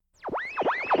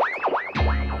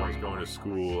to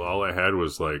school, all I had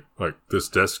was like this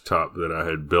desktop that I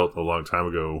had built a long time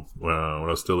ago when I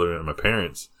was still living at my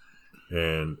parents,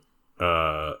 and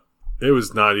it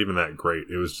was not even that great.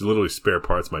 It was literally spare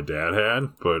parts my dad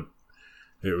had, but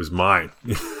it was mine.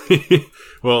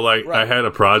 Well, like right. I had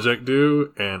a project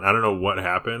due, and I don't know what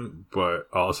happened, but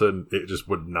all of a sudden it just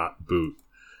would not boot.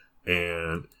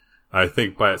 And I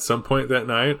think by at some point that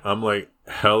night, I'm like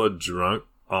hella drunk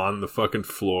on the fucking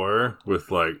floor with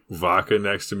like vodka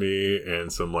next to me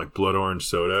and some like blood orange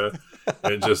soda,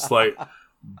 and just like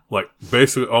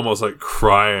basically almost like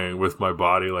crying with my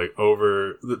body like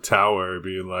over the tower,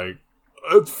 being like,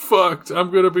 "It's fucked. I'm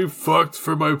gonna be fucked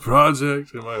for my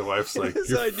project." And my wife's like,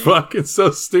 "You're fucking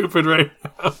so stupid right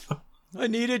now. I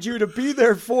needed you to be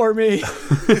there for me."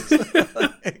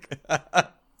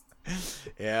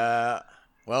 Yeah.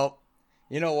 Well,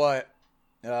 you know what?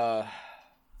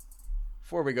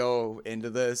 Before we go into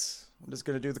this, I'm just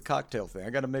going to do the cocktail thing. I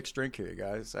got a mixed drink here, you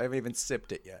guys. I haven't even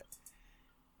sipped it yet.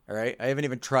 All right? I haven't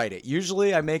even tried it.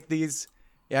 Usually I make these.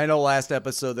 Yeah, I know last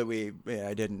episode that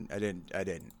I didn't.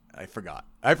 I forgot.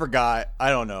 I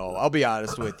don't know. I'll be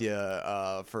honest with you.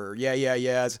 For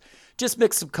yes. Just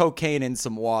mix some cocaine in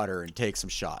some water and take some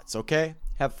shots, okay?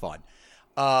 Have fun.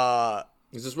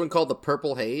 Is this one called the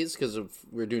Purple Haze because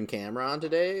we're doing camera on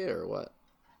today, or what?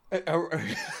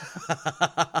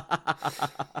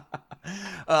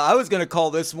 I was going to call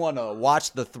this one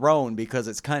Watch the Throne because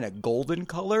it's kind of golden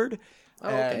colored. Oh,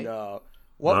 okay. And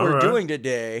what we're doing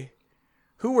today,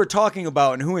 who we're talking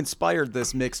about and who inspired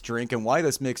this mixed drink and why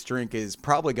this mixed drink is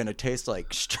probably going to taste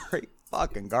like straight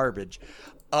fucking garbage.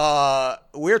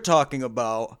 We're talking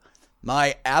about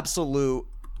my absolute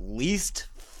least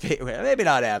favorite, maybe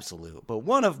not absolute, but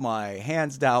one of my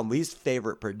hands down least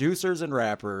favorite producers and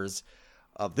rappers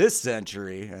of this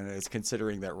century, and it's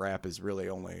considering that rap is really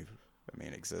only,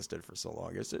 existed for so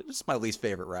long. It's just my least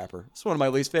favorite rapper. It's one of my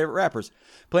least favorite rappers.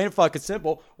 Plain and fucking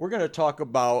simple. We're going to talk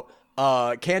about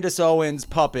Candace Owens'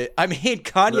 puppet.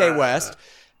 Kanye West.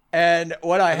 And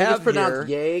what I have it's pronounced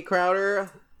Ye, Crowder.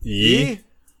 Ye?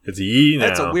 It's Ye now.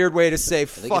 That's a weird way to say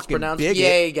fucking it's pronounced bigot.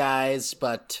 Ye, guys,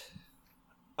 but...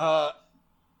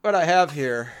 What I have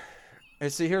here,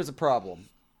 and see, here's the problem.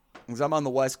 Because I'm on the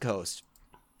West Coast.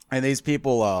 And these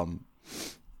people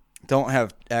don't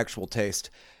have actual taste.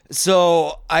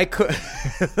 So I could...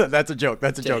 That's a joke.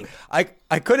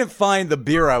 I couldn't find the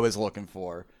beer I was looking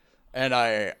for. And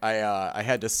I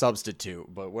had to substitute.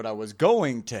 But what I was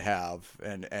going to have,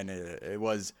 and it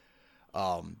was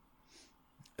going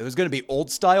to be old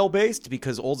style based,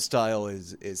 because old style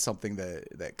is something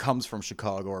that comes from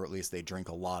Chicago, or at least they drink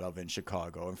a lot of in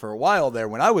Chicago. And for a while there,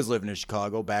 when I was living in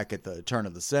Chicago back at the turn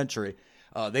of the century...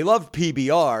 they loved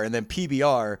PBR, and then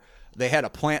PBR, they had a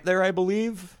plant there, I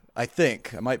believe. I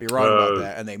think. I might be wrong about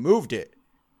that. And they moved it.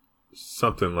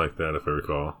 Something like that, if I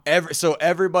recall. So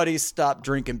everybody stopped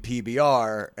drinking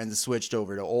PBR and switched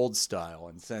over to old style.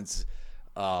 And since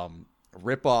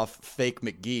rip-off Fake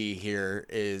McGee here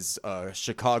is a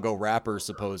Chicago rapper,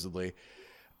 supposedly,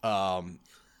 I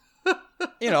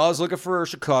was looking for a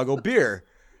Chicago beer.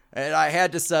 And I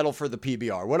had to settle for the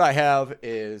PBR. What I have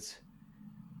is...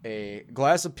 a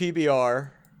glass of PBR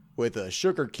with a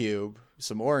sugar cube,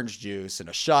 some orange juice, and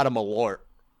a shot of Malort.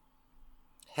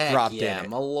 Heck dropped yeah, in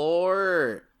it.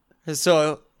 Malort.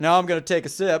 So now I'm going to take a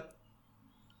sip.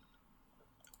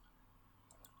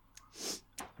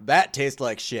 That tastes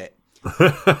like shit.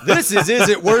 Is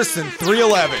it worse than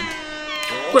 311?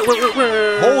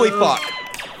 Holy fuck.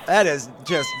 That is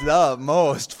just the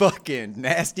most fucking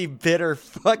nasty, bitter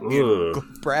fucking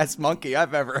brass monkey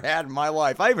I've ever had in my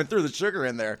life. I even threw the sugar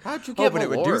in there. How'd you get Malort? Hoping it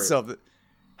would do something.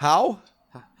 How?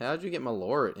 How'd you get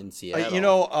Malort in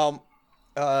Seattle?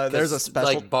 There's a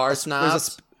special... Like bar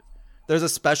snobs? There's a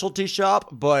specialty shop,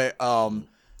 but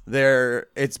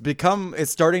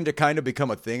it's starting to kind of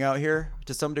become a thing out here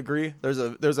to some degree.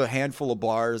 There's a handful of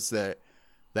bars that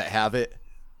have it,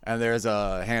 and there's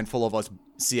a handful of us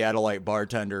Seattleite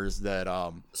bartenders that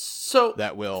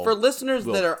will. For listeners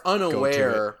that are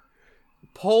unaware,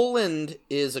 Poland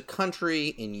is a country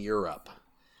in Europe.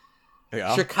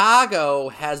 Yeah. Chicago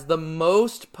has the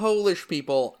most Polish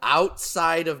people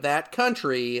outside of that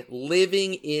country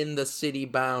living in the city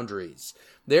boundaries.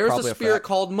 There's Probably a spirit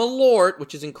called Malort,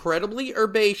 which is incredibly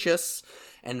herbaceous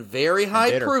and very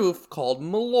high proof, called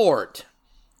Malort.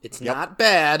 It's not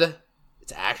bad.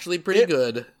 It's actually pretty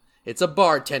good. It's a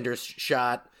bartender's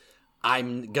shot.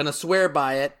 I'm gonna swear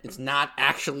by it. It's not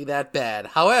actually that bad.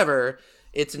 However,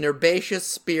 it's an herbaceous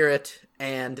spirit,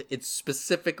 and it's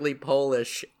specifically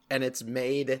Polish, and it's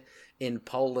made in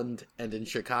Poland and in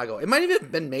Chicago. It might have even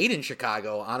been made in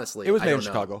Chicago, honestly. It was made in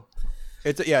Chicago.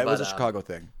 It was a Chicago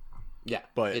thing. Yeah,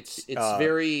 but it's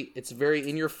very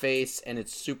in your face, and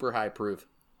it's super high proof.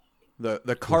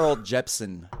 The Carl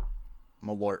Jepsen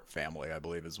Malort family, I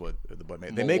believe, is what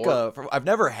made. They make Malort? I've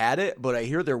never had it, but I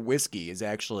hear their whiskey is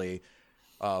actually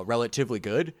relatively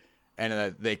good,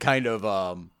 and they kind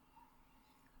of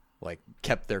like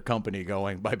kept their company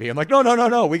going by being like,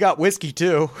 no, we got whiskey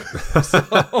too.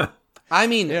 So, I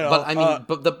mean, you know,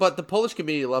 but the Polish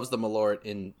community loves the Malort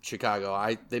in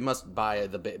Chicago. They must buy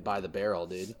the barrel,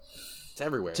 dude. It's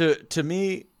everywhere. To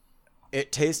me,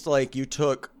 it tastes like you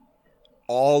took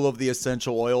all of the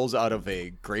essential oils out of a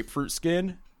grapefruit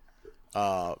skin,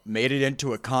 made it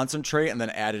into a concentrate, and then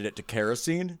added it to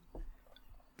kerosene.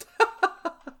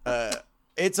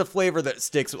 It's a flavor that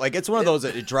sticks. Like, it's one of those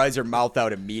that it dries your mouth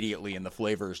out immediately, and the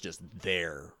flavor is just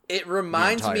there. It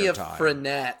reminds me of time.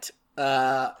 Fernet,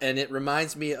 and it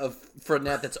reminds me of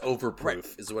Fernet that's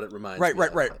overproof, is what it reminds me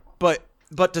of. Right.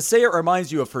 But to say it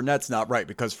reminds you of Fernet's not right,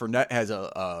 because Fernet has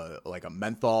a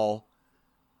menthol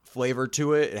flavor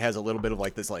to it. It has a little bit of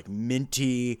like this like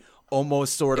minty,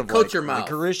 almost sort of coats like your mouth.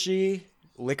 liquorice-y.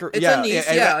 It's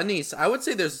anise. I would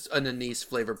say there's an anise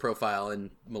flavor profile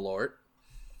in Malort.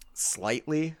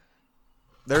 Slightly.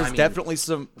 There's definitely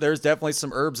some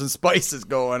herbs and spices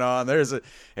going on.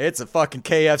 It's a fucking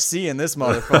KFC in this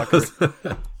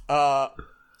motherfucker.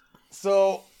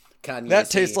 So Kanye that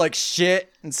tastes like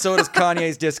shit, and so does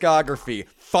Kanye's discography.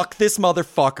 Fuck this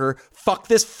motherfucker. Fuck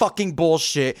this fucking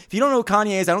bullshit. If you don't know who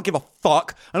Kanye is, I don't give a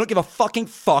fuck. I don't give a fucking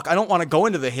fuck. I don't want to go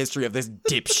into the history of this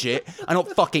dipshit. I don't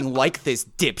fucking like this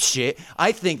dipshit.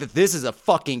 I think that this is a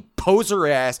fucking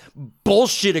poser-ass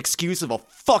bullshit excuse of a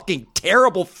fucking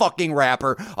terrible fucking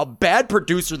rapper, a bad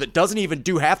producer that doesn't even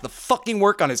do half the fucking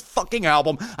work on his fucking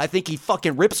album. I think he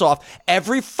fucking rips off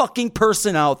every fucking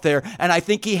person out there, and I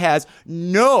think he has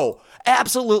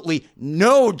absolutely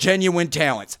no genuine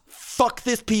talents. Fuck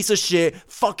this piece of shit.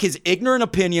 Fuck his ignorant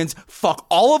opinions. Fuck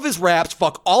all of his raps.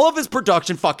 Fuck all of his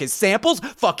production. Fuck his samples.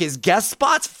 Fuck his guest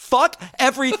spots. Fuck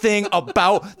everything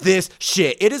about this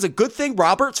shit. It is a good thing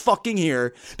Robert's fucking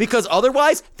here, because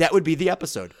otherwise that would be the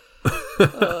episode.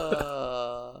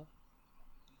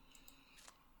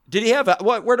 Did he have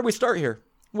what? Where do we start here?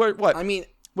 What? I mean,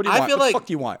 what do you want? What the fuck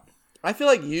do you want? I feel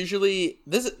like usually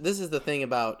this is the thing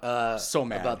about so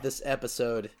mad about this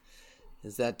episode.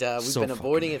 Is that we've been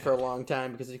avoiding it for a long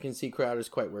time because you can see Crowder's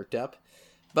quite worked up.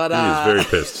 But he is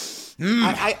very pissed.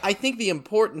 I think the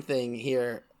important thing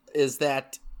here is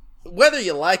that whether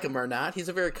you like him or not, he's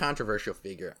a very controversial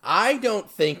figure. I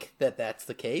don't think that that's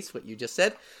the case, what you just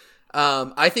said.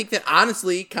 I think that,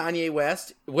 honestly, Kanye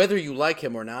West, whether you like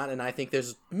him or not, and I think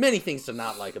there's many things to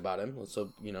not like about him, so,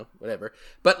 whatever.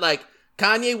 But, like,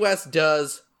 Kanye West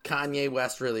does Kanye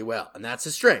West really well, and that's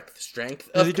his strength. The strength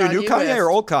of Kanye West. Does he do new Kanye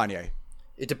or old Kanye?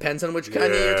 It depends on which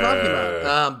Kanye you're talking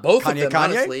about. Both Kanye, of them,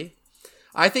 honestly.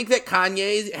 I think that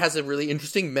Kanye has a really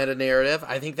interesting meta-narrative.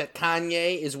 I think that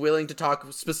Kanye is willing to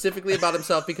talk specifically about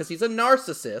himself because he's a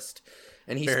narcissist,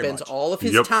 and he spends all of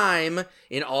his time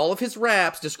in all of his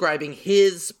raps describing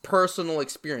his personal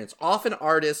experience. Often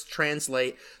artists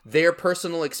translate their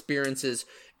personal experiences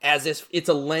as if it's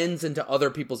a lens into other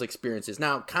people's experiences.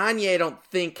 Now, Kanye, I don't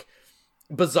think,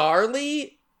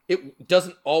 bizarrely, it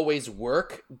doesn't always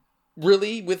work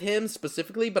really with him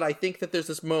specifically, but I think that there's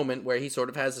this moment where he sort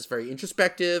of has this very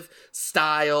introspective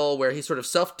style where he's sort of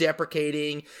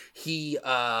self-deprecating. He's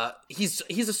a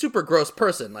super gross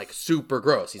person, like super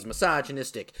gross. He's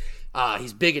misogynistic.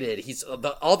 He's bigoted. He's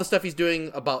all the stuff he's doing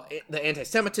about the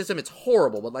anti-Semitism. It's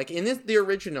horrible. But like in the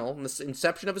original, in the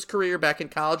inception of his career back in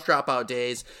college dropout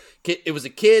days, it was a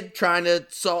kid trying to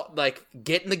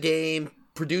get in the game,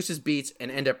 produce his beats,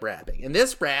 and end up rapping. And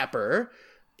this rapper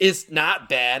is not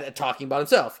bad at talking about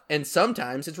himself, and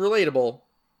sometimes it's relatable.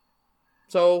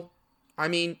 So, I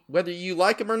mean, whether you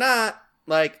like him or not,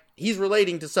 like, he's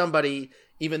relating to somebody,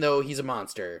 even though he's a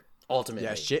monster, ultimately.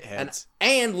 Yeah, shitheads.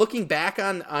 And looking back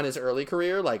on his early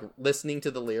career, like, listening to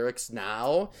the lyrics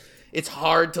now, it's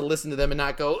hard to listen to them and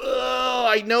not go, oh,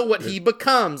 I know what he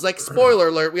becomes. Like, spoiler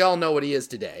alert, we all know what he is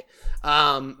today.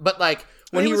 But, like,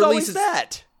 when he releases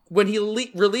that. When he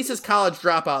releases College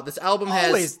Dropout, this album has...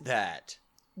 Always that.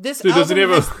 This Dude, album he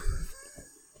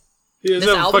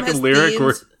doesn't have a fucking lyric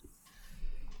where... This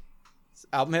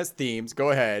album has themes. Go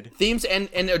ahead. Themes and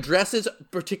addresses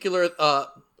particular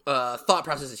thought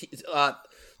processes.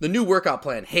 The new workout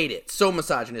plan, hate it. So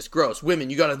misogynist, gross. Women,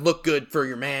 you gotta look good for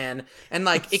your man. And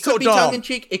like, it could be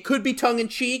tongue-in-cheek. It could be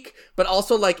tongue-in-cheek, but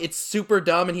also like, it's super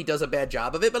dumb and he does a bad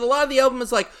job of it. But a lot of the album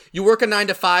is like, you work a 9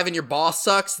 to 5 and your boss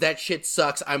sucks. That shit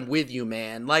sucks. I'm with you,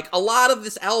 man. Like, a lot of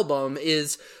this album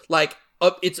is like,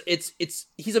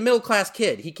 he's a middle class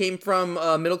kid. He came from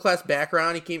a middle class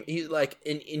background. He's like,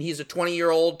 and he's a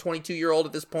 20-year-old, 22-year-old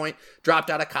at this point, dropped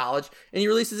out of college, and he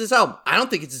releases this album. I don't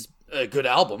think it's a good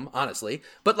album, honestly,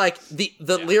 but like the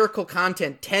lyrical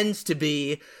content tends to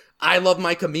be, I love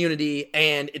my community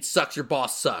and it sucks your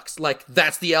boss sucks. Like,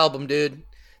 that's the album, dude.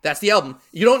 That's the album.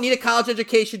 You don't need a college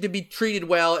education to be treated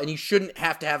well, and you shouldn't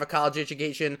have to have a college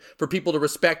education for people to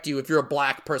respect you if you're a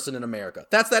black person in America.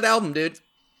 That's that album, dude.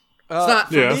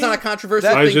 It's not a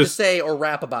controversial thing to say or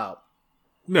rap about.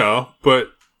 No,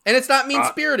 but... And it's not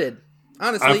mean-spirited,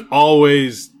 honestly. I've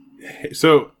always...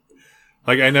 So,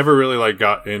 like, I never really, like,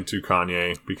 got into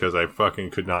Kanye because I fucking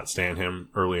could not stand him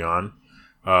early on.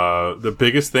 The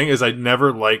biggest thing is I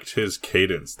never liked his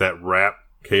cadence, that rap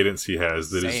cadence he has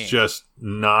that is just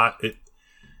not it.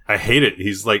 I hate it.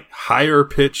 He's like higher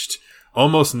pitched,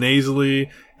 almost nasally,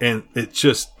 and it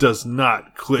just does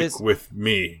not click with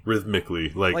me rhythmically.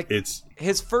 Like it's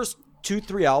his first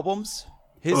 2-3 albums.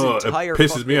 His entire it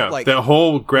pisses me off. Like, that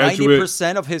whole graduate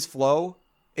 90% of his flow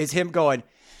is him going,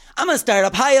 I'm going to start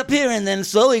up high up here and then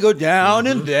slowly go down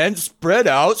and then spread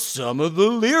out some of the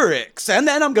lyrics. And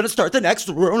then I'm going to start the next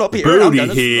run up here and I'm going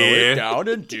to slow it down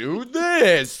and do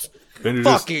this.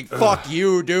 Fuck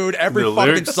you, dude. Every fucking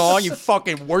lyrics? Song, you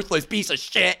fucking worthless piece of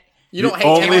shit. You don't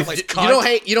hate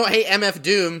MF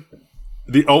Doom.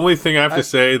 The only thing I have to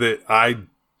say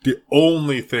the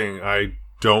only thing I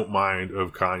don't mind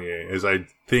of Kanye is I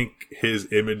think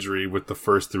his imagery with the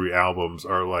first 3 albums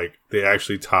are like they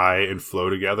actually tie and flow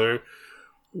together,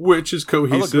 which is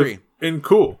cohesive and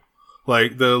cool.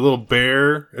 Like the little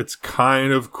bear, it's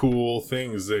kind of cool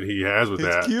things that he has with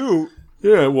that. It's cute.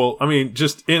 Yeah, well, I mean,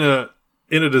 just in a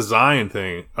design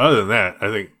thing. Other than that, I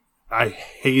think I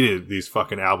hated these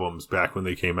fucking albums back when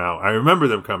they came out. I remember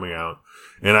them coming out,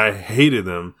 and I hated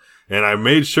them. And I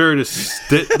made sure to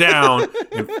sit down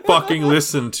and fucking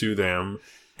listen to them.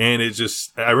 And it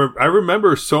just, I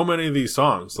remember so many of these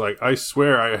songs. Like, I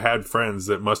swear I had friends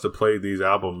that must have played these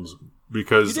albums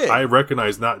because I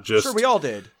recognize not just. Sure, we all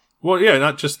did. Well, yeah,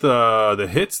 not just the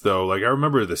hits, though. Like, I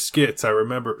remember the skits.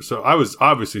 So I was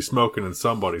obviously smoking in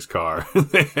somebody's car.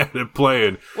 They had it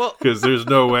playing. Well, because there's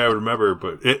no way I would remember.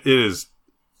 But it is.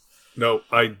 No,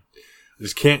 I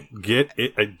just can't get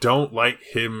it. I don't like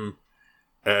him.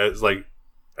 As like,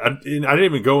 I didn't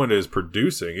even go into his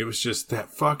producing. It was just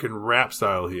that fucking rap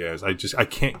style he has. I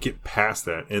can't get past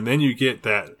that. And then you get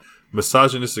that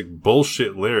misogynistic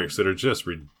bullshit lyrics that are just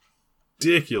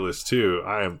ridiculous too.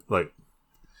 I am like,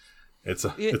 it's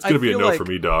gonna be a no for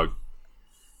me, dog.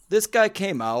 This guy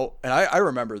came out, and I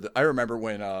remember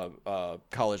when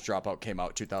College Dropout came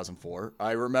out, 2004.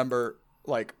 I remember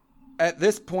like at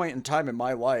this point in time in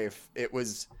my life, it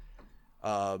was,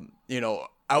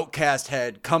 Outkast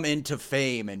had come into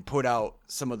fame and put out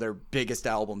some of their biggest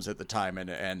albums at the time,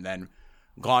 and then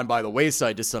gone by the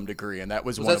wayside to some degree. And that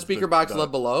was one that Speaker Box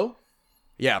Love Below?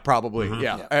 Yeah, probably. Mm-hmm.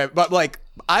 Yeah. But like,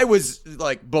 I was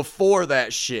like, before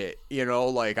that shit,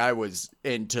 like I was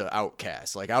into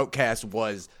Outkast. Like Outkast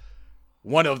was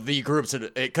one of the groups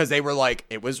because they were like,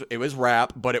 it was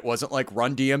rap, but it wasn't like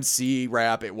Run DMC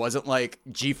rap. It wasn't like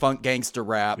G-Funk gangster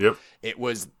rap. Yep. It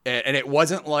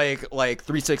wasn't like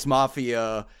 3 6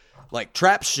 Mafia, like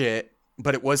trap shit,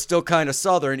 but it was still kind of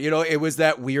Southern. It was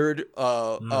that weird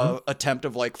attempt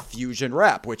of like fusion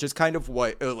rap, which is kind of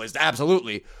what it was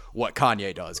absolutely what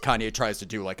Kanye does. Kanye tries to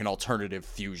do like an alternative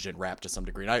fusion rap to some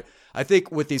degree. And I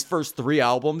think with these first 3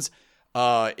 albums,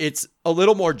 it's a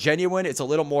little more genuine. It's a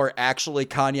little more actually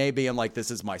Kanye being like, this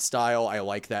is my style. I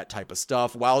like that type of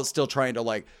stuff, while it's still trying to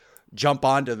like jump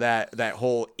onto that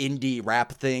whole indie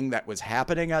rap thing that was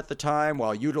happening at the time,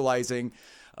 while utilizing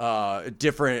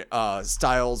different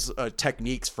styles,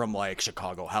 techniques from like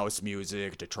Chicago house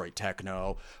music, Detroit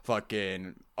techno,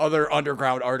 fucking other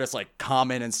underground artists like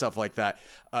Common and stuff like that.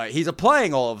 He's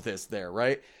applying all of this there,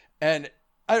 right? And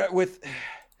with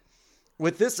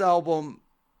this album,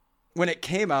 when it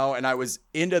came out and I was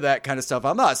into that kind of stuff,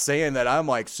 I'm not saying that I'm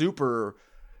like super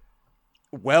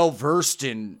well versed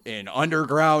in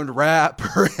underground rap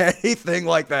or anything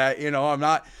like that. I'm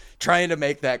not trying to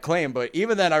make that claim, but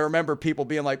even then I remember people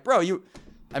being like, bro, you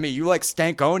like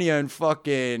Stankonia and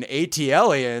fucking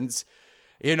ATLians,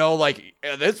 like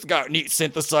this got neat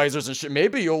synthesizers and shit.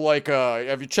 Maybe you'll like,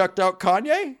 have you checked out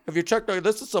Kanye? Have you checked out,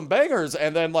 this is some bangers.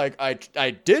 And then like,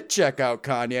 I did check out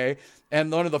Kanye. And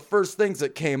one of the first things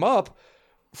that came up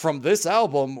from this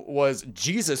album was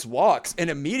Jesus Walks. And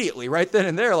immediately right then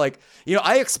and there, like,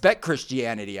 I expect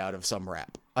Christianity out of some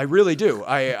rap. I really do.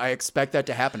 I expect that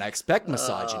to happen. I expect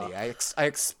misogyny. I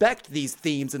expect these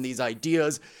themes and these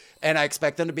ideas, and I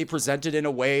expect them to be presented in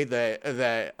a way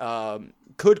that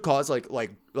could cause,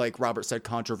 like Robert said,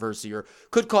 controversy, or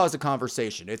could cause a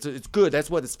conversation. It's good. That's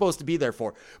what it's supposed to be there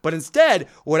for. But instead,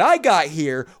 what I got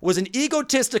here was an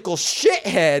egotistical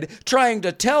shithead trying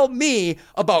to tell me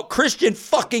about Christian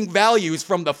fucking values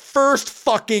from the first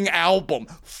fucking album.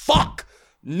 Fuck.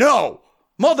 No.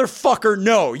 Motherfucker,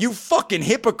 no. You fucking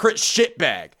hypocrite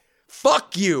shitbag.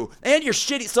 Fuck you. And your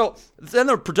shitty... So, then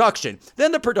the production.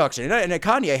 And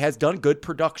Kanye has done good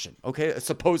production, okay?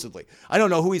 Supposedly. I don't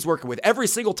know who he's working with. Every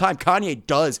single time Kanye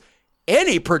does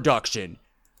any production,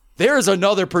 there's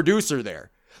another producer there.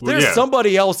 There's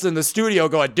somebody else in the studio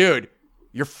going, dude,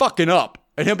 you're fucking up.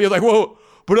 And he'll be like, whoa,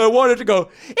 but I wanted to go,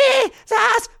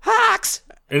 that's hawks.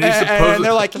 And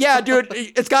they're like, yeah, dude,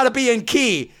 it's got to be in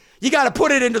key. You got to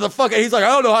put it into the fucking... He's like, I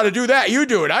don't know how to do that. You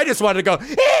do it. I just wanted to go,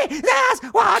 that's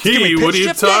hawks. Key, what are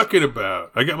you talking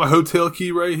about? I got my hotel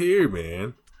key right here,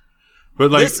 man.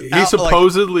 But like, he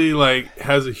supposedly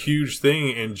has a huge thing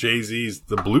in Jay-Z's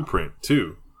The Blueprint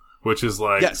too, which is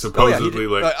supposedly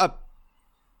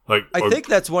I think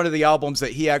that's one of the albums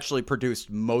that he actually produced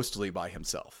mostly by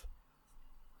himself.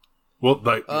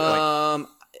 Well,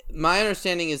 my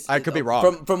understanding is, I could be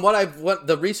wrong. From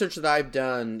the research that I've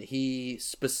done, he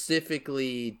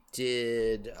specifically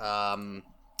did off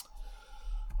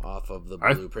of The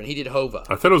Blueprint. He did Hova.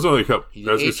 I thought it was only a couple.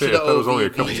 I was going to say, I thought it was only a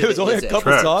couple. It was only a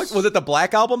couple songs. Was it the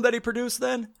Black Album that he produced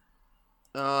then?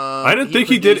 I didn't think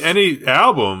he did any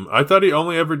album. I thought he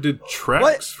only ever did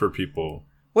tracks for people.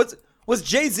 Was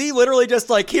Jay-Z literally just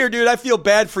like, here, dude, I feel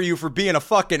bad for you for being a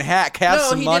fucking hack. Have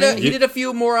some money. He did a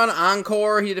few more on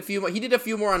Encore. He did a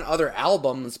few more on other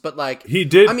albums, but he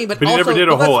did. I mean, but he never did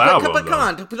a whole album. But come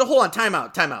on, hold on, time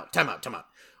out.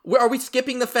 Are we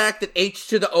skipping the fact that H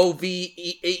to the OV,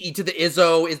 E to the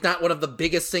Izzo is not one of the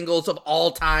biggest singles of all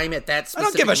time at that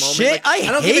specific moment? I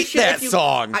don't give a shit. I hate that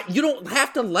song. You don't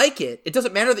have to like it. It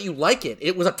doesn't matter that you like it.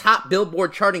 It was a top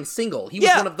Billboard charting single. He was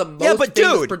one of the most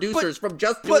famous producers from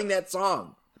just doing that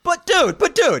song. But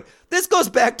dude, this goes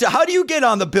back to, how do you get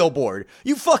on the Billboard?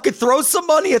 You fucking throw some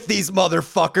money at these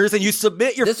motherfuckers and you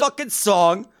submit your fucking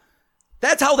song.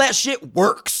 That's how that shit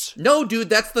works. No, dude,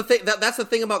 that's the thing. That's the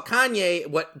thing about Kanye.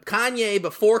 What Kanye,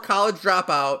 before College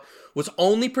Dropout, was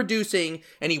only producing,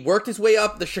 and he worked his way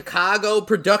up the Chicago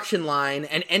production line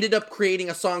and ended up creating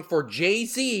a song for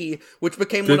Jay-Z, which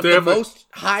became one of the most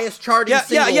highest charting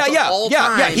singles of all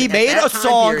time. Yeah, he made a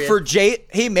song for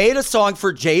He made a song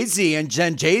for Jay-Z, and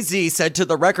then Jay-Z said to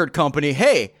the record company,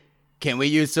 "Hey, can we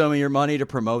use some of your money to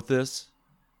promote this?"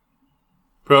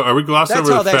 Bro, are we glossing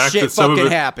over the fact that some of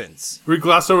it happens? We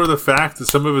gloss over the fact that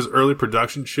some of his early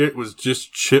production shit was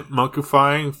just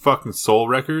chipmunkifying fucking soul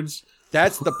records.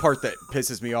 That's the part that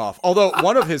pisses me off. Although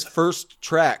one of his first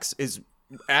tracks is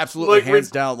absolutely hands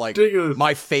down ridiculous.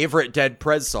 My favorite Dead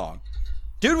Prez song.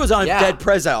 Dude was on a Dead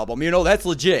Prez album. You know, that's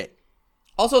legit.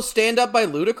 Also, Stand Up by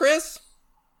Ludacris.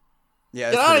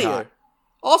 Yeah, get out of here.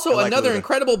 Also, another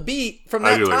incredible beat from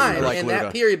that time and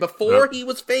that period before he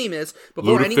was famous,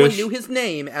 before anyone knew his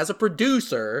name as a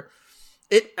producer.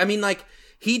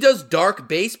 He does dark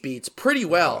bass beats pretty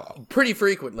well, pretty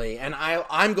frequently, and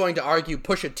I'm going to argue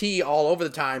Pusha T all over the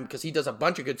time because he does a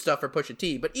bunch of good stuff for Pusha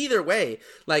T. But either way,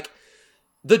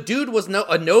 the dude was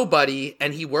a nobody,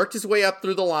 and he worked his way up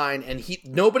through the line, and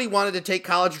nobody wanted to take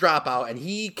College Dropout, and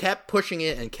he kept pushing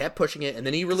it, and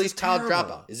then he released College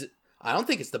Dropout. I don't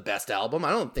think it's the best album. I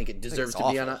don't think it deserves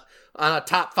to be on a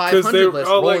top 500 list.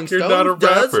 Rolling Stone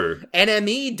does.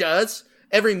 NME does.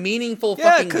 Every meaningful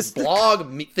fucking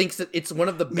blog thinks that it's one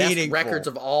of the best records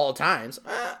of all times.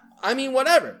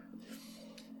 Whatever.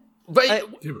 But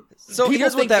so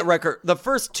here's what that record, the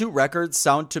first two records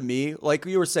sound to me like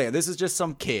you were saying. This is just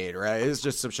some kid, right? It's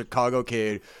just some Chicago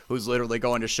kid who's literally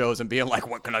going to shows and being like,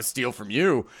 "What can I steal from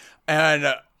you?" And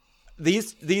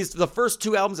the first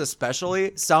two albums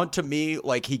especially sound to me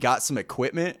like he got some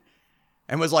equipment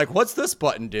and was like, "What's this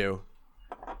button do?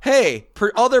 Hey,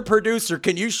 other producer,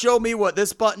 can you show me what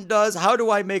this button does? How do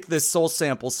I make this soul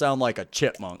sample sound like a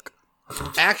chipmunk?"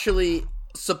 Actually,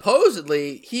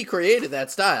 supposedly he created that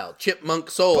style.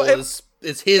 Chipmunk soul is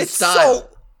his style.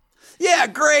 Yeah,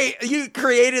 great. You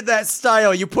created that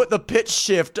style. You put the pitch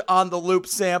shift on the loop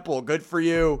sample. Good for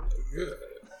you.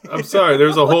 I'm sorry.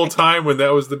 There's a whole time when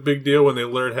that was the big deal when they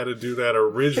learned how to do that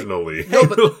originally.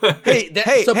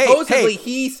 Supposedly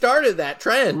he started that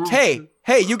trend.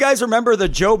 Hey, you guys remember the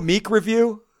Joe Meek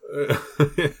review? That's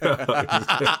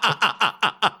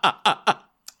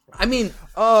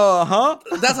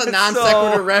a non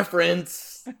sequitur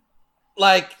reference.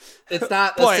 Like, it's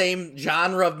not the same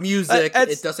genre of music.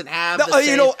 It doesn't have the same...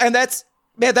 You know, and that's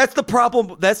the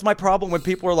problem. That's my problem when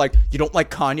people are like, you don't like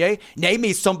Kanye? Name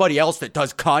me somebody else that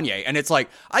does Kanye. And it's like,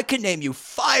 I can name you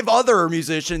 5 other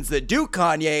musicians that do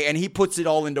Kanye, and he puts it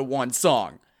all into one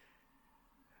song.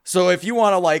 So if you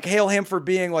want to, like, hail him for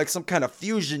being, like, some kind of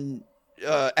fusion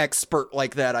expert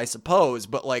like that, I suppose.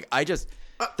 But, like, I just...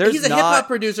 he's a hip-hop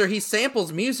producer. He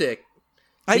samples music.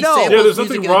 I know. Yeah, there's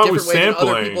nothing wrong with sampling.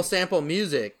 Other people sample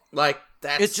music. Like,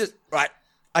 that's... It's just...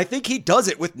 I think he does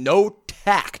it with no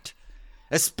tact.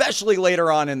 Especially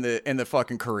later on in the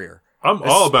fucking career. I'm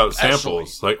all about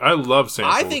samples. Like, I love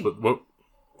samples. I think... But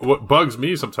what bugs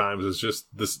me sometimes is just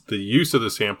the use of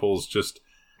the samples just...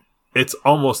 It's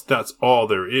almost that's all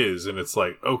there is, and it's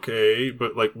like, okay,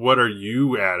 but like, what are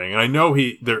you adding? And I know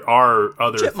there are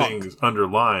other things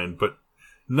underlined, but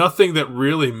nothing that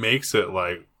really makes it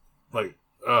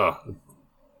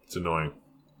it's annoying.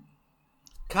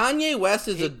 Kanye West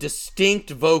is a distinct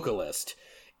vocalist.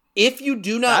 If you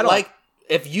do not like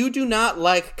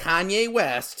Kanye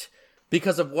West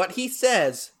because of what he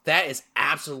says, that is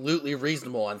absolutely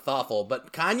reasonable and thoughtful.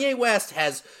 But Kanye West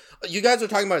has... You guys are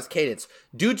talking about his cadence.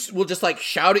 Dudes will just, like,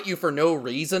 shout at you for no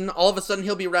reason. All of a sudden,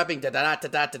 he'll be rapping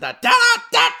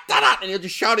da-da-da-da-da-da-da-da-da-da, and he'll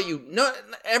just shout at you. No,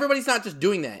 everybody's not just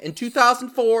doing that. In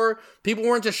 2004, people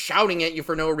weren't just shouting at you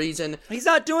for no reason. He's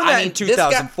not doing that in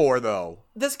 2004, though.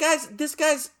 This guy's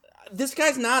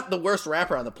not the worst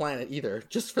rapper on the planet either.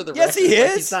 Just for the yes, record. he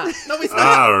is. Like, he's not. No, he's not.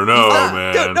 I don't know,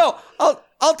 man. Dude, no,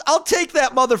 I'll take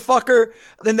that motherfucker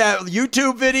in that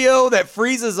YouTube video that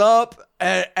freezes up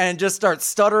and just starts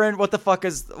stuttering. What the fuck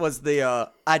was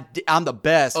the I'm the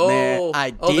best, man.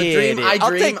 I did the dream,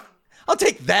 it. I'll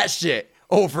take that shit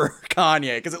over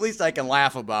Kanye because at least I can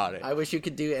laugh about it. I wish you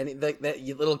could do any that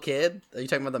you little kid. Are you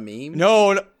talking about the meme?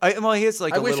 No, well, he's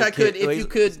like. I a wish little I could. kid. If you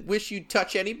could, wish you'd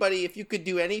touch anybody. If you could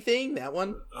do anything, that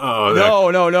one. Oh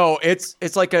no! It's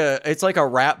like a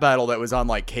rap battle that was on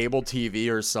like cable TV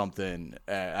or something.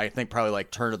 I think probably like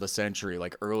turn of the century,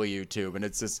 like early YouTube, and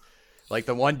it's just like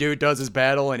the one dude does his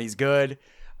battle and he's good,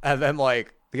 and then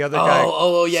like the other guy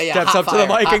steps up to the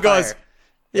mic and goes,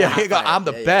 he goes, "I'm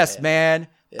the best, man.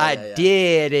 I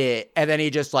did it," and then he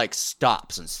just like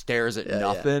stops and stares at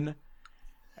nothing.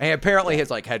 And apparently his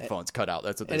like headphones cut out.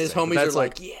 That's what they say. And his homies are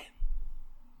like,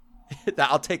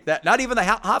 I'll take that. Not even the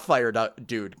hot fire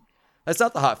dude. That's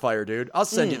not the hot fire dude. I'll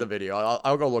send you the video.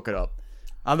 I'll go look it up.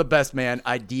 I'm the best, man.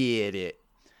 I did it.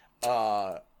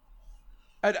 Were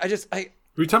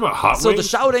you talking about hot wings? So the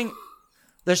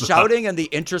shouting and the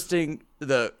interesting,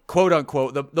 the quote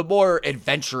unquote, the more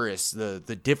adventurous,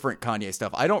 the different Kanye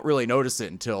stuff, I don't really notice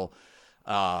it until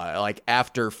like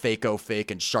after Fako Fake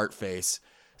and Shark Face.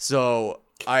 So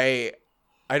I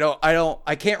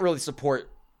can't really support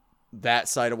that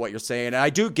side of what you're saying.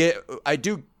 And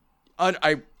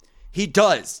he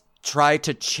does try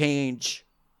to change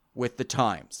with the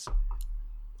times.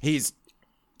 He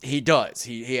does.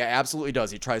 He absolutely does.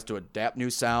 He tries to adapt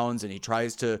new sounds, and he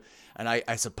tries to, and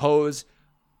I suppose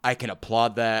I can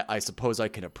applaud that. I suppose I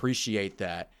can appreciate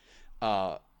that.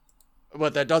 But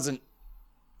that doesn't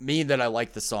mean that I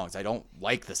like the songs. I don't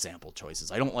like the sample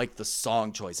choices. I don't like the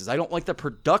song choices. I don't like the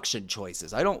production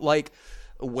choices. I don't like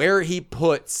where he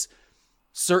puts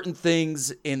certain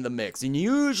things in the mix. And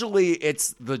usually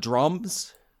it's the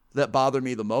drums that bother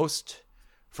me the most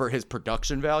for his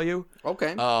production value.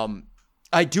 Okay.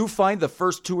 I do find the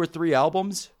first 2 or 3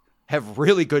 albums have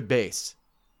really good bass.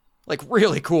 Like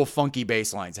really cool funky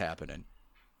bass lines happening.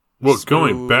 Well,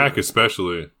 going back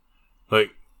especially,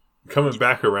 like coming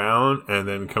back around and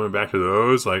then coming back to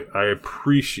those, like I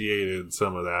appreciated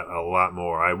some of that a lot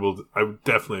more. I would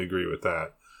definitely agree with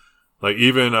that. Like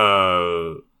even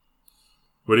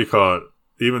what do you call it?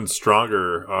 Even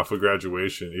Stronger off of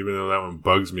Graduation, even though that one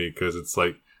bugs me because it's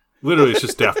like literally it's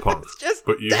just Daft Punk,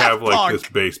 but you have like this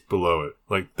bass below it.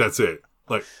 Like that's it.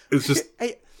 Like it's just.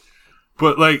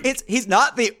 But like he's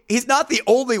not the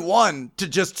only one to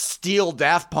just steal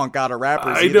Daft Punk out of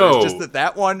rappers. I know. It's just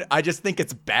that one. I just think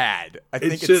it's bad. I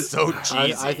think it's so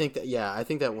cheesy. I think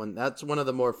that one. That's one of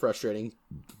the more frustrating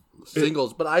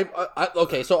singles. But I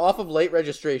okay. So off of Late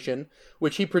Registration,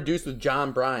 which he produced with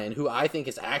John Bryan, who I think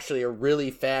is actually a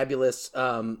really fabulous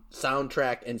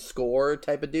soundtrack and score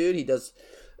type of dude. He does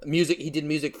music. He did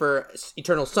music for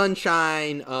Eternal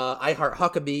Sunshine, I Heart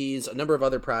Huckabees, a number of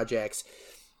other projects.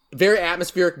 Very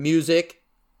atmospheric music,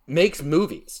 makes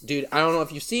movies. Dude, I don't know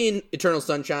if you've seen Eternal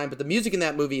Sunshine, but the music in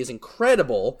that movie is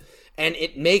incredible, and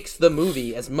it makes the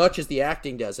movie as much as the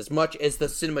acting does, as much as the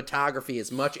cinematography,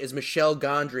 as much as Michel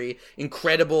Gondry,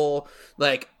 incredible,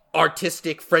 like,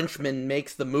 artistic Frenchman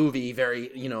makes the movie very,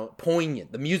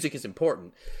 poignant. The music is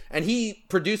important. And he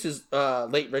produces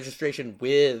Late Registration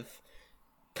with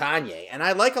Kanye. And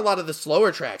I like a lot of the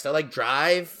slower tracks. I like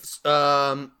Drive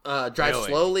Really?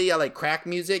 Slowly. I like crack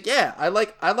music. Yeah, I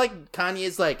like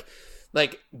Kanye's like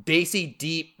bassy,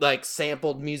 deep, like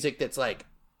sampled music that's like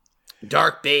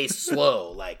dark bass,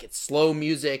 slow. Like it's slow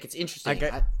music. It's interesting.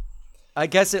 I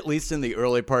guess at least in the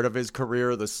early part of his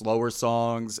career, the slower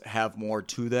songs have more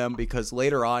to them because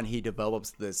later on he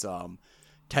develops this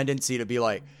tendency to be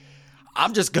like,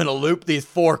 I'm just going to loop these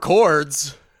 4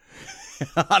 chords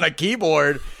on a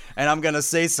keyboard and I'm going to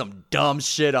say some dumb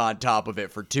shit on top of it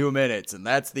for 2 minutes. And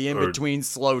that's the in-between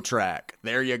slow track.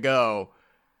 There you go.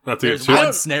 Not to There's get too,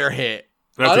 one snare hit.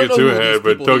 not to get too ahead,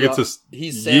 but don't get to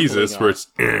he's Jesus where it's...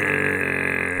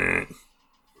 Yeah.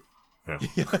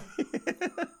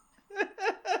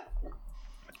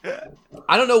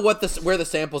 I don't know where the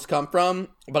samples come from,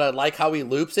 but I like how he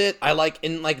loops it. I like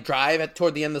in like Drive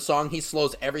toward the end of the song, he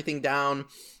slows everything down,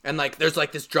 and like there's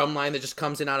like this drum line that just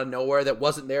comes in out of nowhere that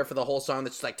wasn't there for the whole song.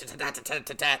 That's just like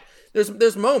tat.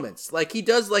 There's moments like he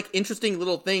does like interesting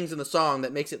little things in the song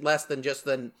that makes it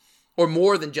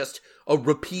more than just a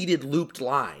repeated looped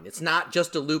line. It's not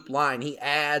just a looped line. He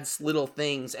adds little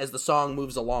things as the song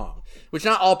moves along, which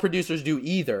not all producers do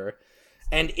either.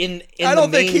 And in I don't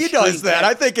think he does that.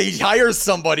 I think he hires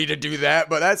somebody to do that,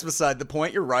 but that's beside the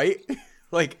point. You're right.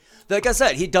 like I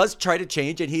said, he does try to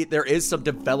change, and there is some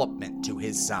development to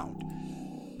his sound.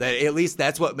 That at least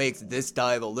that's what makes this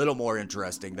dive a little more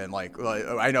interesting than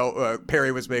I know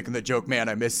Perry was making the joke. Man,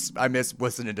 I miss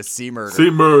listening to C Murder. C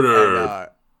Murder.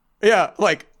 Yeah,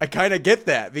 like I kind of get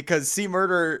that because C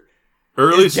Murder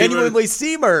Early is genuinely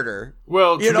C Murder.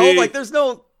 Well, there's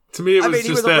no. To me, it was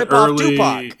just that early.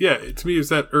 Tupac. Yeah, to me, it was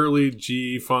that early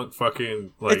G funk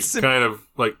fucking kind of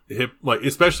like hip, like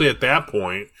especially at that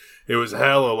point, it was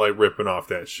hella like ripping off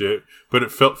that shit, but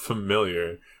it felt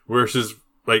familiar. Versus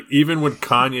like even when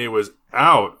Kanye was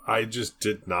out, I just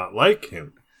did not like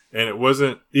him, and it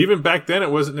wasn't even back then. It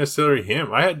wasn't necessarily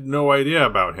him. I had no idea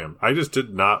about him. I just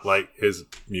did not like his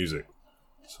music.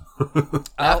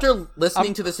 After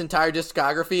listening to this entire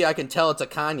discography, I can tell it's a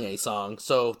Kanye song.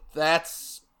 So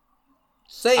that's.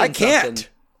 I can't.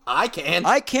 Something. I can.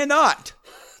 I cannot.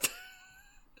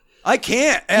 I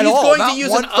can't at he's all. Going Not to use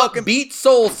one an fucking upbeat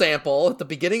soul sample at the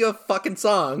beginning of a fucking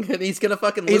song, and he's gonna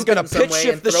fucking loop it in some way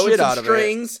and throw in some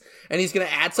strings, and he's gonna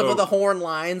add some of the horn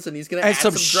lines, and he's gonna add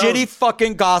some shitty drums.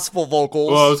 fucking gospel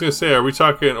vocals. Well, I was gonna say, are we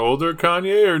talking older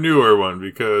Kanye or newer one?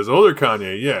 Because older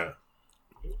Kanye, yeah.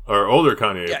 Or older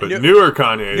Kanye, but newer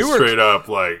Kanye is straight up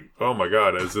like, oh my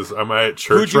god, am I at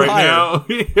church right now?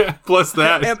 Yeah, plus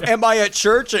that. Am I at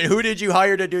church? And who did you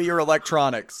hire to do your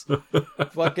electronics?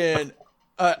 Fucking.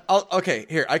 Okay,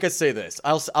 here I could say this.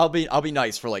 I'll be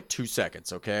nice for like 2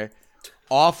 seconds. Okay,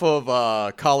 off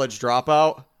of College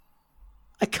Dropout,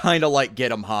 I kind of like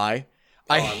Get 'Em High.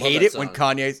 I hate it when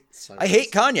Kanye's. I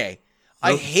hate Kanye.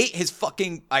 I hate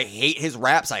his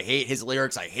raps. I hate his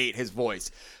lyrics. I hate his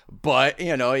voice. But,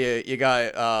 you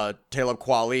got Talib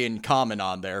Kweli and Common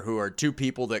on there, who are 2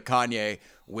 people that Kanye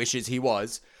wishes he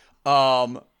was.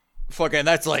 Fucking,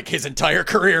 that's like his entire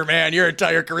career, man. Your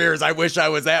entire career is I wish I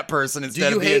was that person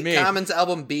instead of being me. Do you hate Common's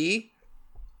album B?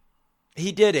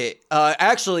 He did it.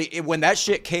 Actually, when that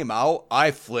shit came out,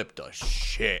 I flipped a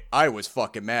shit. I was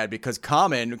fucking mad because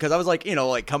I was like,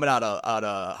 coming out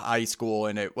of high school,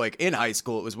 and in high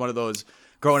school, it was one of those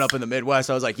growing up in the Midwest.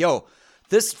 I was like, yo,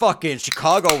 this fucking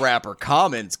Chicago rapper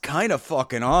Common's kind of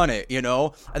fucking on it,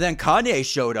 And then Kanye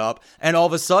showed up, and all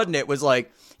of a sudden it was like,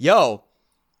 yo,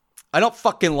 I don't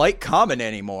fucking like Common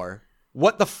anymore.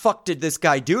 What the fuck did this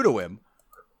guy do to him?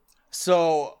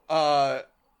 So,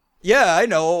 yeah, I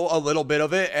know a little bit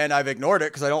of it, and I've ignored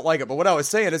it because I don't like it. But what I was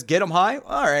saying is, Get 'Em High?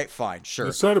 All right, fine, sure.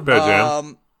 It's not a bad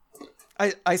jam.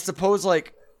 I suppose,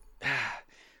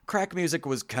 crack music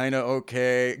was kind of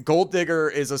okay. Gold Digger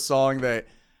is a song that...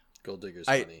 Gold Digger's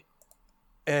funny.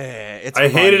 I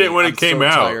hated it when it came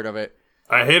out. Tired of it.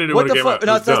 I hated it when it came out.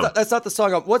 No, that's not the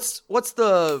song. What's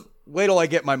the Wait Till I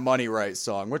Get My Money Right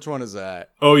song? Which one is that?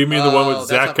 Oh, you mean the one with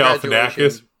Zach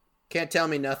Galifianakis? Can't Tell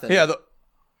Me Nothing. Yeah,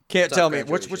 Can't Tell Me.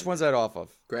 Which one's that off of?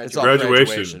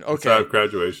 Graduation. Okay. It's off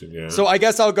Graduation, yeah. So I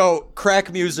guess I'll go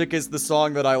Crack Music is the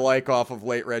song that I like off of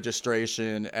Late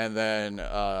Registration, and then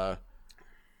man,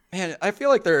 I feel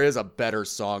like there is a better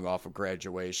song off of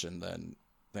Graduation than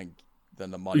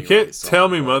the Money. You can't tell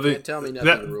me, mother. Can't tell me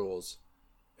nothing rules.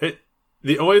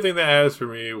 The only thing that has for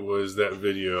me was that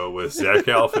video with Zach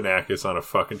Galifianakis on a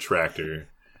fucking tractor.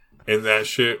 And that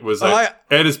shit was at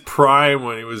his prime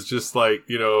when he was just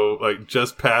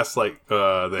just past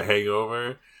The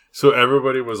Hangover. So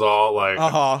everybody was all like,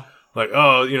 oh, that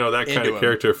kind Into of him.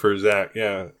 character for Zach.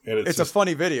 Yeah. And It's a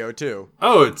funny video, too.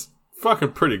 Oh, it's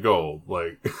fucking pretty gold.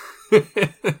 Like,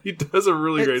 he does a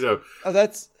really great job. Oh,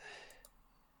 that's...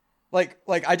 Like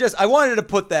I wanted to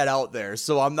put that out there,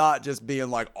 so I'm not just being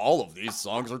like, all of these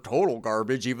songs are total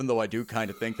garbage, even though I do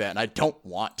kind of think that, and I don't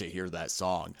want to hear that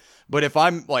song. But if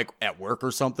I'm like at work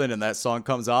or something and that song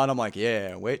comes on, I'm like,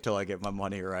 yeah, wait till I get my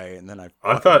money right, and then I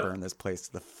burn this place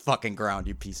to the fucking ground,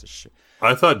 you piece of shit.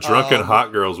 I thought Drunken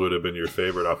Hot Girls would have been your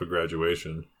favorite off of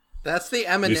Graduation. That's the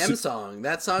Eminem song.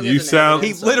 That song you is sound.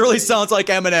 He literally sounds like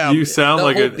Eminem. You sound The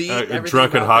like whole beat, a everything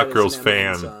Drunken about Hot that Girls is an Eminem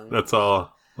fan. song. That's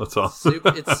all.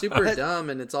 It's super dumb,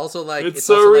 and it's also like it's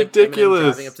so also ridiculous. Like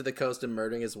Eminem driving up to the coast and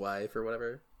murdering his wife or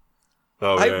whatever.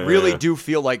 Oh, I really do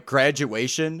feel like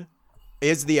Graduation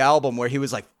is the album where he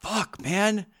was like, fuck,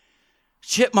 man.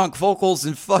 Chipmunk vocals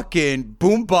and fucking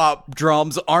boom bop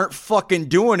drums aren't fucking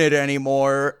doing it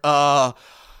anymore. Oh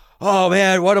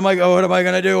man, what am I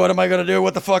gonna do? What am I gonna do?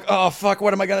 What the fuck? Oh fuck,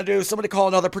 what am I gonna do? Somebody call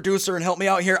another producer and help me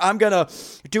out here. I'm gonna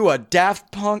do a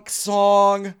Daft Punk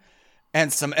song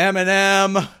and some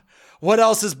Eminem. What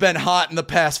else has been hot in the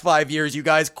past 5 years, you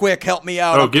guys? Quick, help me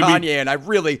out. I'm Kanye, and I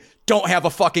really don't have a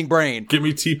fucking brain. Get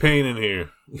me T-Pain in here.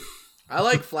 I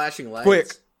like Flashing Lights.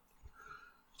 Quick.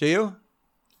 Do you?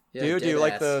 Yeah, Do you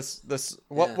like this?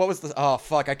 What was the? Oh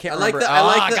fuck, I can't remember.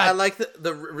 I like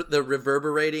the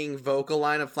reverberating vocal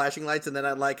line of Flashing Lights, and then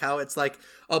I like how it's like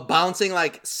a bouncing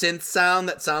like synth sound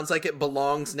that sounds like it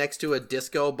belongs next to a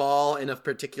disco ball in a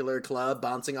particular club,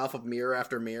 bouncing off of mirror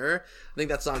after mirror. I think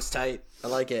that song's tight. I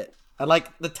like it. I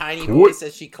like the tiny voice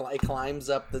as she climbs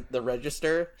up the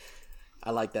register.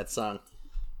 I like that song.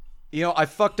 You know, I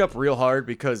fucked up real hard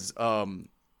because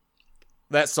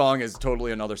that song is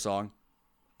totally another song.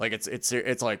 Like it's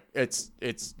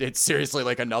seriously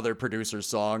like another producer's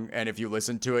song, and if you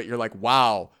listen to it, you're like,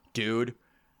 wow, dude,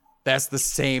 that's the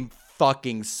same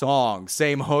fucking song,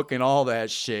 same hook and all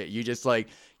that shit. You just like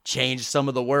changed some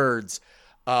of the words.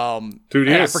 Dude,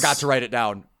 and I forgot to write it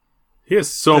down. He has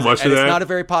so much of that. It's not a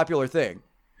very popular thing.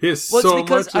 He has so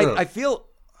much of it.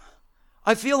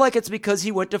 I feel like it's because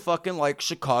he went to fucking like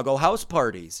Chicago house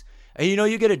parties, and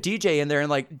you get a DJ in there,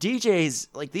 and like DJs,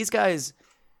 like these guys,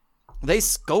 they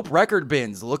scope record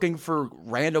bins looking for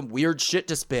random weird shit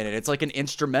to spin, and it's like an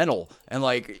instrumental, and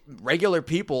like regular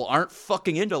people aren't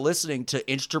fucking into listening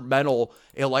to instrumental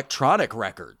electronic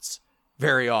records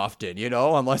very often,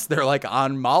 unless they're like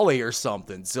on Molly or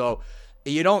something. So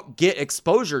you don't get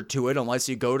exposure to it unless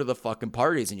you go to the fucking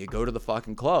parties and you go to the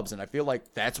fucking clubs. And I feel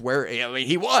like that's where he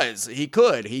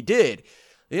did.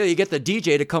 You get the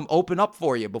DJ to come open up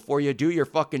for you before you do your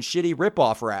fucking shitty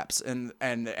rip-off raps, and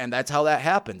that's how that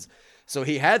happens. So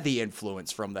he had the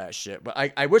influence from that shit.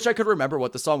 But I wish I could remember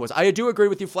what the song was. I do agree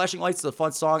with you. Flashing Lights is a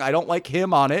fun song. I don't like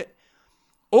him on it.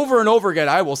 Over and over again,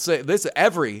 I will say this,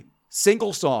 every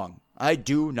single song I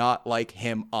do not like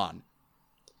him on.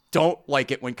 Don't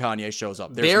like it when Kanye shows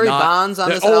up. Barry Bonds on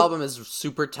this album is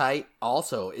super tight.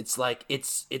 Also, it's like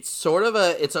it's sort of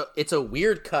it's a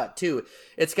weird cut too.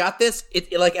 It's got this.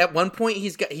 Like at one point he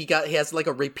has like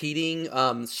a repeating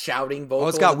shouting vocal. Oh,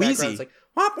 it's got Wheezy. It's like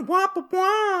wah, wah, wah,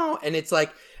 wah, and it's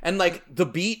like the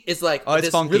beat is like this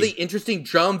funky. really interesting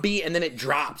drum beat, and then it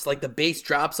drops, like the bass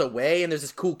drops away, and there's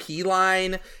this cool key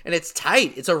line, and it's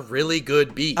tight. It's a really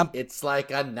good beat. It's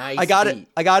like a nice I got beat. it.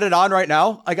 I got it on right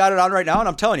now. And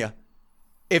I'm telling you,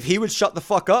 if he would shut the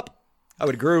fuck up, I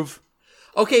would groove.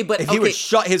 Okay, but if he would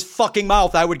shut his fucking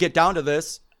mouth, I would get down to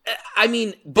this. I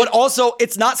mean, but also,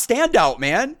 it's not standout,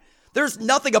 man. There's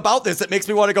nothing about this that makes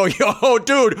me want to go, yo,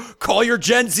 dude, call your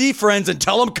Gen Z friends and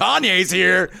tell them Kanye's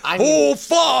here. Oh,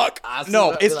 fuck.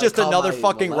 No, it's just another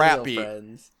fucking rap beat.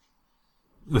 Yeah,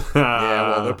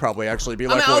 well, they'll probably actually be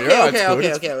like, okay.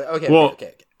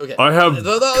 I have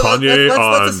Kanye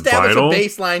let's establish vinyl. a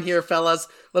baseline here, fellas.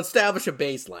 Let's establish a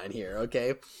baseline here,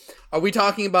 okay? Are we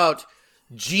talking about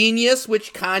genius,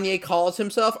 which Kanye calls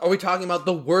himself? Are we talking about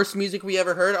the worst music we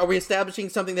ever heard? Are we establishing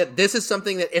something that this is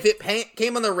something that if it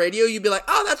came on the radio, you'd be like,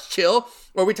 oh, that's chill?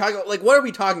 Or are we talking about, like, what are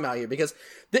we talking about here? Because,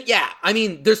 I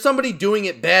mean, there's somebody doing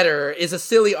it better is a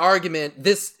silly argument.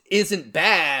 This isn't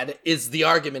bad is the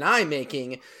argument I'm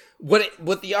making.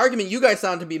 What the argument you guys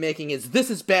sound to be making is this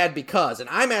is bad because, and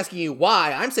I'm asking you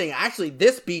why. I'm saying actually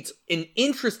this beat's an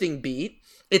interesting beat.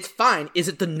 It's fine. Is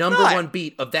it the number one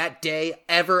beat of that day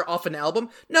ever off an album?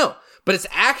 No, but it's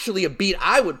actually a beat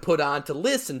I would put on to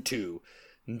listen to.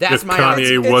 That's my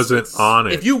argument. If Kanye wasn't on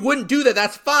it. If you wouldn't do that,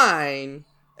 that's fine.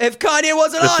 If Kanye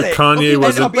wasn't on it. Kanye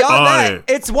wasn't on it.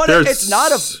 It's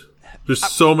not a... There's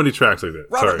so many tracks like that.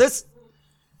 Robert, this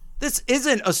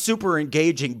isn't a super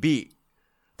engaging beat.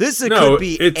 could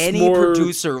be any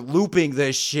producer looping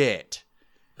this shit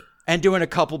and doing a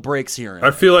couple breaks here.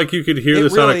 I feel like you could hear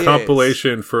this really on a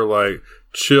compilation for like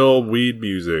chill weed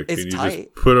music, and you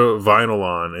just put a vinyl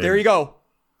on. And, there you go.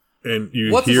 And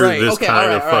you hear this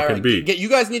kind of fucking beat. You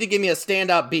guys need to give me a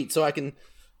standout beat so I can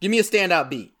give me a standout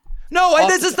beat. No, and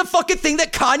this is the fucking thing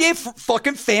that Kanye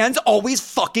fucking fans always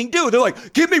fucking do. They're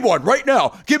like, give me one right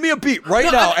now. Give me a beat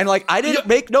right now. And like, I didn't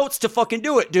make notes to fucking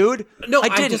do it, dude. No,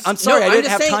 I didn't. I'm sorry. I didn't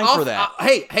have time for that.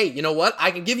 Hey, you know what?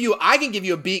 I can give you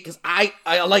a beat because I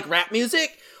like rap music.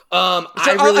 Wait.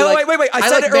 I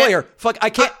said it earlier. Fuck, I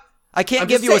can't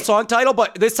give you a song title,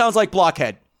 but this sounds like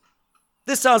Blockhead.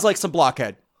 This sounds like some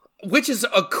Blockhead. Which is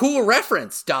a cool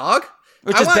reference, dog.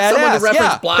 Which is badass. Someone to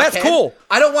reference Blockhead. That's cool.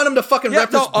 I don't want them to fucking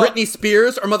reference Britney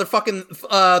Spears or motherfucking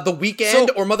The Weeknd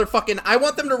or motherfucking. I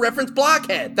want them to reference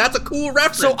Blockhead. That's a cool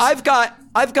reference. So I've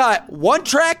got one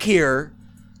track here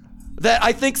that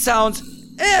I think sounds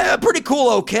pretty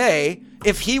cool. Okay,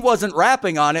 if he wasn't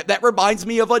rapping on it, that reminds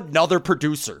me of another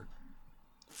producer.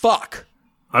 Fuck,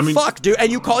 dude.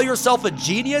 And you call yourself a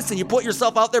genius and you put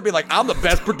yourself out there being like, I'm the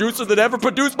best producer that ever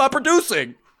produced my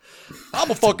producing.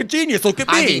 I'm a fucking genius. Look at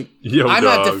me. I'm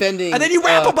not defending. And then you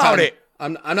rap about it.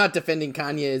 I'm not defending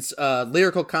Kanye's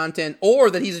lyrical content or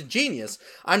that he's a genius.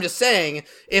 I'm just saying,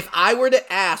 if I were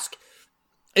to ask,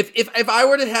 if I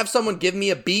were to have someone give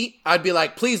me a beat, I'd be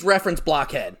like, please reference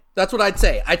Blockhead. That's what I'd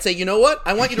say. I'd say, you know what?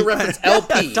 I want you to reference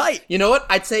LP. Tight. You know what?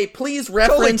 I'd say, please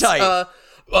reference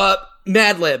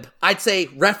Madlib. I'd say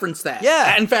reference that.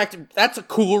 Yeah. In fact, that's a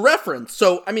cool reference.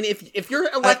 So, I mean, if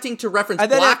you're electing to reference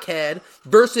Blockhead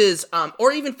versus,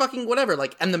 or even fucking whatever,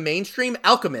 like, and the mainstream,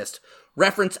 Alchemist,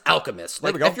 reference Alchemist.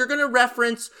 Like, if you're gonna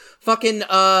reference fucking,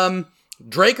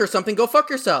 Drake or something, go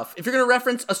fuck yourself. If you're gonna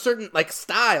reference a certain, like,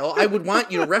 style, I would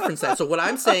want you to reference that. So what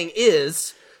I'm saying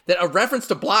is that a reference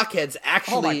to Blockhead's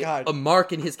actually a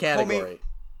mark in his category.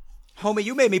 Homie,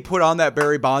 you made me put on that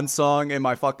Barry Bonds song in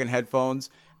my fucking headphones.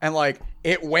 And, like,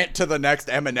 it went to the next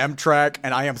Eminem track,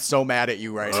 and I am so mad at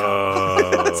you right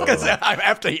now. It's because I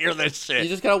have to hear this shit. You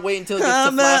just gotta wait until it gets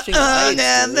the flashing lights.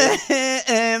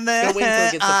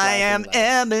 I am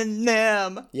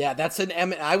Eminem. Yeah, that's an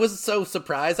Eminem. I was so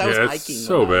surprised. I was hiking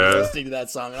so when I was bad. listening to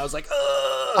that song, and I was like,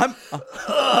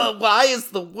 why is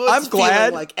the woods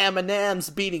feeling like Eminem's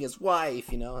beating his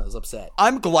wife? You know, I was upset.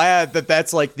 I'm glad that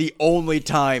that's, like, the only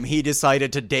time he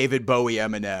decided to David Bowie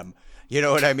Eminem. You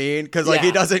know what I mean? Because like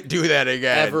he doesn't do that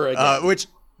again. Ever again.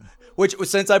 Which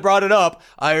since I brought it up,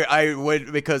 I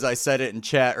would, because I said it in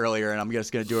chat earlier, and I'm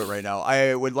just going to do it right now.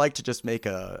 I would like to just make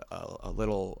a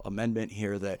little amendment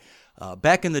here that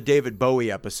back in the David Bowie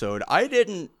episode, I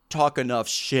didn't talk enough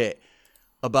shit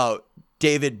about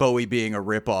David Bowie being a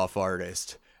rip-off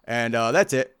artist. And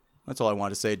that's it. That's all I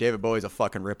want to say. David Bowie's a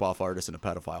fucking rip-off artist and a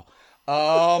pedophile.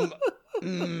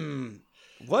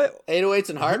 What? 808s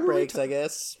and Heartbreaks, I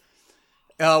guess.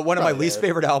 One of my least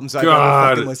favorite albums I've ever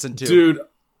fucking listened to. Dude,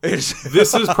 this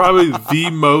is probably the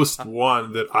most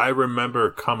one that I remember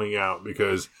coming out,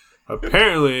 because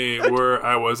apparently where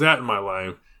I was at in my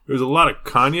life, there was a lot of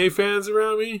Kanye fans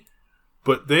around me,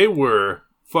 but they were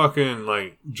fucking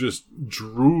like just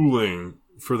drooling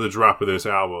for the drop of this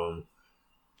album.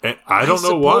 And I don't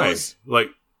know why. Like,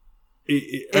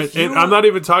 and I'm not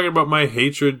even talking about my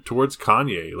hatred towards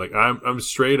Kanye. Like, I'm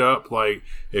straight up like,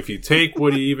 if you take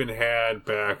what he even had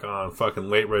back on fucking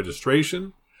Late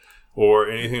Registration or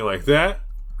anything like that,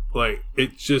 like,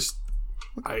 it just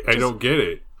I don't get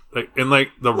it. Like, and like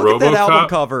the RoboCop that album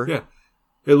cover. Yeah,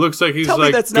 it looks like he's Tell like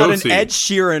me that's goatee. not an Ed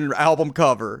Sheeran album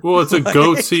cover. Well, it's a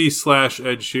goatee / Ed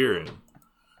Sheeran.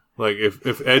 Like, if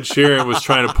Ed Sheeran was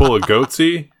trying to pull a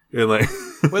goatee and like.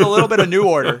 With a little bit of New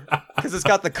Order, because it's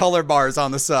got the color bars on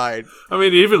the side. I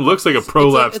mean, it even looks like a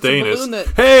prolapsed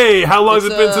anus. Hey, how long has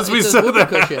it been since we said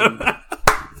that?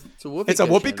 It's a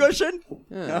whoopee cushion?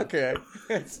 Yeah. Okay.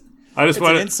 I just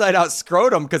want an inside-out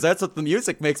scrotum, because that's what the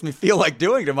music makes me feel like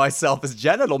doing to myself, is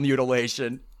genital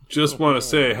mutilation. Just want to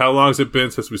say, how long has it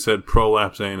been since we said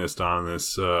prolapse anus on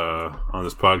this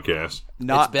podcast?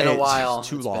 It's been a while.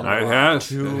 Too long. It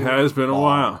has been a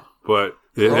while, but.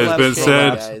 It has been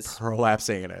said. Prolapse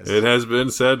anus. It has been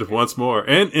said once more,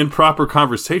 and in proper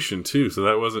conversation too. So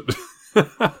that wasn't.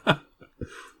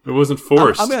 It wasn't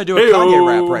forced. I'm going to do a Kanye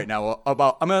rap right now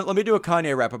about. Let me do a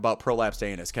Kanye rap about prolapsed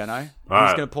anus. Can I? I'm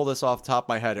just going to pull this off the top of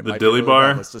my head. It the dilly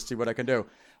bar. Let's just see what I can do.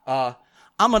 I'm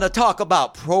going to talk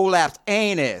about prolapsed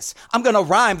anus. I'm going to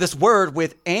rhyme this word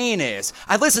with anus.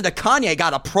 I listened to Kanye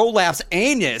got a prolapsed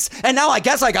anus, and now I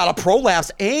guess I got a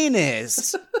prolapsed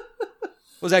anus.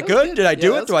 Was that good? Did I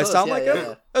do it? Do I sound like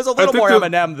it? There's a little more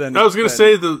Eminem than. I was gonna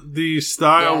say the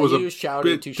style was a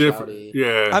bit different. Shouty.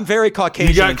 Yeah, I'm very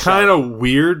Caucasian. You got kind of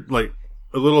weird, like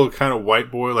a little kind of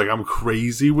white boy. Like I'm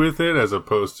crazy with it, as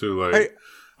opposed to like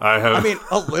I mean,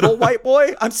 a little white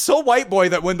boy. I'm so white boy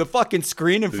that when the fucking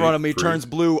screen in front of me turns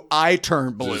blue, I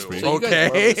turn blue. So you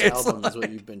guys love this album is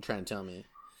what you've been trying to tell me.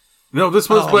 No, this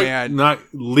was not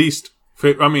least.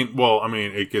 I mean,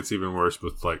 it gets even worse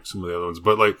with like some of the other ones,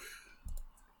 but like.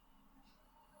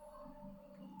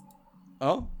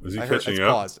 Oh, is he catching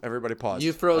up? Paused. Everybody paused.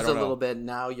 You froze a little bit.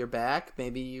 Now you're back.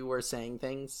 Maybe you were saying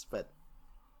things, but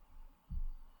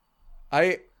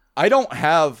I don't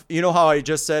have. You know how I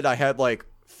just said I had like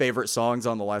favorite songs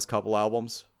on the last couple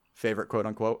albums, favorite quote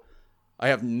unquote. I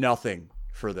have nothing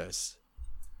for this.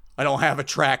 I don't have a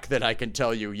track that I can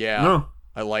tell you. Yeah, no.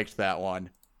 I liked that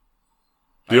one.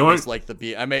 I just like the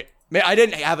beat. I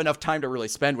didn't have enough time to really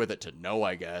spend with it to know.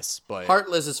 I guess, but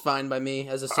Heartless is fine by me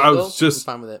as a single. I'm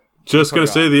fine with it. Just gonna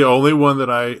say the only one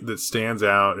that stands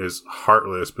out is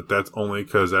Heartless, but that's only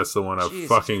because that's the one I've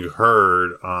fucking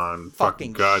heard on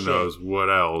fucking God knows what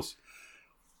else.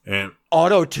 And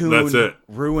auto-tune that's it.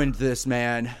 Ruined this,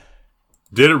 man.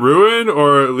 Did it ruin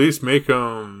or at least make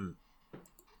them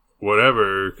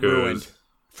whatever? Ruined.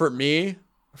 For me,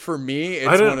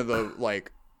 it's one of the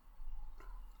like.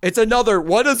 It's another.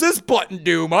 What does this button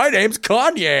do? My name's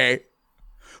Kanye.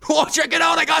 Oh, check it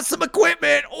out. I got some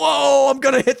equipment. Whoa, I'm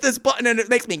going to hit this button and it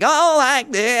makes me go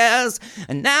like this.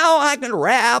 And now I can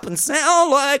rap and sound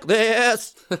like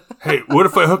this. Hey, what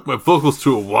if I hook my vocals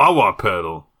to a wah-wah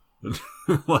pedal?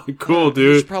 Like, cool,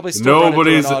 dude.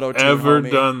 Nobody's ever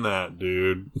done that,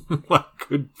 dude. Like,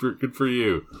 good for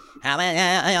you.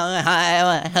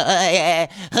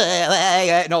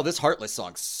 No, this Heartless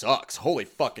song sucks. Holy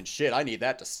fucking shit. I need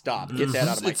that to stop. Get that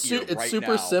out of my ear right now. It's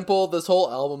super simple. This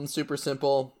whole album's super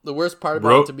simple. The worst part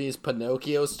about it to me is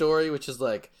Pinocchio's story, which is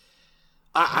like,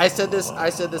 I said this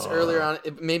earlier on.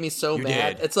 It made me so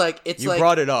mad. Did. It's like you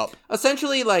brought it up.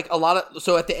 Essentially, like a lot of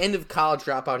so at the end of College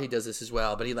Dropout, he does this as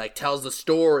well. But he like tells the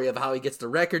story of how he gets the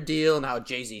record deal and how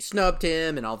Jay-Z snubbed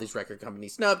him and all these record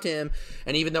companies snubbed him.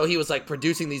 And even though he was like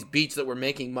producing these beats that were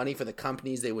making money for the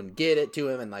companies, they wouldn't get it to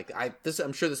him. And like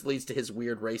I'm sure this leads to his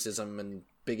weird racism and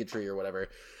bigotry or whatever.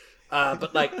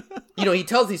 But like, you know, he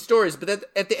tells these stories, but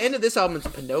at the end of this album, it's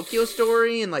Pinocchio's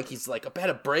story, and like he's like had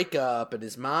a breakup, and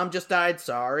his mom just died.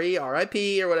 Sorry,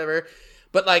 R.I.P. or whatever.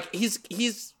 But like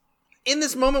he's in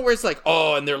this moment where it's like,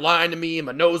 oh, and they're lying to me, and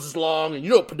my nose is long, and you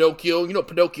know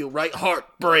Pinocchio, right?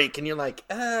 Heartbreak, and you're like,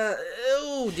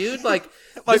 ew, dude, like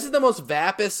this is the most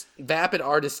vapid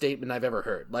artist statement I've ever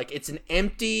heard. Like it's an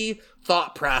empty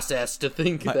thought process to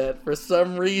think that for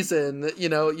some reason, you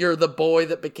know, you're the boy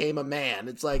that became a man.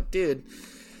 It's like, dude.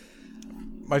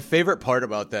 My favorite part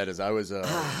about that is I was,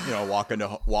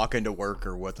 walking to work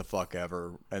or what the fuck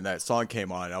ever, and that song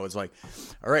came on. I was like,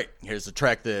 all right, here's the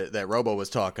track that Robo was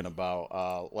talking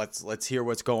about. Let's hear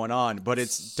what's going on. But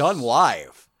it's done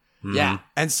live. Mm-hmm. Yeah.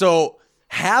 And so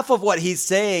half of what he's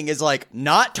saying is like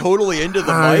not totally into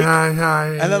the mic,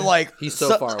 and then like he's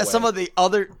so far away. Some of the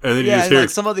other,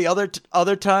 some of the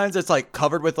other times it's like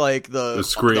covered with like the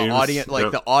screams, the audience,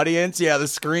 like the audience, the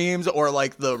screams or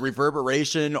like the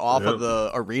reverberation off of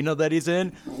the arena that he's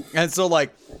in, and so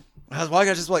like I was walking,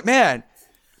 I was just like, man,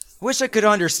 wish I could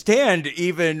understand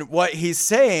even what he's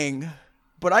saying,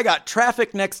 but I got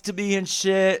traffic next to me and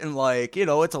shit, and like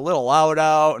it's a little loud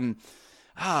out, and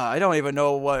I don't even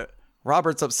know what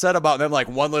Robert's upset about. And then like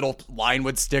one little line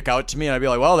would stick out to me and I'd be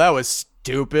like, well, that was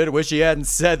stupid. Wish he hadn't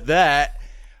said that.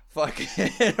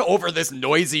 Fucking over this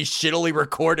noisy, shittily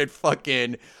recorded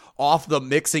fucking off the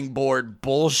mixing board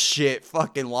bullshit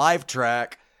fucking live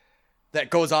track that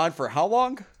goes on for how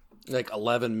long? Like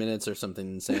 11 minutes or something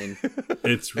insane.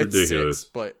 It's ridiculous.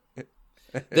 But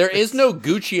there is no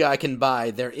Gucci I can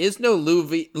buy. There is no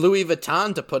Louis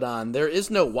Vuitton to put on. There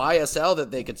is no YSL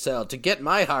that they could sell to get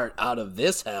my heart out of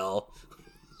this hell.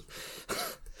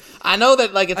 I know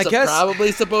that like it's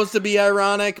probably supposed to be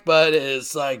ironic, but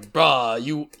it's like,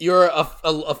 bruh, you're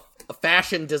a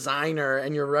fashion designer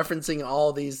and you're referencing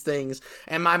all these things.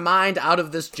 And my mind out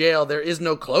of this jail, there is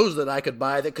no clothes that I could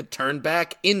buy that could turn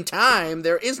back in time.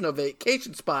 There is no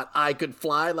vacation spot I could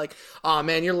fly. Like, oh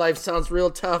man, your life sounds real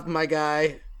tough, my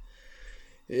guy.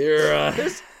 You're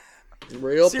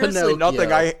real seriously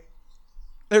Pinocchio.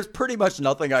 There's pretty much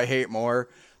nothing I hate more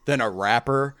than a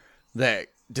rapper that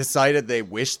decided they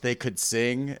wished they could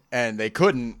sing and they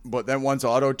couldn't, but then once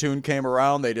auto-tune came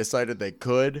around they decided they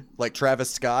could, like Travis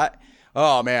Scott.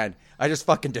 Oh man, I just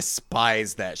fucking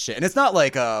despise that shit. And it's not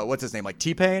like what's his name, like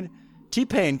T-Pain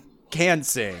can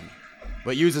sing,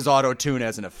 but uses auto-tune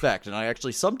as an effect, and I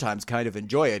actually sometimes kind of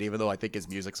enjoy it, even though I think his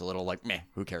music's a little like, meh,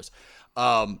 who cares?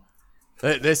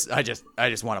 This, I just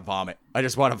want to vomit. I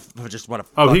just want to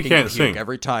Oh, he fucking can't puke sing.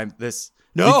 every time this.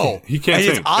 No, He can't and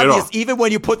sing it's obvious at all. even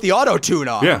when you put the auto-tune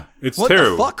on. Yeah, it's what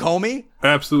terrible. What the fuck, homie?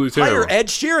 Absolutely terrible. Hire Ed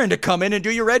Sheeran to come in and do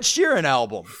your Ed Sheeran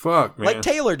album. Fuck, man. Like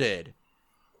Taylor did.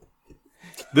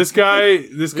 This guy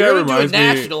You're gonna do a reminds me.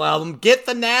 national album. Get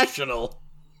the national.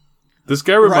 This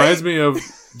guy reminds Right? me of.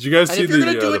 Did you guys And see if you're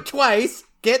gonna the? do it twice,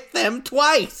 get them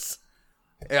twice.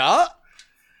 Yeah.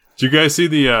 Did you guys see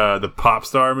the Pop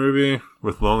Star movie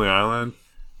with Lonely Island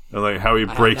and like how he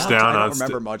breaks know. down I on don't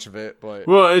remember much of it, but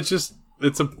Well, it's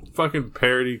a fucking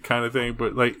parody kind of thing,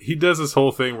 but like he does this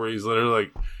whole thing where he's literally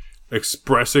like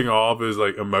expressing all of his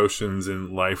like emotions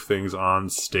and life things on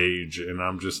stage, and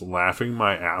I'm just laughing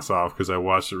my ass off because I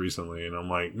watched it recently, and I'm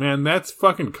like, man, that's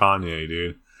fucking Kanye,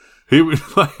 dude. He would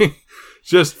like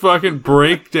just fucking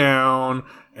break down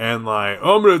and like,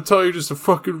 oh, I'm gonna tell you just a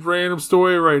fucking random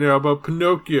story right now about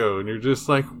Pinocchio, and you're just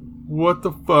like, what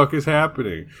the fuck is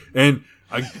happening? And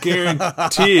I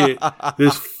guarantee it,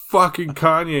 there's fucking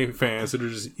Kanye fans that are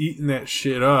just eating that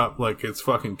shit up like it's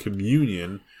fucking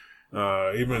communion.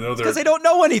 Even though they're because they don't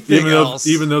know anything else.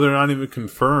 even though they're not even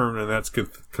confirmed, and that's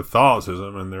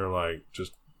Catholicism, and they're like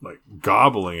just like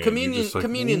gobbling it. Communion's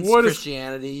what is-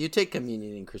 Christianity. You take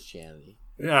communion in Christianity.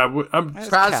 Yeah, I'm.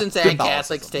 Protestants and Catholicism.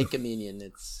 Catholics take communion.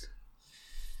 It's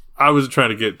I wasn't trying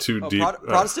to get too deep.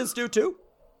 Protestants do too.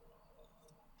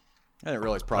 I didn't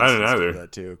realize Protestants either. do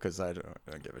that too because I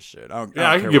don't give a shit. I I don't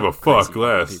can care give a what crazy fuck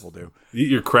less. people do. Eat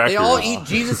your crackers. they all eat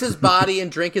Jesus' body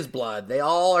and drink his blood. They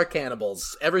all are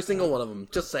cannibals. Every single one of them.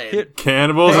 Just saying. Here-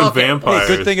 Cannibals Hey, and okay. vampires.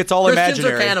 Hey, good thing it's all Christians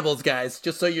imaginary. are cannibals, guys.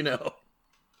 Just so you know.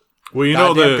 Well, you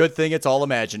know Goddamn good thing it's all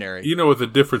imaginary. you know what the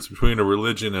difference between a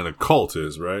religion and a cult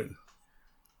is, right?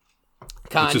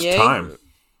 Kanye. It's just time.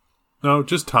 No,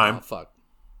 just Oh, time. fuck.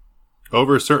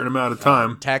 Over a certain amount of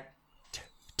time.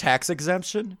 Tax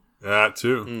exemption? That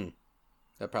too.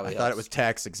 That probably I helps. thought it was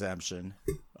tax exemption.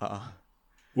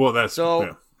 Well, that's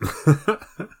So- yeah.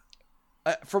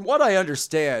 From what I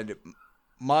understand,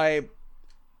 my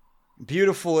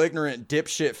beautiful ignorant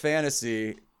dipshit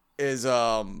fantasy is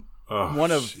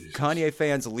one of Jesus. Kanye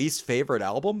fans' least favorite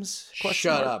albums.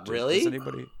 Shut up, really? Does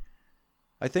anybody?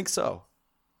 I think so.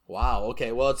 Wow.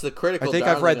 Okay. Well, it's the critical. I think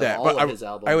I've read darling that, of but all of his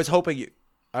albums. I was hoping you.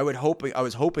 I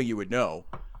was hoping you would know.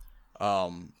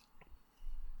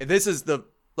 This is the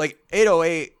like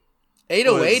 808.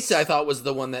 808s. I thought was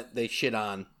the one that they shit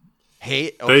on.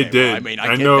 Hate. They Okay, did. Well, I mean,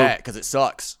 I I get know- that because it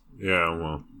sucks. Yeah,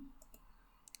 well,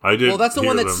 I did. Well, that's the hear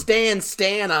one that them.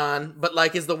 Stan on, but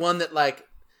like is the one that like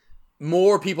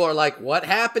more people are like, what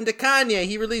happened to Kanye?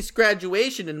 He released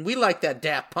Graduation, and we like that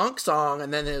Daft Punk song,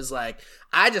 and then it was like,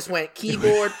 I just went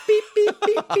keyboard beep beep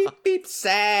beep beep beep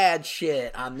sad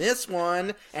shit on this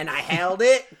one, and I held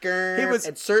it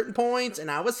at certain points, and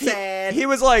I was sad. He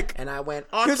was like, and I went.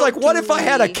 he was like, what if I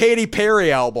had a auto-tune, Katy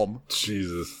Perry album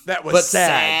Jesus, that was but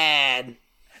sad? sad.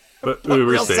 but we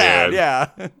were Real sad, yeah.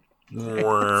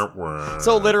 Wah, wah.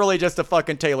 So literally just a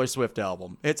fucking Taylor Swift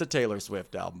album. It's a Taylor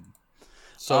Swift album.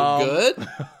 So good.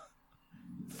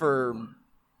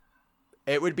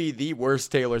 It would be the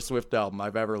worst Taylor Swift album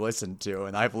I've ever listened to,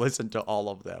 and I've listened to all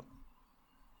of them.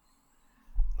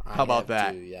 How about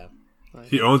that? Yeah.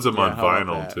 He owns them Yeah, on how about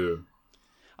vinyl that? too.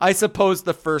 I suppose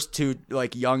the first two,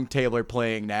 like young Taylor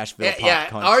playing Nashville pop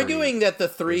country. Arguing that the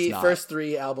is not. first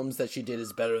three albums that she did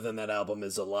is better than that album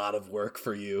is a lot of work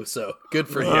for you. So good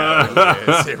for you.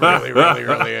 It really, really,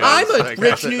 really is. I'm a Like, rich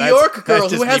that's- New that's- York girl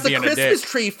that's who just has me a being Christmas dick.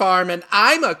 tree farm, and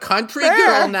I'm a country Fair.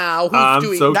 girl now who's I'm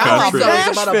doing so songs country.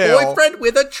 about a Nashville. boyfriend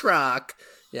with a truck.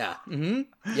 Yeah.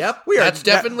 Mm-hmm. Yep. We are That's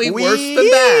definitely we worse than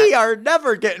that. are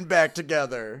never getting back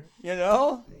together. You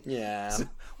know? Yeah.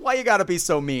 Why you gotta be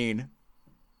so mean?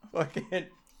 Fucking,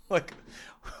 like,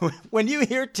 when you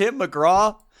hear Tim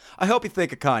McGraw, I hope you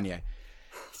think of Kanye.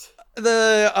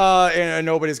 And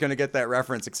nobody's gonna get that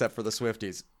reference except for the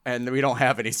Swifties, and we don't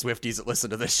have any Swifties that listen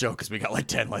to this show because we got like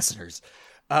 10 listeners.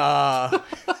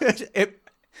 It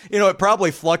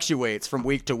probably fluctuates from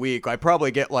week to week. I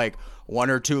probably get like 1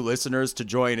 or 2 listeners to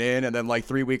join in, and then like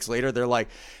 3 weeks later, they're like,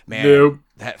 "Man, Nope.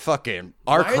 that fucking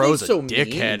R. Why are they Crow's so a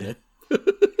dickhead." mean?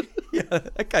 Yeah,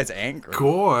 that guy's angry.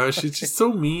 Gosh, it's just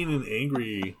so mean and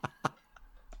angry.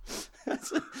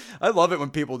 I love it when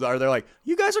people are. They're like,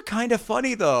 "You guys are kind of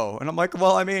funny, though," and I'm like,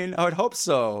 "Well, I mean, I would hope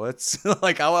so." It's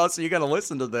like, how else are you gonna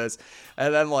listen to this?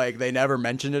 And then like they never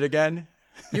mention it again.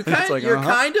 You're It's like,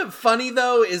 kind of funny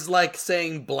though is like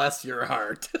saying bless your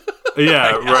heart.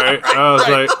 Yeah, right. I was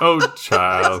like, oh,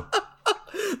 child.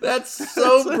 That's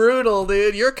so brutal,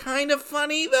 dude. You're kind of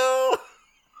funny though.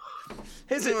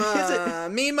 Is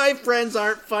it? Me and my friends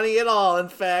aren't funny at all. In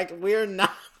fact, we're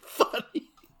not funny.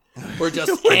 We're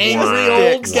just angry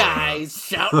old guys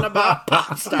shouting about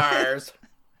pop stars.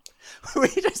 We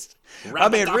just, I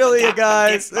mean, really, you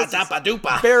guys, this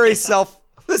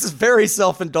is very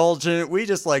self-indulgent. We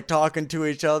just like talking to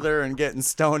each other and getting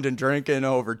stoned and drinking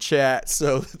over chat.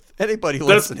 So anybody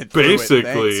listening, that's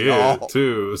basically it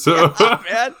too. So,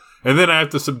 man. And then I have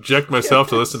to subject myself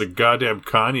to listen to goddamn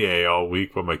Kanye all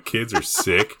week while my kids are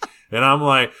sick. And I'm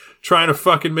like trying to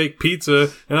fucking make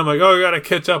pizza. And I'm like, oh, I got to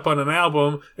catch up on an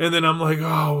album. And then I'm like,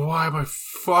 oh, why am I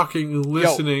fucking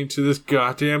listening to this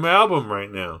goddamn album right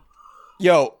now?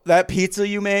 Yo, that pizza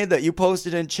you made that you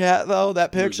posted in chat, though,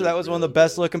 that picture, that was one of the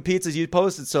best looking pizzas you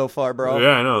posted so far, bro.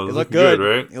 Yeah, I know. It looked good,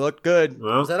 right? It looked good.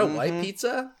 Well, was that a white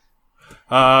pizza?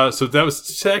 So that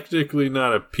was technically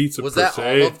not a pizza was per that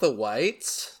se. all of the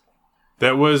whites?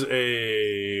 That was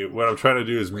what I'm trying to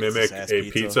do is mimic a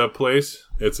pizza place.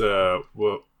 It's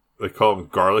what they call them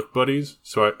garlic buddies.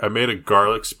 So I made a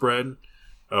garlic spread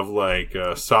of like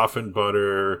softened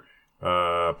butter,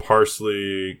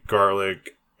 parsley,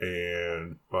 garlic,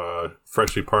 and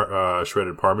freshly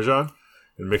shredded Parmesan,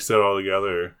 and mixed that all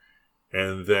together.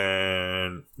 And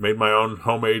then made my own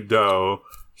homemade dough,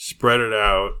 spread it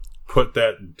out, put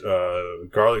that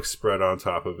garlic spread on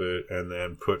top of it, and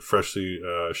then put freshly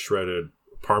shredded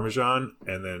Parmesan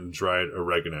and then dried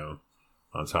oregano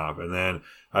on top. And then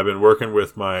I've been working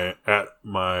with my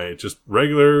just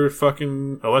regular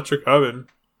fucking electric oven.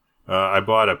 I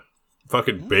bought a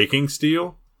fucking baking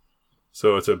steel.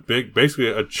 So it's basically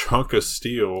a chunk of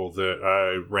steel that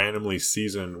I randomly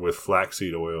season with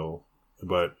flaxseed oil.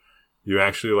 But you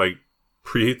actually like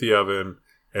preheat the oven,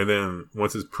 and then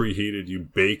once it's preheated, you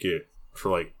bake it for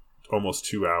like almost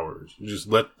 2 hours. You just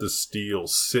let the steel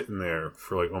sit in there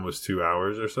for like almost 2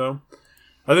 hours or so.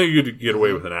 I think you could get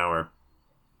away with an hour.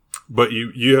 But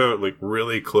you have it like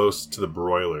really close to the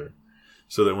broiler,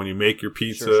 so that when you make your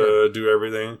pizza, do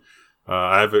everything.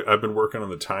 I've been working on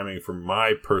the timing for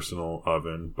my personal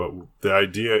oven, but the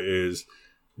idea is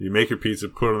you make your pizza,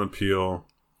 put it on the peel,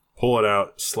 pull it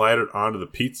out, slide it onto the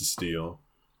pizza steel,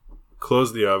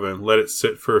 close the oven, let it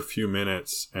sit for a few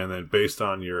minutes, and then based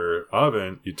on your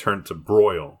oven, you turn it to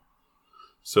broil,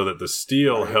 so that the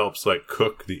steel helps like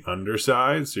cook the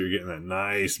underside, so you're getting that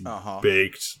nice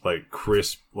baked, like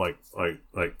crisp, like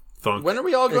thunk. When are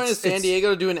we all going to San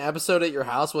Diego to do an episode at your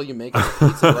house while you make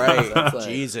pizza? Right,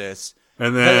 Jesus.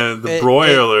 And then the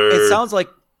broiler. It sounds like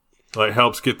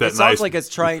helps get that. It sounds like it's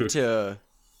trying to.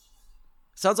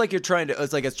 Sounds like you're trying to.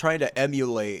 It's like it's trying to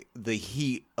emulate the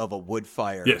heat of a wood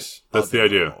fire. Yes, that's the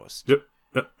idea. Almost. Yep,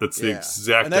 that's the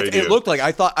exact idea. It looked like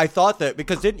I thought that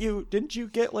because didn't you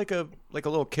get like a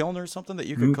little kiln or something that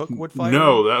you could cook wood fire?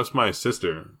 No, that was my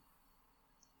sister.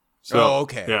 So,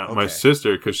 okay. Yeah, my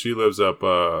sister, because she lives up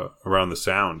around the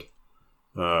Sound.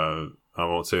 I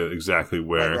won't say exactly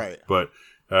where, but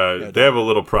they have a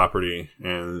little property,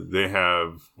 and they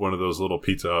have one of those little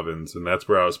pizza ovens, and that's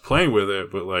where I was playing with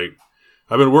it. But like,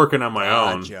 I've been working on my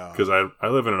own because I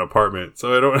live in an apartment,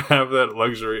 so I don't have that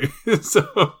luxury.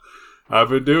 So I've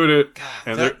been doing it,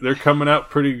 and they're coming out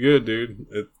pretty good, dude.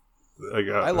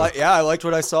 I liked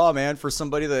what I saw, man. For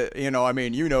somebody that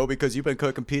because you've been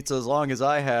cooking pizza as long as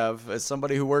I have. As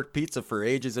somebody who worked pizza for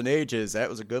ages and ages, that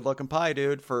was a good looking pie,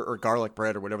 dude. Or garlic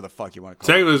bread or whatever the fuck you want to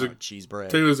call it. Cheese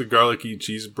bread. Technically, there's a garlicky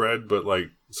cheese bread, but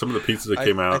like some of the pizzas that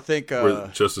came out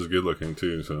were just as good looking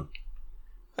too. So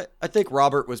I think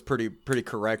Robert was pretty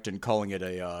correct in calling it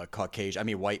a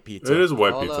white pizza. It is a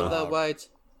white pizza. All of white.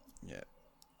 Yeah.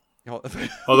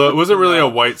 Although it wasn't really a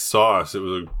white sauce; it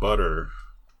was like butter.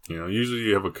 Usually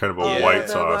you have a kind of a white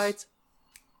sauce. White.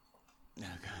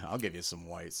 I'll give you some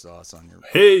white sauce on your.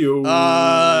 Hey-yo.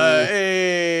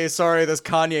 Hey, sorry, this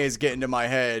Kanye is getting to my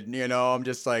head. I'm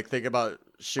just like thinking about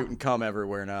shooting cum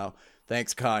everywhere now.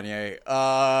 Thanks, Kanye.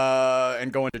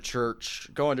 And going to church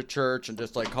and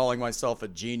just like calling myself a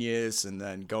genius, and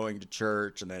then going to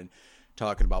church and then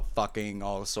talking about fucking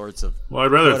all sorts of. Well,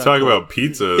 I'd rather talk about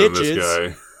pizza than this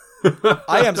guy.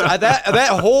 I am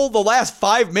the last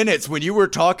 5 minutes when you were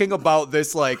talking about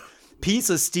this like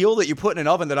piece of steel that you put in an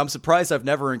oven that I'm surprised I've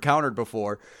never encountered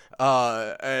before.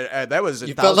 And that was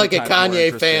you felt like a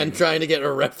Kanye fan trying to get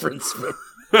a reference from.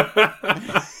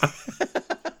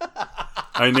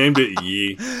 I named it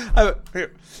Yee.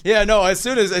 As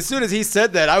soon as he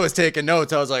said that, I was taking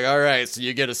notes. I was like, all right, so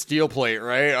you get a steel plate,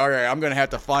 right? All right, I'm going to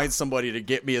have to find somebody to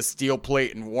get me a steel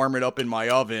plate and warm it up in my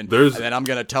oven. And then I'm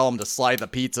going to tell him to slide the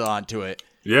pizza onto it.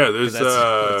 Yeah,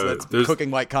 that's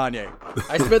cooking like Kanye.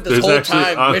 I spent this whole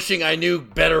time wishing I knew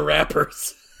better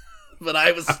rappers. But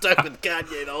I was stuck with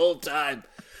Kanye the whole time.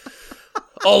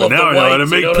 All But of now the I know how to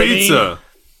whites, make you know pizza.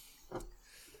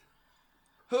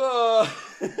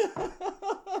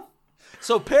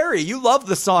 So Perry, you love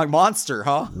the song Monster,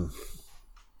 huh?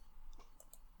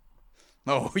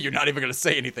 Oh, you're not even gonna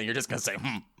say anything. You're just gonna say,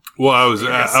 Well, You're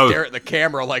gonna stare at the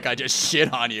camera like I just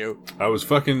shit on you. I was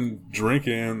fucking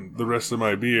drinking the rest of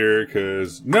my beer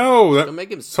because no, that Don't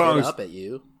make him spit song's- up at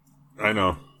you. I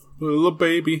know, little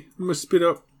baby, I'm gonna spit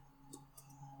up.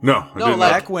 No, I No, didn't.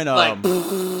 Back when like,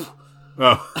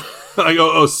 Oh, I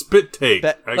go, oh, spit take.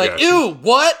 Ba- I like, got you. ew,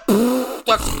 what?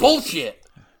 That's bullshit.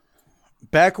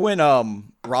 Back when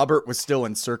Robert was still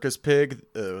in Circus Pig,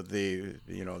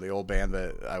 the old band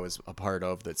that I was a part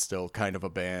of, that's still kind of a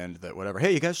band that whatever.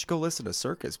 Hey, you guys should go listen to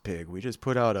Circus Pig. We just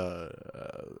put out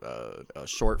a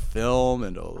short film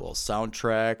and a little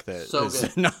soundtrack that So is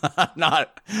good.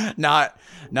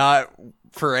 not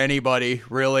for anybody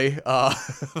really.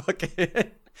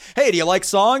 Hey, do you like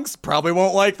songs? Probably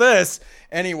won't like this.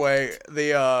 Anyway,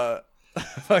 the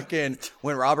fucking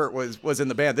when Robert was in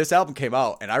the band, this album came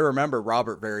out, and I remember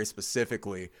Robert very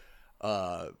specifically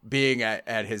being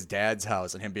at his dad's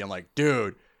house and him being like,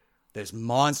 dude, this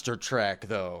Monster track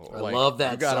though, I like, love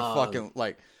that you gotta song. fucking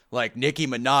like Nicki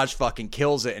Minaj fucking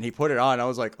kills it, and he put it on. I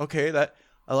was like, okay, that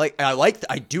I like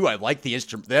the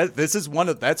instrument. That's one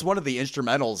of the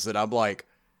instrumentals that I'm like,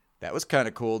 that was kind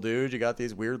of cool, dude. You got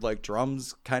these weird like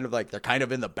drums, kind of like they're kind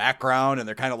of in the background and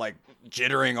they're kind of like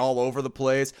jittering all over the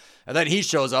place. And then he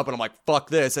shows up and I'm like, fuck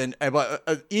this. And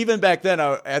but even back then,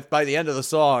 by the end of the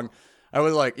song, I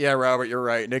was like, yeah, Robert, you're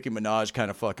right. Nicki Minaj kind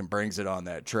of fucking brings it on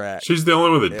that track. She's the only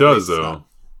one that At does, least though.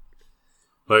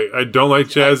 Like, I don't like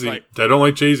Jazzy. I don't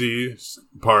like Jay-Z's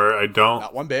part.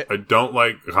 Not one bit. I don't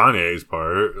like Kanye's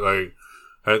part. Like,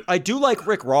 I do like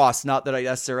Rick Ross. Not that I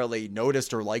necessarily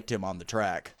noticed or liked him on the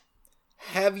track.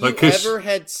 Have you Like, ever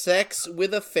had sex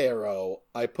with a pharaoh?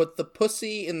 I put the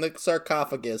pussy in the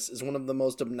sarcophagus is one of the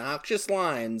most obnoxious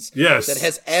lines Yes. that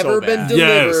has ever been bad.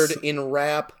 delivered Yes. in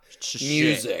rap Shit.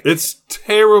 music. it's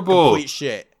terrible. Complete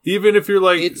shit. Even if you're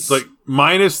like, It's- like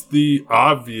minus the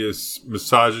obvious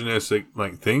misogynistic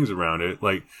like things around it,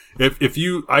 like if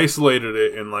you isolated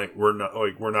it and like we're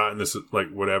not in this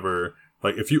like whatever,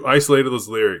 like if you isolated those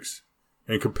lyrics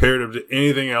and compared them to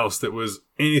anything else that was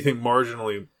anything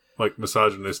marginally like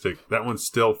misogynistic, that one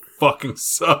still fucking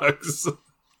sucks.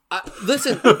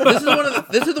 Listen, this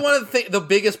is one of the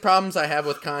biggest problems I have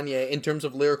with Kanye in terms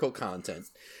of lyrical content,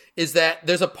 is that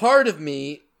there's a part of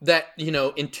me that, you know,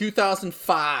 in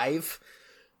 2005,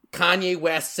 Kanye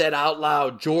West said out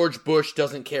loud, George Bush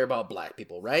doesn't care about black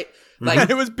people, right? Like,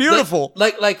 It was beautiful.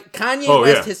 Like Kanye Oh,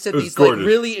 West yeah. has said It was these gorgeous. like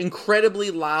really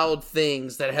incredibly loud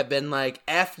things that have been like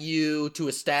F you to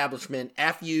establishment,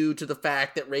 F you to the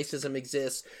fact that racism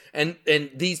exists, and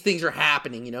these things are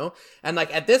happening, you know? And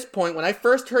like at this point, when I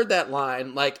first heard that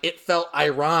line, like it felt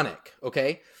ironic,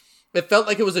 okay? It felt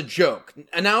like it was a joke.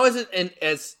 And now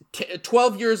as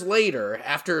 12 years later,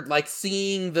 after like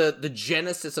seeing the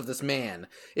genesis of this man,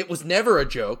 it was never a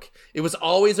joke. It was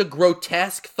always a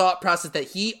grotesque thought process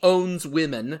that he owns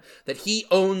women, that he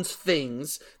owns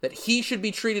things, that he should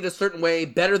be treated a certain way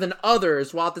better than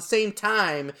others, while at the same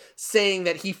time saying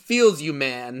that he feels you,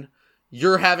 man.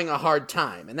 You're having a hard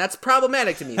time. And that's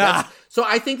problematic to me. So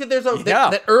I think that there's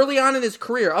that early on in his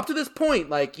career, up to this point,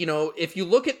 like, you know, if you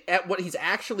look at what he's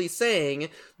actually saying,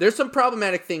 there's some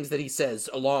problematic things that he says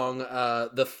along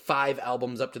the 5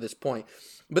 albums up to this point.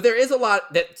 But there is a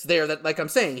lot that's there that, like I'm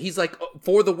saying, he's like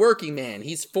for the working man.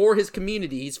 He's for his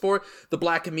community. He's for the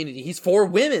black community. He's for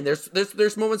women.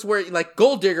 There's moments where like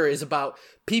Gold Digger is about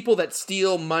people that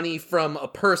steal money from a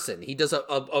person. He does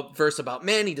a verse about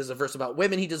men. He does a verse about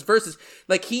women. He does verses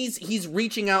like he's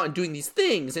reaching out and doing these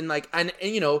things. And like and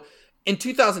you know, in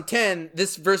 2010,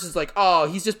 this verse is like, oh,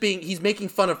 he's making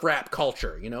fun of rap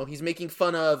culture. You know, he's making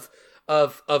fun of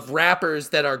rappers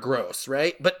that are gross,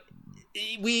 right? But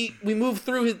we move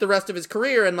through the rest of his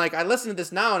career, and like I listen to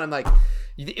this now and I'm like,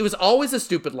 it was always a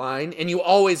stupid line and you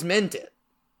always meant it.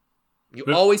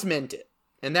 Always meant it.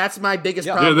 And that's my biggest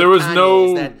problem. Yeah, there was Kanye,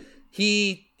 is that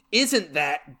he isn't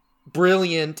that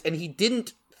brilliant, and he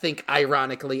didn't think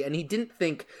ironically, and he didn't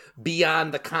think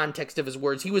beyond the context of his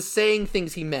words. He was saying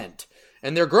things he meant,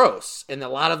 and they're gross, and a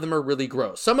lot of them are really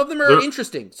gross. Some of them are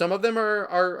interesting. Some of them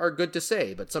are good to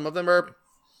say, but some of them are...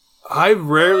 I've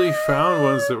rarely found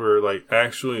ones that were like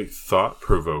actually thought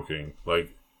provoking. Like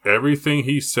everything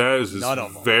he says is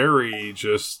very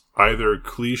just either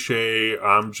cliche.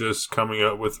 I'm just coming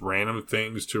up with random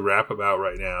things to rap about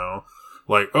right now.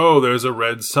 Like, oh, there's a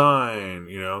red sign,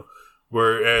 you know.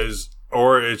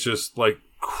 Or it's just like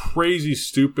crazy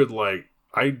stupid. Like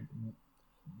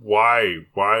why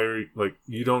are like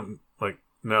you don't like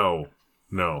no,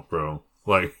 bro.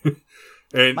 Like,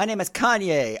 and My name is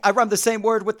Kanye. I rhyme the same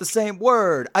word with the same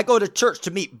word. I go to church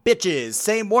to meet bitches.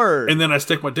 Same word. and then I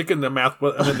stick my dick in their mouth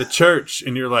when I'm in the church,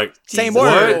 and you're like, Same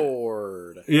what? word.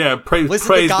 Lord. Yeah, praise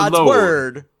Listen to God's the Lord.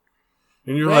 word.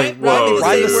 And you're like, whoa,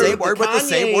 Rhyme the dude. same word with the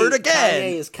same word again.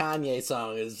 Kanye's Kanye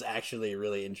song is actually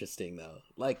really interesting, though.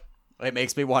 Like, It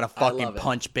makes me want to love fucking it.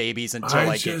 punch babies until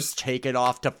I get taken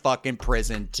off to fucking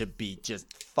prison to be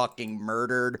just fucking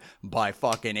murdered by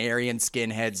fucking Aryan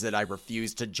skinheads that I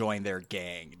refuse to join their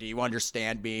gang. Do you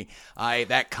understand me?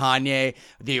 That Kanye,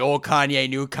 the old Kanye,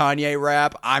 new Kanye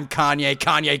rap. I'm Kanye.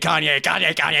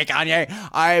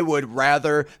 I would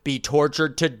rather be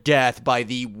tortured to death by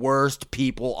the worst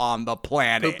people on the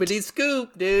planet. poopity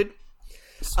scoop, dude.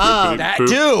 That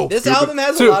too. This album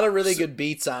has a lot of really good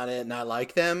beats on it, and I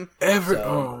like them.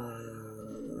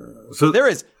 So There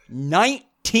is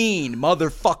 19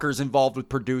 motherfuckers involved with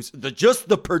just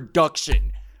the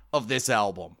production of this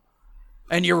album.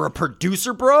 And you're a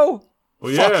producer, bro?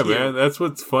 well, Fuck yeah, you. man, that's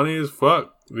what's funny as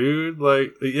fuck, dude.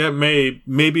 Like, yeah,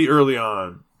 maybe early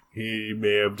on he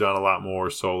may have done a lot more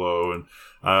solo, and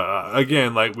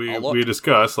again, like we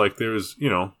discussed, like there's, you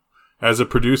know, as a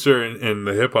producer in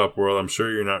the hip hop world, I'm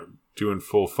sure you're not doing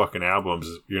full fucking albums.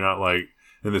 You're not like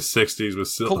in the '60s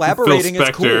with Collaborating Phil is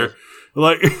Spector, cool.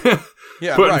 like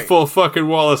Yeah, putting right. full fucking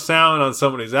wall of sound on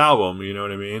somebody's album. You know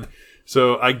what I mean?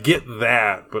 So I get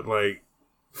that, but like,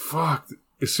 fuck.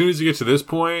 As soon as you get to this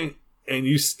point, and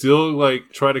you still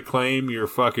like try to claim your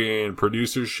fucking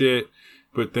producer shit,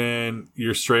 but then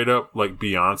you're straight up like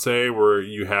Beyonce, where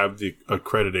you have the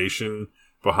accreditation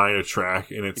behind a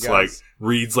track, and it's like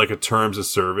reads like a terms of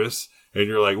service, and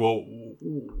you're like, well,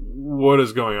 what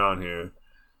is going on here?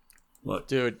 Like,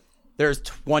 Dude, there's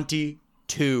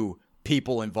 22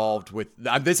 people involved with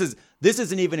this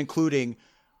isn't even including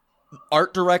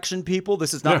art direction people.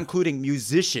 This is not including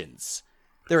musicians.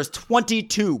 There's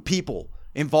 22 people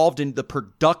involved in the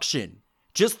production,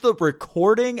 just the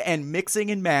recording and mixing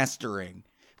and mastering,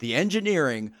 the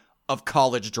engineering of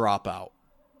College Dropout.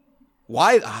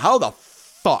 How the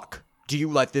fuck do you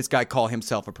let this guy call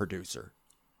himself a producer?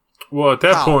 well, at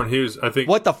that point, he was. I think.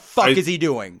 What the fuck is he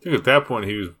doing? I think at that point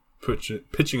he was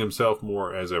pitching himself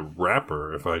more as a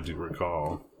rapper, if I do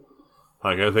recall.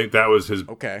 Like, I think that was his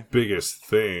biggest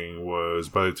thing. Was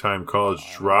by the time College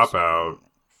Dropout.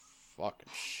 Fucking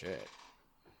shit.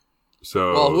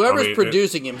 So, Well, whoever's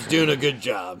producing him's doing a good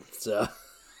job. So,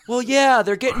 Well, yeah,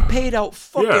 they're getting paid out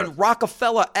fucking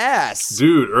Rockefeller ass.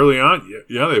 dude, early on,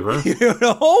 yeah, they were. You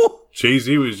know?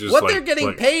 Jay-Z was just what like, they're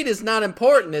getting paid is not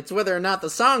important. It's whether or not the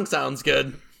song sounds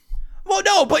good. Well,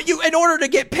 no, but in order to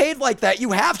get paid like that,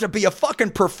 you have to be a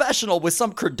fucking professional with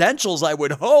some credentials, I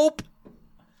would hope.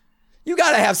 You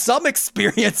gotta have some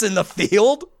experience in the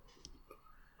field.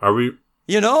 Are we?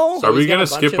 You know? Are we he's got gonna a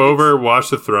bunch skip of over Watch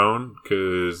the Throne?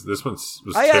 Because this was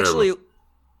terrible.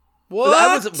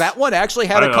 What? That one actually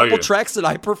had I a didn't like couple it. tracks that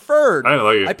I preferred. I didn't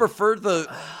like it. I preferred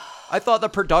I thought the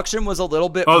production was a little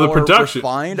bit Oh, more the production.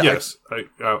 refined. Yes, I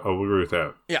will agree with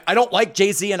that. Yeah, I don't like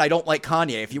Jay-Z and I don't like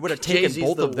Kanye. If you would have taken Jay-Z's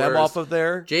both the of them worst. off of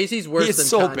there, Jay-Z's worse He's than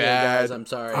so Kanye, bad. guys. I'm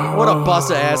sorry. what a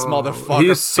bust-ass motherfucker.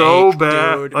 He's so fake,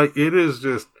 bad. dude. Like, it is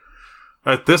just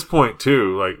at this point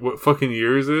too. Like, what fucking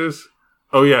year is this?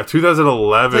 Oh yeah,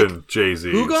 2011.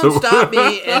 Jay-Z. Who gonna stop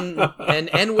me? And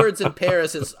N-Words in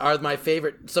Paris are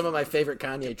some of my favorite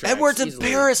Kanye tracks. Edwards in easily.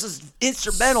 Paris'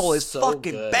 instrumental is So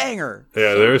fucking good. banger.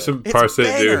 Yeah, there are some It's parts a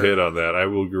that do banger. hit on that. I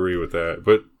will agree with that.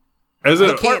 But as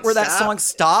The a part where that stop. song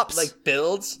stops, Like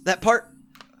builds that part,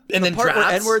 and then part drops.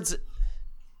 where N-words,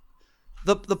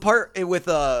 the part with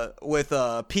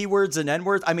P words and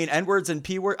N-words. I mean N-words and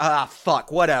P words.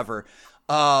 Fuck, whatever.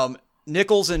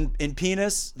 Nickels and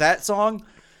penis. That song.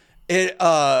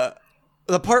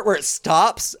 The part where it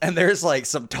stops and there's like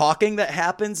some talking that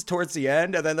happens towards the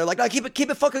end, and then they're like, "No, keep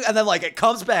it fucking," and then like it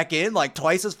comes back in like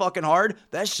twice as fucking hard.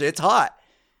 That shit's hot.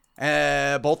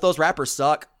 Both those rappers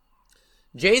suck.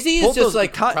 Jay-Z is Both just those-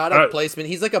 like product placement.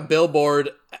 He's like a billboard,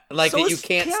 like So that you is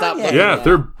can't Kanye. stop looking yeah, at.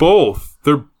 they're both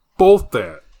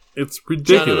that. It's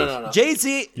ridiculous. No.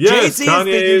 Jay-Z, Yes, Jay-Z is Kanye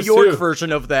the New is York too.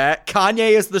 version of that.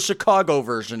 Kanye is the Chicago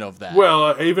version of that.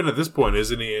 Well, even at this point,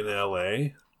 isn't he in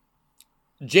L.A.?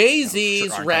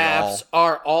 Jay-Z's Sure, raps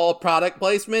are all product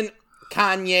placement.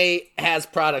 Kanye has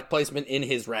product placement in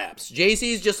his raps.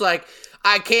 Jay-Z's just like,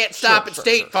 I can't stop at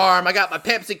State Farm. I got my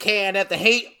Pepsi can at the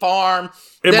Hate Farm.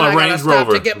 In then my I gotta Range stop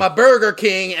Rover. to get my Burger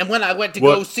King. And when I went to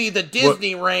go What- see the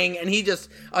Disney ring, and he just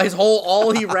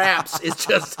all he raps is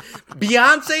just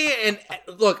Beyonce and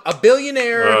look, a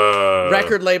billionaire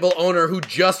record label owner who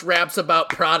just raps about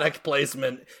product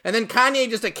placement. And then Kanye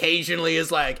just occasionally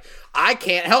is like, I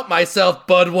can't help myself,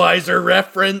 Budweiser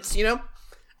reference, you know?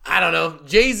 I don't know.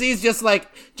 Jay-Z's just like,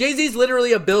 Jay-Z's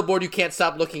literally a billboard you can't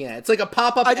stop looking at. It's like a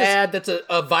pop-up ad that's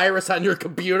a virus on your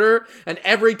computer, and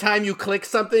every time you click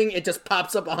something, it just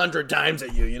pops up 100 times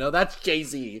at you. You know, that's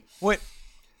Jay-Z.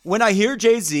 When I hear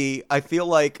Jay-Z, I feel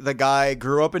like the guy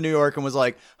grew up in New York and was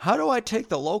like, how do I take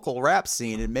the local rap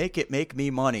scene and make it make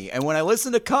me money? And when I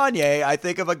listen to Kanye, I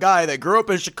think of a guy that grew up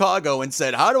in Chicago and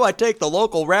said, how do I take the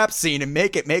local rap scene and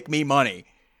make it make me money?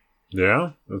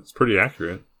 Yeah, that's pretty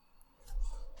accurate.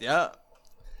 Yeah.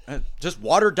 Just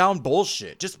watered down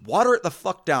bullshit. Just water it the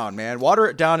fuck down, man. Water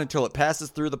it down until it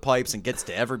passes through the pipes and gets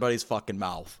to everybody's fucking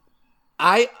mouth.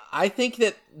 I think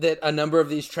that a number of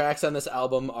these tracks on this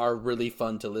album are really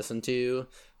fun to listen to.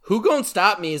 Who Gon'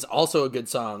 Stop Me is also a good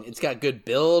song. It's got good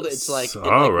build. It's like,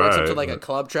 runs up to like a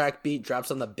club track beat,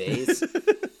 drops on the bass.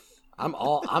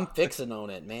 I'm fixing on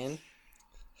it, man.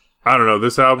 I don't know.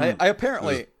 This album I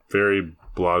apparently is very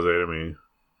blasé to me.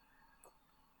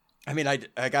 I mean, I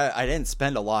didn't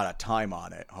spend a lot of time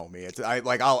on it,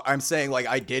 homie. I'm saying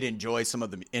I did enjoy some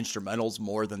of the instrumentals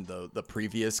more than the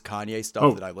previous Kanye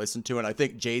stuff that I listened to, and I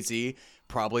think Jay-Z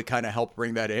probably kind of helped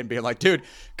bring that in, being like, dude,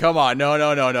 come on,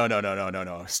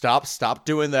 no, stop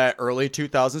doing that early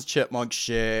 2000s Chipmunk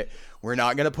shit. We're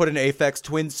not gonna put an Aphex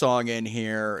Twin song in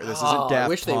here. This isn't Daft I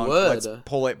wish Punk. They would. Let's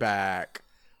pull it back.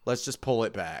 Let's just pull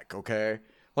it back, okay?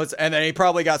 And then he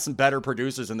probably got some better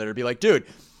producers in there to be like, dude,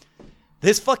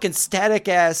 this fucking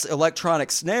static-ass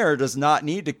electronic snare does not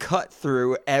need to cut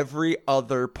through every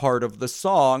other part of the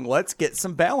song. Let's get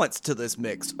some balance to this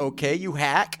mix, okay, you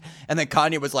hack? And then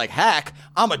Kanye was like, hack?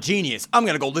 I'm a genius. I'm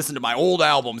gonna go listen to my old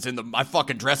albums in my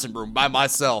fucking dressing room by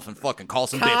myself and fucking call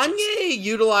some bitches. Kanye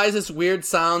utilizes weird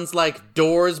sounds like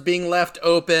doors being left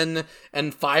open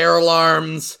and fire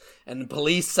alarms and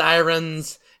police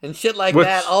sirens and shit like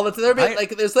that all the time.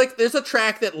 There's a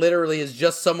track that literally is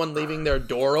just someone leaving their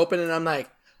door open, and I'm like,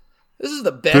 this is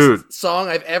the best song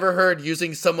I've ever heard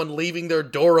using someone leaving their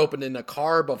door open in a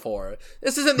car before.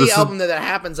 This isn't the album that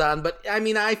happens on, but I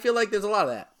mean, I feel like there's a lot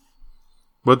of that.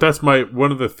 But that's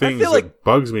one of the things that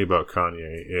bugs me about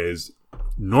Kanye is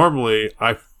normally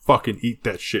I fucking eat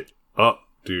that shit up,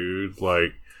 dude.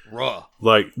 Like,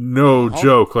 no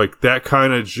joke, like that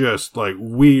kind of just like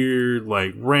weird,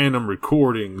 like random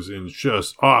recordings and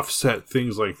just offset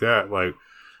things like that. Like,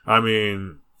 I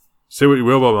mean, say what you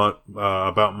will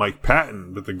about Mike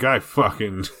Patton, but the guy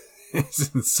fucking is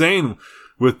insane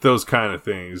with those kind of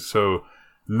things. So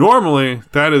normally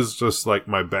that is just like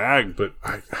my bag, but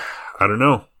I don't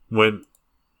know. When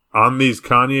on these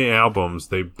Kanye albums,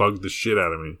 they bug the shit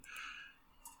out of me.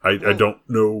 I don't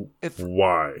know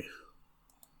why.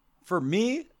 For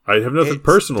me, I have nothing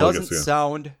personal against you.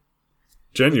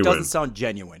 It doesn't sound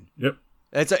genuine. Yep.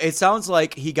 It sounds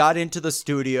like he got into the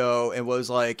studio and was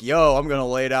like, yo, I'm going to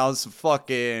lay down some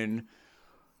fucking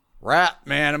rap,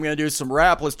 man. I'm going to do some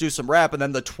rap. Let's do some rap. And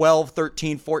then the 12,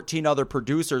 13, 14 other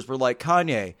producers were like,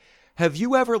 Kanye, have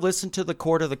you ever listened to the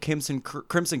Court of the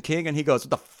Crimson King? And he goes,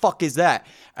 what the fuck is that?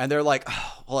 And they're like,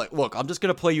 oh, look, I'm just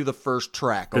going to play you the first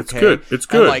track, okay? It's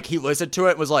good. And like, he listened to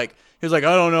it and was like, he was like,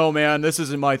 I don't know, man. This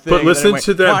isn't my thing. But listen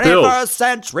to that build. 21st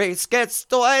century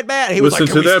schizoid, man. He was like,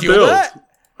 can we steal that?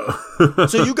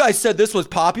 So you guys said this was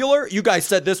popular?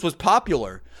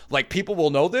 Like, people will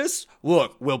know this?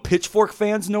 Look, will Pitchfork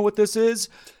fans know what this is?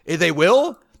 They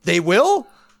will?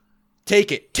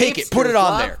 Take it. Put it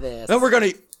on there. Then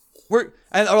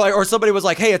or somebody was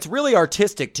like, hey, it's really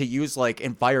artistic to use like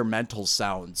environmental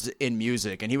sounds in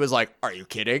music. And he was like, are you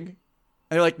kidding? And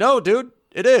they're like, no, dude,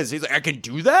 it is. He's like, I can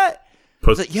do that?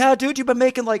 He's like, yeah, dude, you've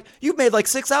made like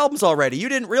 6 albums already. You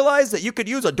didn't realize that you could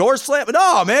use a door slam?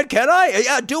 No, man, can I?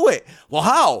 Yeah, do it. Well,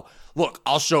 how? Look,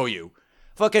 I'll show you.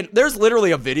 Fucking, there's literally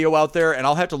a video out there, and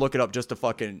I'll have to look it up just to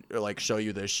fucking like show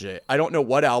you this shit. I don't know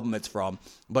what album it's from,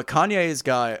 but Kanye's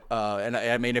got, and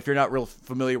I mean, if you're not real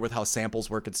familiar with how samples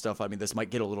work and stuff, I mean, this might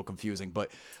get a little confusing,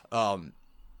 but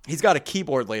he's got a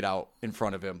keyboard laid out in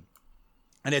front of him,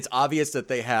 and it's obvious that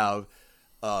they have,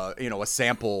 a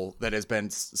sample that has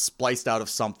been spliced out of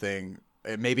something.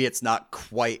 Maybe it's not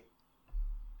quite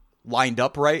lined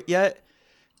up right yet,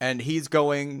 and he's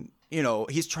going,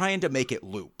 he's trying to make it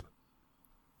loop.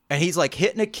 And he's like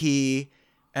hitting a key,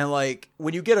 and like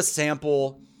when you get a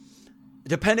sample,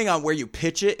 depending on where you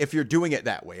pitch it, if you're doing it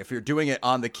that way, if you're doing it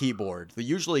on the keyboard,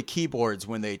 usually keyboards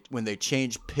when they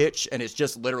change pitch, and it's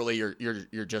just literally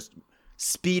you're just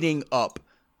speeding up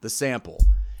the sample,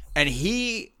 and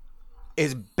he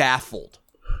is baffled.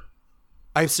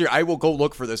 I will go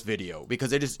look for this video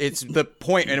because it's the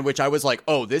point in which I was like,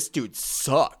 oh, this dude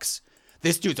sucks.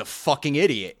 This dude's a fucking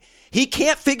idiot. He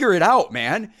can't figure it out,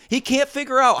 man. He can't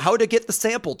figure out how to get the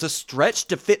sample to stretch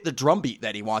to fit the drum beat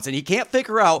that he wants. And he can't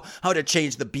figure out how to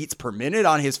change the beats per minute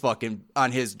on his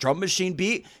drum machine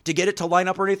beat to get it to line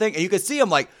up or anything. And you can see him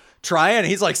like trying, and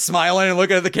he's like smiling and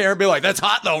looking at the camera and be like, that's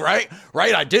hot though, right?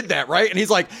 Right, I did that, right? And he's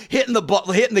like hitting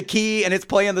the key, and it's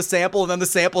playing the sample, and then the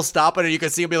sample's stopping, and you can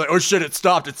see him be like, oh shit, it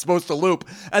stopped, it's supposed to loop.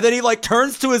 And then he like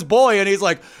turns to his boy, and he's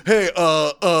like, hey,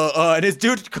 and his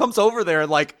dude comes over there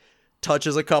and like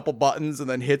touches a couple buttons and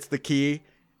then hits the key,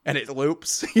 and it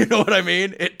loops. You know what I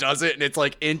mean? It does it, and it's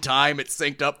like in time, it's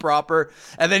synced up proper.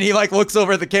 And then he like looks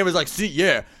over at the camera, he's like, see,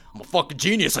 yeah, I'm a fucking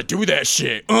genius, I do that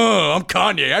shit. I'm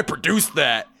Kanye, I produced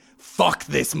that. Fuck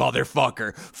this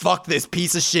motherfucker. Fuck this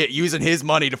piece of shit using his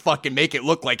money to fucking make it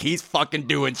look like he's fucking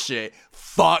doing shit.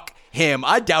 Fuck him.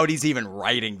 I doubt he's even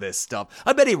writing this stuff.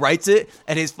 I bet he writes it,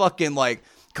 and his fucking like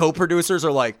co-producers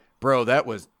are like, bro, that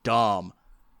was dumb.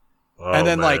 Oh, and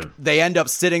then man. like they end up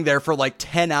sitting there for like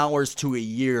 10 hours to a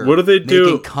year. What do they do?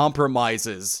 Making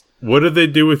compromises. What did they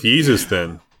do with Yeezus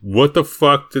then? What the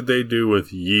fuck did they do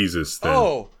with Yeezus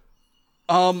then?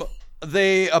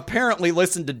 They apparently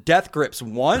listened to Death Grips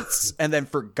once and then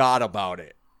forgot about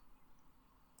it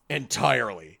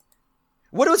entirely.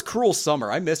 What was Cruel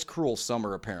Summer? I missed Cruel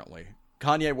Summer, apparently.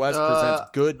 Kanye West presents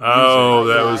good music. Oh,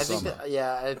 that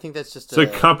I think that's just a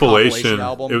compilation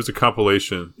album. It was a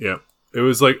compilation. Yeah. It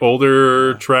was like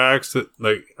older tracks that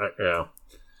like yeah.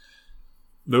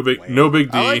 No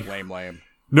big D. Lame.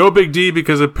 No big D,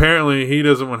 because apparently he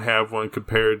doesn't want to have one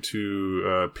compared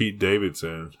to Pete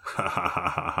Davidson.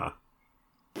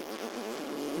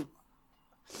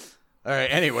 All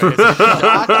right, anyways.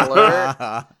 Shock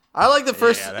alert. I like the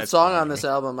first song on this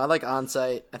album. I like On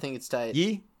Site. I think it's tight.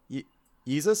 Yeezus?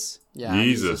 Yeezus, Yeah, I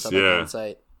like yeah. On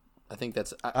Site. I think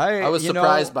that's... I was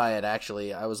surprised by it,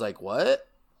 actually. I was like, what?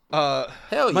 Hell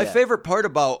yeah. My favorite part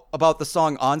about the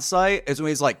song On Site is when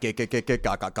he's like, get,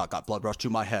 got, blood rush to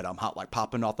my head. I'm hot like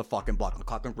popping off the fucking block.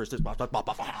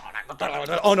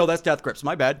 Oh no, that's Death Grips.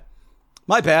 My bad.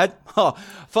 Oh,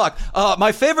 fuck.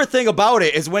 My favorite thing about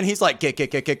it is when he's like, get,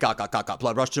 got,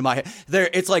 blood rush to my head.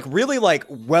 It's like really like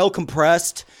well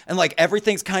compressed, and like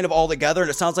everything's kind of all together, and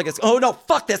it sounds like it's, oh no,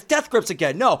 fuck, that's Death Grips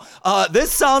again. No, this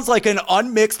sounds like an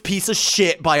unmixed piece of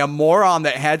shit by a moron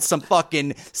that had some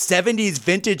fucking 70s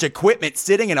vintage equipment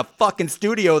sitting in a fucking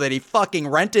studio that he fucking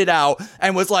rented out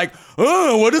and was like,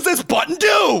 oh, what does this button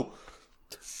do?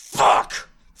 Fuck.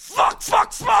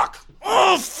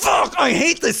 Oh, fuck! I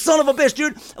hate this son of a bitch,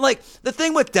 dude. Like, the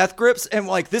thing with Death Grips, and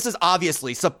like, this is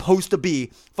obviously supposed to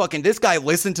be fucking, this guy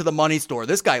listened to The Money Store.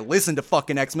 This guy listened to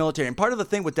fucking ex-military. And part of the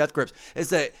thing with Death Grips is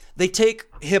that they take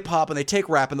hip-hop and they take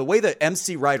rap, and the way that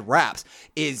MC Ride raps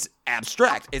is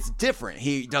abstract. It's different.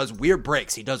 He does weird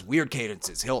breaks. He does weird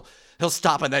cadences. He'll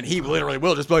stop, and then he literally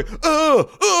will just be like,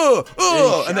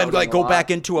 and then like go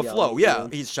back into a flow. Yeah,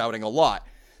 he's shouting a lot.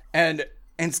 And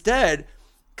instead,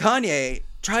 Kanye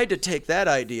tried to take that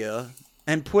idea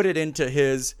and put it into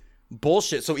his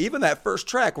bullshit. So even that first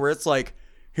track where it's like,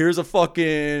 here's a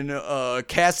fucking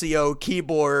Casio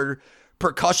keyboard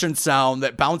percussion sound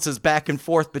that bounces back and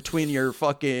forth between your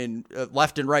fucking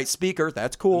left and right speaker.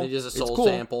 That's cool. And there's a soul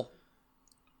sample.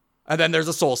 And then there's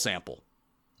a soul sample.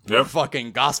 Yep.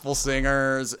 Fucking gospel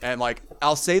singers. And like,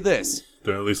 I'll say this.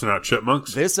 At least they're not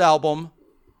chipmunks. This album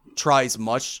tries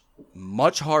much,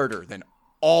 much harder than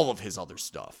all of his other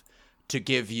stuff to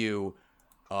give you,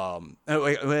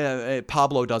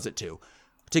 Pablo does it too,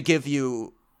 to give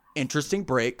you interesting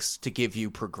breaks, to give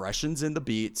you progressions in the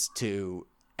beats, to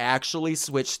actually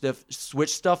switch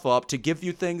stuff up, to give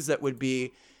you things that would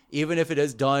be, even if it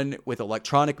is done with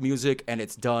electronic music and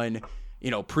it's done,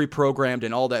 pre-programmed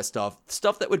and all that stuff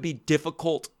that would be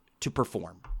difficult to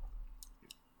perform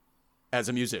as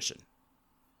a musician.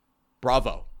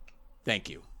 Bravo. Thank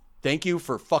you. Thank you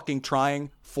for fucking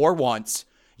trying for once.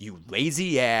 You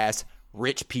lazy ass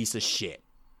rich piece of shit.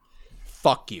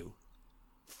 Fuck you.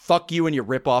 Fuck you and your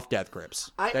rip off Death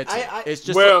Grips. It's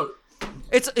just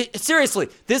seriously.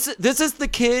 This is the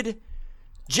kid.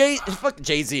 Fuck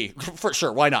Jay-Z for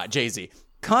sure. Why not Jay-Z?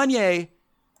 Kanye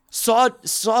saw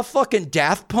fucking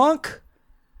Daft Punk,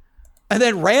 and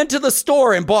then ran to the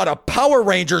store and bought a Power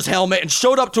Rangers helmet and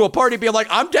showed up to a party being like,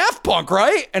 "I'm Daft Punk,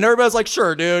 right?" And everybody's like,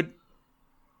 "Sure, dude."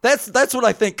 That's what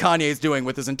I think Kanye's doing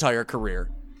with his entire career.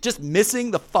 Just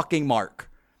missing the fucking mark.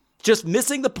 Just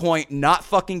missing the point, not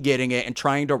fucking getting it, and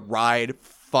trying to ride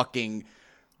fucking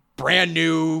brand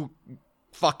new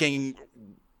fucking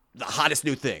the hottest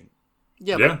new thing.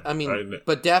 Yeah.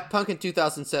 But Daft Punk in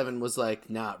 2007 was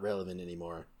like not relevant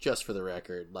anymore, just for the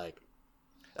record. Like,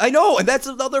 I know, and that's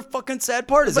another fucking sad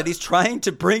part is that he's trying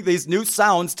to bring these new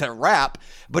sounds to rap,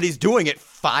 but he's doing it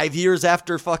 5 years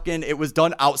after fucking it was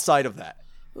done outside of that.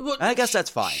 Well, I guess that's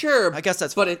fine. Sure, I guess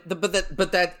that's fine.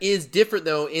 But that is different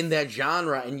though in that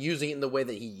genre and using it in the way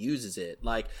that he uses it.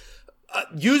 Like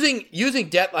using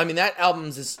Death. I mean, that album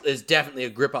is definitely a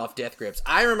grip off Death Grips.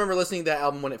 I remember listening to that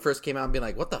album when it first came out and being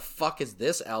like, "What the fuck is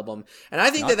this album?" And I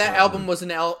think that album was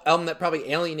an album that probably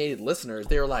alienated listeners.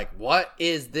 They were like, "What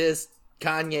is this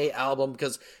Kanye album?"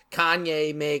 Because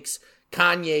Kanye makes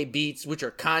Kanye beats, which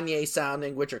are Kanye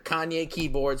sounding, which are Kanye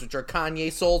keyboards, which are Kanye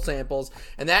soul samples.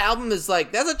 And that album is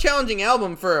like, that's a challenging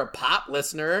album for a pop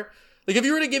listener. Like, if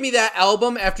you were to give me that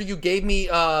album after you gave me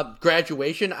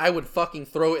Graduation, I would fucking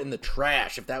throw it in the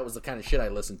trash if that was the kind of shit I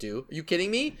listened to. Are you kidding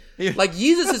me? Yeah. Like,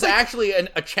 Yeezus is actually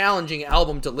a challenging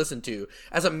album to listen to.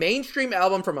 As a mainstream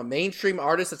album from a mainstream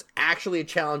artist, it's actually a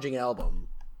challenging album.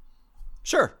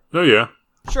 Sure. Oh, yeah.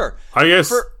 Sure. I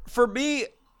guess... For me...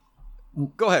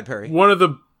 Go ahead, Perry. One of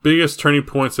the biggest turning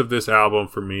points of this album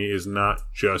for me is not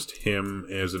just him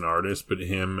as an artist, but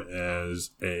him as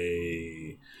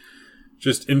a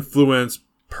just influenced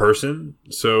person.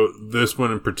 So this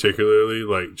one in particularly,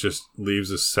 like, just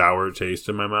leaves a sour taste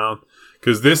in my mouth.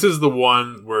 Because this is the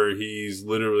one where he's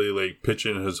literally, like,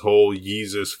 pitching his whole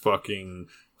Yeezus fucking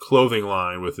clothing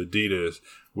line with Adidas,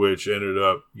 which ended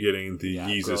up getting the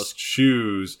Yeezus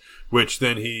shoes, which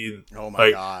then he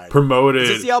promoted. Is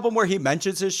this the album where he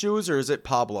mentions his shoes, or is it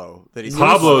Pablo that he's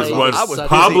Pablo's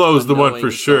the one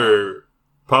for sure.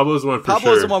 Pablo's the one for sure.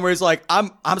 Pablo's the one where he's like,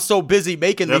 I'm so busy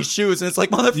making these shoes, and it's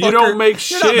like, motherfucker, you don't make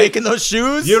shit. You're not making those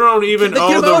shoes. You don't even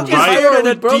own the right.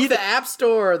 We broke the App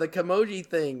Store, the Kimoji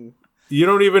thing. You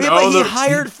don't even own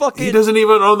the... He doesn't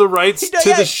even own the rights to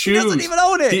the shoes. He doesn't even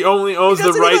own it. He only owns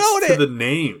the rights to the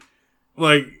name.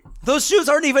 Like... Those shoes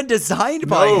aren't even designed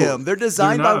by him. They're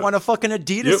designed by one of fucking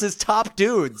Adidas's top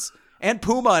dudes. And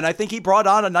Puma, and I think he brought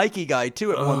on a Nike guy,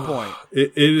 too, at one point.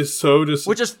 It is so...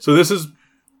 So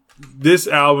this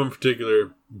album in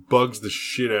particular bugs the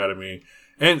shit out of me.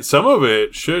 And some of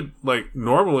it should, like,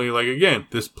 normally, like, again,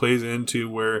 this plays into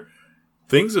where...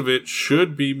 Things of it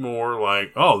should be more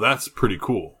like, oh, that's pretty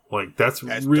cool. Like, that's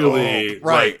really dope.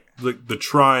 Right. Like the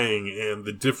trying and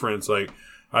the difference. Like,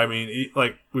 I mean,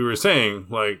 like we were saying,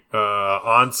 like,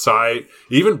 on site,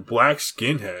 even Black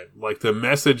Skinhead, like the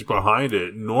message behind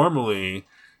it, normally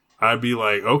I'd be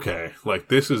like, okay, like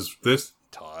this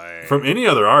time. From any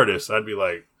other artist, I'd be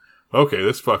like, okay,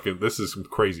 this is some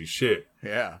crazy shit.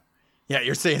 Yeah. Yeah,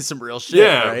 you're saying some real shit,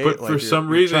 right? But like for some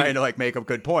reason, trying to like make a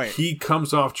good point. He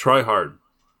comes off try hard.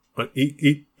 But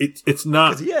it's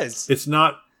not. 'Cause he is. It's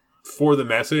not for the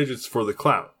message. It's for the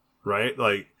clout, right?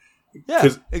 Like, yeah,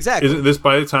 exactly. Isn't this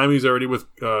by the time he's already with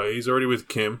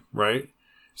Kim, right?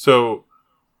 So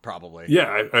probably.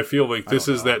 Yeah, I feel like this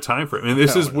is that time frame, and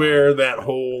this is where that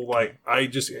whole like I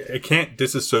can't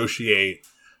disassociate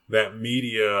that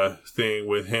media thing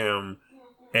with him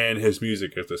and his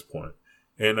music at this point.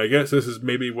 And I guess this is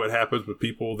maybe what happens with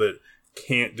people that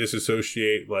can't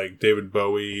disassociate, like David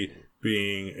Bowie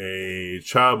being a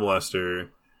child molester,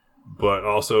 but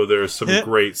also there's some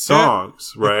great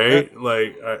songs, right?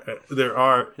 Like there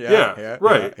are,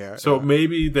 right. Yeah, so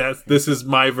maybe this is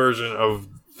my version of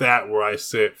that, where I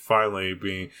sit finally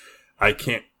being, I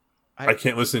can't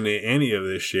listen to any of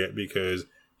this shit because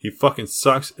he fucking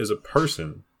sucks as a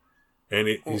person, and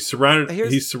he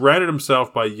surrounded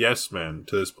himself by yes men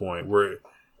to this point where.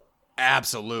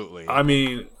 Absolutely. I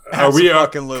mean, because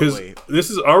this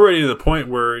is already the point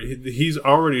where he's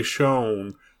already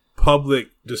shown public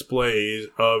displays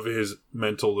of his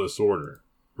mental disorder,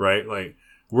 right? Like,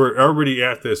 we're already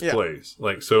at this place.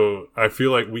 Like, so I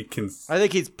feel like we can... I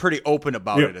think he's pretty open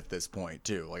about it at this point,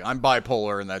 too. Like, I'm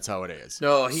bipolar, and that's how it is.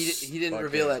 No, he didn't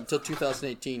reveal that until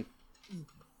 2018.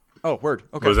 Oh, word. Okay.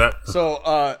 What was that?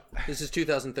 So, this is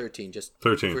 2013. Just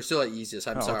 13. We're still at Yeezus.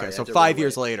 I'm sorry. Okay, so 5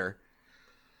 years later.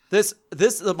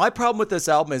 My problem with this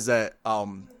album is that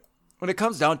when it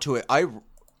comes down to it, I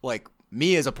like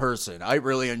me as a person, I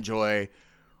really enjoy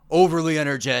overly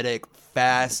energetic,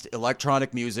 fast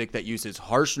electronic music that uses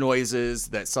harsh noises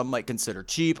that some might consider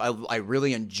cheap. I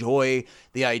really enjoy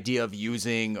the idea of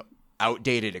using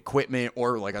outdated equipment,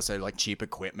 or like I said, like cheap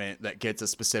equipment that gets a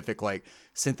specific like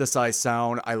synthesized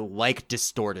sound. I like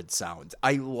distorted sounds.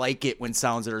 I like it when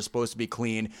sounds that are supposed to be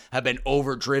clean have been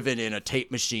overdriven in a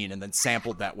tape machine and then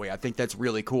sampled that way. I think that's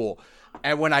really cool.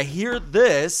 And when I hear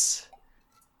this,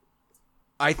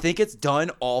 I think it's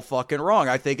done all fucking wrong.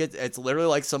 I think it's literally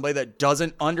like somebody that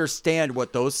doesn't understand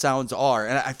what those sounds are.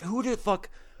 And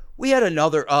we had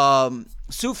another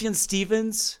Sufjan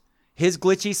Stevens. His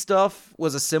glitchy stuff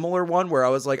was a similar one where I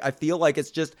was like, I feel like it's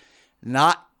just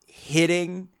not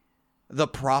hitting the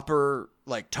proper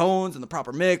like tones and the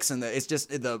proper mix, and it's just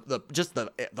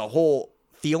the whole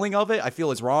feeling of it, I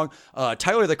feel, is wrong.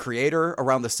 Tyler, the Creator,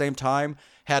 around the same time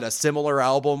had a similar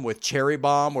album with Cherry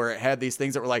Bomb where it had these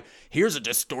things that were like, here's a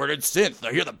distorted synth.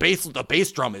 Here the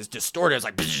bass drum is distorted. It's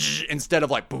like instead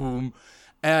of like boom.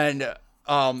 And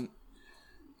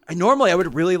normally I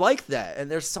would really like that. And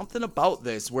there's something about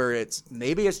this where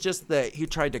maybe it's just that he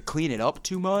tried to clean it up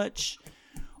too much,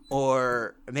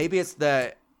 or maybe it's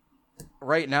that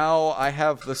right now I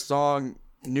have the song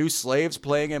New Slaves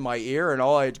playing in my ear, and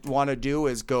all I want to do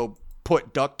is go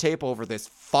put duct tape over this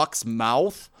fuck's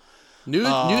mouth. New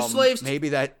Slaves. Maybe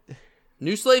that.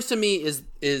 New Slaves to me is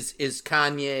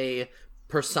Kanye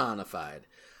personified.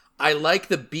 I like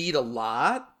the beat a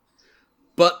lot,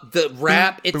 but the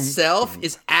rap itself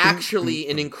is actually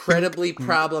an incredibly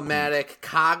problematic,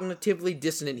 cognitively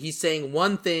dissonant. He's saying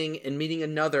one thing and meaning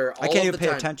another all the time. I can't even pay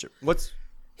attention. What's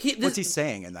he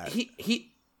saying in that?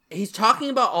 He's talking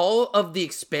about all of the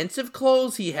expensive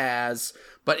clothes he has,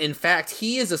 but in fact,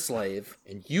 he is a slave,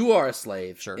 and you are a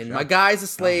slave, my guy's a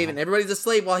slave, and everybody's a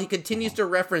slave, while he continues to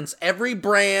reference every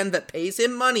brand that pays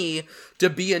him money to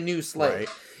be a new slave. Right.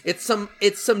 It's some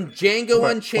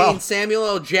Django Unchained Samuel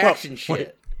L. Jackson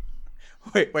shit.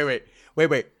 Wait.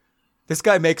 This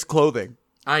guy makes clothing.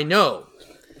 I know.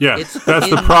 Yeah, that's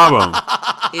the problem.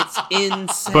 It's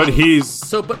insane. But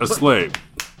he's a slave.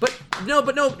 But no,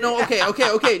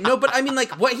 okay. No, but I mean,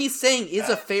 like, what he's saying is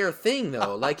a fair thing,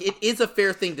 though. Like, it is a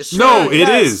fair thing to say. No, it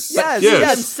is.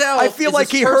 Yes. I feel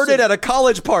like he heard it at a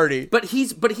college party. But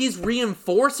he's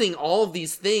reinforcing all of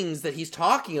these things that he's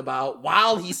talking about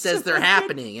while he says they're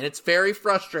happening, and it's very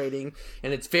frustrating,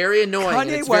 and it's very annoying, Kanye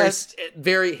and it's West.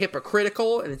 very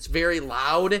hypocritical, and it's very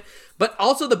loud. But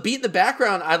also the beat in the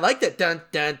background, I like that dun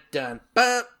dun dun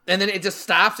bum, and then it just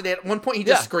stops, and at one point he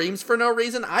just screams for no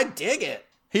reason. I dig it.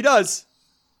 He does.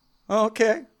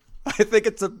 Okay. I think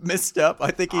it's a misstep.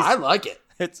 I like it.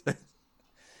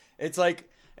 It's like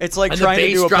trying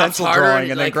to do a pencil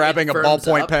drawing and then grabbing a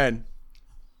ballpoint pen.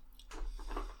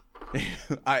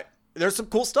 There's some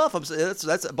cool stuff.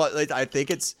 But I think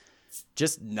it's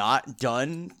just not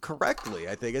done correctly.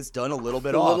 I think it's done a little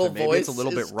bit off. And maybe it's a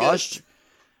little bit rushed.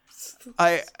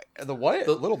 The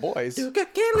little boys.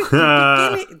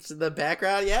 It's the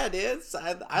background. Yeah, it is.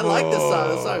 I like this song.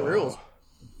 This song rules.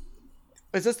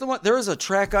 Is this the one? There is a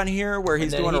track on here where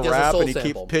he's doing a rap and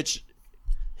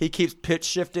he keeps pitch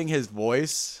shifting his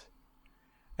voice,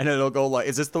 and it'll go like,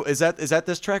 is that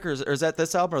this track or is that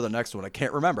this album or the next one? I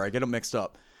can't remember. I get them mixed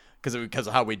up because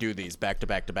of how we do these back to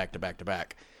back to back to back to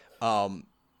back.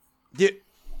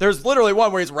 There's literally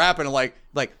one where he's rapping and like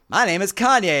my name is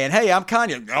Kanye and hey, I'm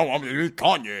Kanye. No, I'm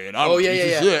Kanye and I'm a piece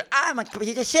of shit. I'm a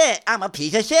piece of shit. I'm a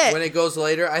piece of shit. When it goes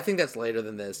later, I think that's later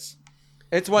than this.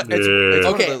 It's one. It's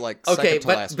one of the, like, okay, to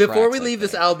but last before tracks, we leave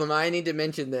this album, I need to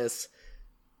mention this.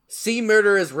 C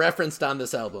Murder is referenced on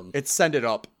this album. It's Send It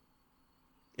Up.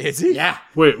 Is he? Yeah.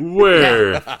 Wait,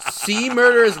 where? Yeah. C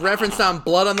Murder is referenced on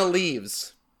Blood on the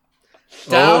Leaves.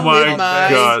 Oh my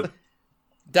god.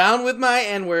 Down with my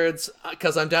N-words,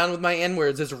 because I'm down with my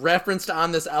N-words, is referenced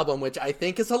on this album, which I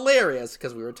think is hilarious,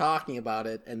 because we were talking about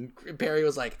it, and Perry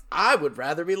was like, I would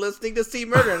rather be listening to C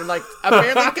Murder, and I'm like,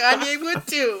 apparently Kanye would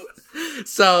too.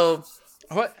 So,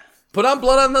 what? Put on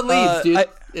Blood on the Leaves,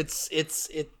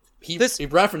 dude. He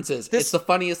references. It's the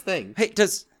funniest thing. Hey,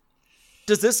 is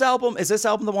this album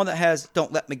the one that has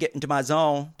Don't Let Me Get Into My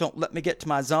Zone? Don't Let Me Get to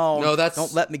My Zone. No, that's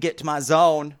Don't Let Me Get to My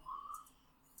Zone.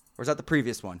 Or is that the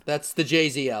previous one? That's the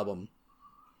Jay-Z album.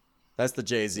 That's the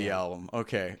Jay-Z album.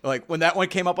 Okay. Like, when that one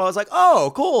came up, I was like,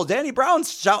 oh, cool. Danny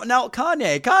Brown's shouting out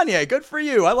Kanye. Kanye, good for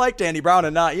you. I like Danny Brown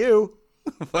and not you.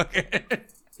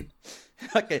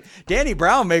 Okay. Danny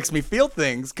Brown makes me feel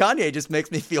things. Kanye just makes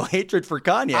me feel hatred for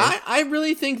Kanye. I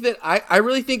really think that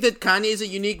Kanye's a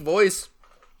unique voice.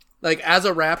 Like, as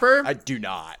a rapper. I do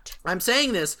not. I'm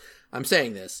saying this.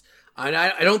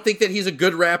 I don't think that he's a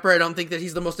good rapper. I don't think that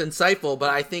he's the most insightful, but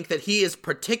I think that he is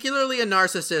particularly a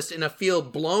narcissist in a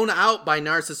field blown out by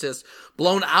narcissists,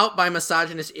 blown out by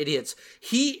misogynist idiots.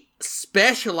 He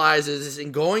specializes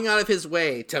in going out of his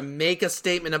way to make a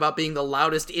statement about being the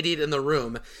loudest idiot in the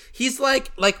room. He's like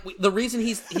the reason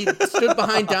he stood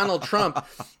behind Donald Trump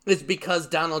is because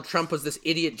Donald Trump was this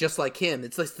idiot just like him.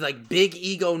 It's this like big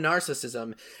ego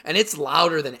narcissism, and it's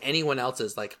louder than anyone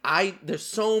else's. There's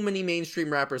so many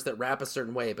mainstream rappers that rap a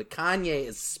certain way, but Kanye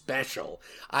is special.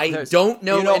 I don't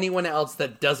know anyone else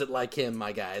that does it like him,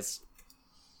 my guys.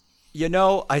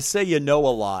 I say a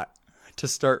lot to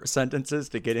start sentences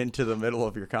to get into the middle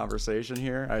of your conversation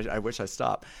here. I wish I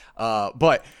stopped.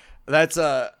 But that's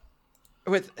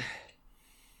with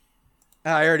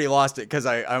I already lost it because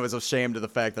I was ashamed of the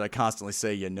fact that I constantly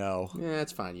say Yeah,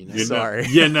 it's fine. Sorry.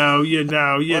 You know.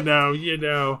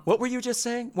 What were you just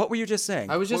saying?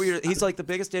 I was just. He's like the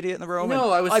biggest idiot in the room.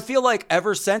 No, I feel like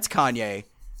ever since Kanye,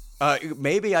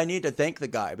 maybe I need to thank the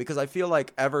guy because I feel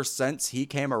like ever since he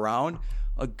came around,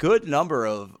 a good number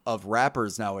of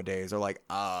rappers nowadays are like,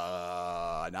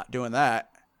 not doing that.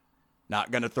 Not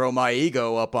going to throw my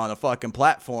ego up on a fucking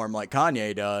platform like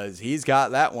Kanye does. He's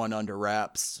got that one under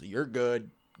wraps. You're good.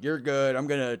 I'm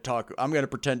going to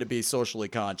pretend to be socially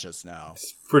conscious now.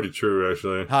 It's pretty true,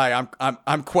 actually. Hi,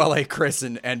 I'm Quelle Chris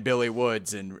and Billy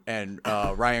Woods and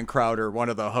Ryan Crowder, one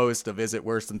of the hosts of Is It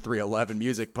Worse Than 311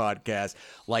 music podcast,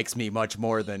 likes me much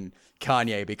more than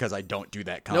Kanye because I don't do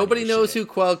that Kanye Nobody knows shit. who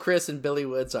Quell Chris and Billy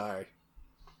Woods are.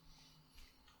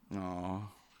 Aw.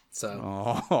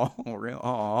 So.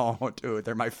 Oh, dude,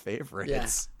 they're my favorites. Yeah.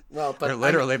 Well, but they're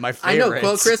literally my I know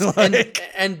favorites. Quell Chris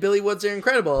and Billy Woods are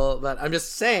incredible, but I'm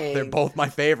just saying They're both my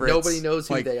favorites. nobody knows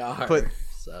who they are.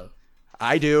 So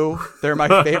I do. They're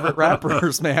my favorite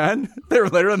rappers, man. They're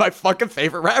literally my fucking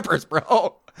favorite rappers,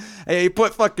 bro. Hey, you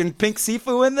put fucking Pink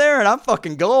Sifu in there and I'm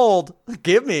fucking gold.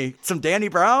 Give me some Danny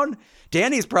Brown.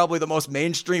 Danny's probably the most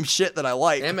mainstream shit that I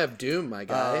like. MF Doom, my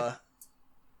guy.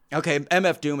 Okay,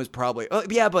 MF Doom is probably...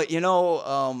 yeah, but, I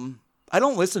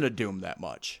don't listen to Doom that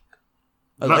much.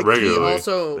 I Not regularly. He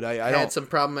also but I had don't... some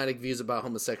problematic views about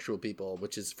homosexual people,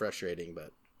 which is frustrating,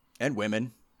 but... And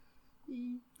women.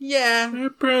 Yeah.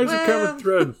 Perhaps a common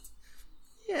thread.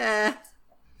 Yeah.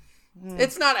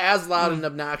 It's not as loud and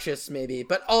obnoxious, maybe,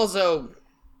 but also...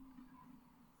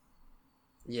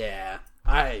 Yeah.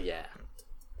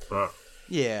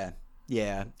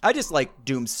 Yeah. I just like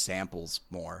Doom samples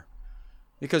more.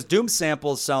 Because Doom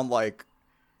samples sound like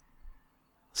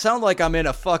I'm in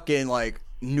a fucking like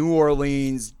New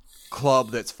Orleans club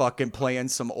that's fucking playing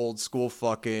some old school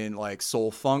fucking like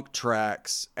soul funk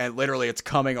tracks and literally it's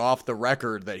coming off the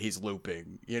record that he's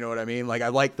looping. You know what I mean? Like I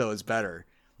like those better.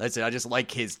 That's it. I just like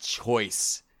his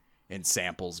choice in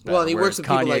samples better. Well, he works with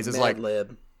people like is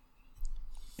Madlib.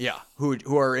 Yeah,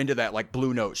 who are into that like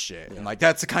Blue Note shit. Yeah. And like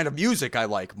that's the kind of music I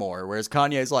like more. Whereas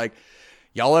Kanye's like,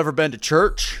 y'all ever been to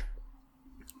church?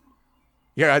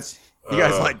 You guys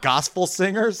like gospel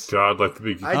singers? God, like the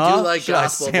big. I do like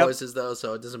gospel voices though,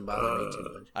 so it doesn't bother me too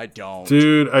much. I don't,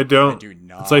 dude. I don't. I do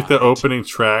not. It's like the opening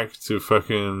track to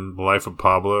fucking Life of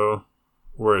Pablo,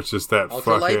 where it's just that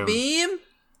Ultralight Beam.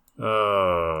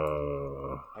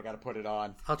 I gotta put it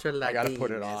on. Ultralight I gotta Beam.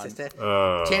 put it on.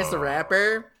 Chance the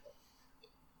Rapper.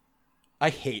 I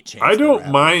hate Chance. I don't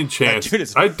mind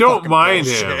Chance. I don't mind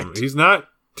him. He's not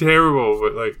terrible,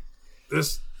 but like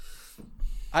this.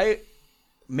 I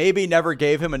maybe never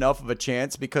gave him enough of a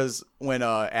chance because when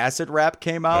Acid Rap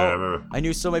came out, I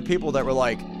knew so many people that were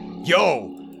like,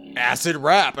 yo, Acid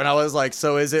Rap. And I was like,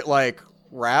 so is it like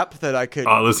rap that I could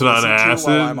listen on acid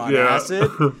while I'm on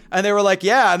acid? And they were like,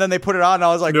 yeah. And then they put it on and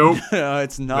I was like, nope. No,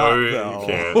 it's not. No, you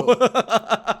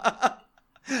can't.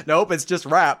 Nope, it's just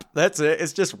rap. That's it.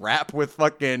 It's just rap with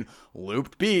fucking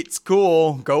looped beats.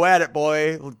 Cool. Go at it,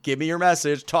 boy. Give me your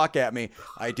message. Talk at me.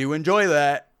 I do enjoy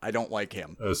that. I don't like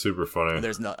him. That's super funny.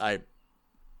 There's no,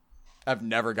 I've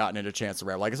never gotten into Chance the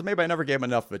Rapper. Like I said, maybe I never gave him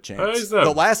enough of a chance.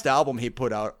 The last album he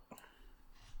put out,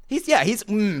 he's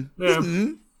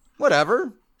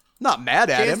whatever. Not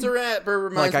mad at him. Chance the Rapper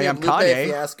reminds me of Lupe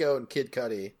Fiasco and Kid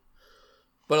Cudi,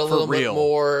 but a little bit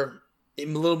more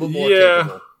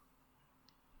capable.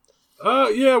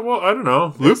 Yeah, well, I don't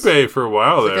know. Lupe for a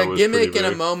while it's there like a was gimmick in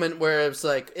big. a moment where it's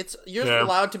like you're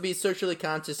allowed to be socially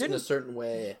conscious in a certain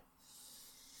way.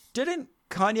 Didn't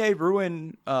Kanye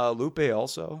ruin Lupe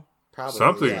also? Probably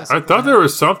something. Yes. I thought there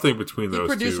was something between those two. He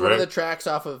produced one of the tracks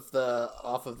off of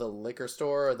the liquor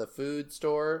store or the food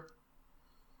store.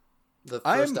 The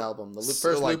first album, the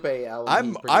first Lupe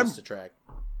album, he produced a track.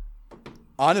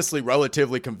 Honestly,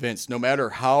 relatively convinced. No matter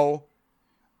how.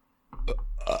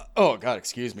 Oh God,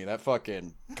 excuse me. That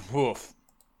fucking. Oof.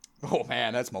 Oh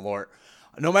man, that's Malort.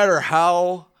 No matter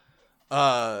how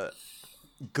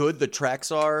good the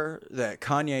tracks are that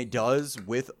Kanye does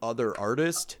with other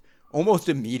artists, almost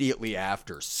immediately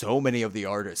after, so many of the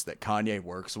artists that Kanye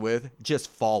works with just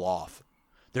fall off.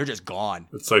 They're just gone.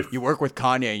 It's like you work with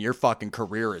Kanye and your fucking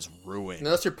career is ruined.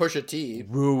 Unless you're Pusha T.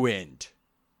 Ruined.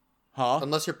 Huh?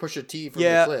 Unless you're Pusha T from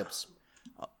the Clips.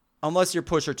 Unless you're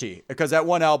Pusha T, because that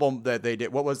one album that they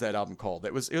did, what was that album called?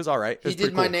 It was all right. He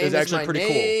did My Name Is My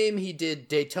Name. He did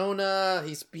Daytona.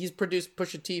 He's produced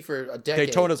Pusha T for a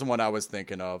decade. Daytona's the one I was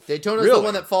thinking of. Daytona's the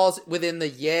one that falls within the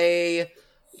Ye,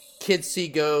 Kids See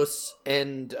Ghosts,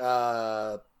 and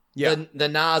the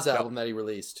Nas album that he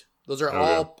released. Those are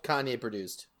all Kanye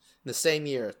produced in the same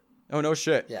year. Oh no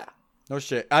shit. Yeah. No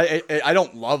shit. I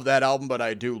don't love that album, but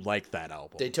I do like that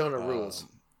album. Daytona rules.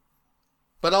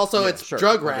 But also it's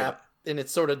drug rap, and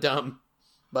it's sort of dumb.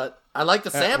 But I like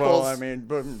the samples. Well, I mean,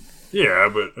 but... Yeah,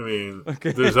 but I mean,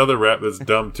 there's other rap that's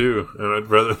dumb too, and I'd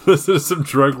rather listen to some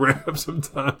drug rap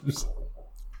sometimes.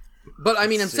 But I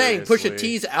mean, I'm saying Pusha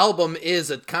T's album is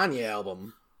a Kanye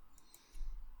album.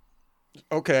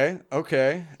 Okay.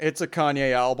 It's a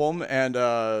Kanye album, and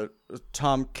a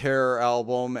Tom Kerr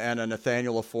album, and a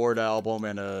Nathaniel Ford album,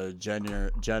 and a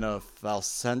Jenna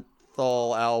Falsenthal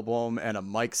album, and a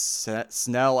Mike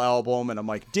Snell album, and a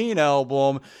Mike Dean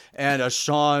album, and a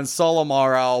Sean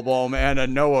Solomar album, and a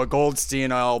Noah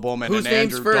Goldstein album, and an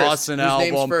Andrew Dawson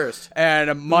album, and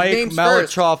a Mike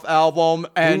Malachoff album,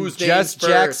 and Jess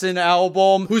Jackson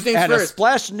album, and a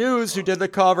Splash News who did the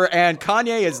cover, and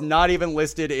Kanye is not even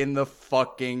listed in the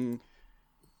fucking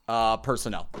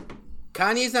personnel.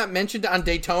 Kanye's not mentioned on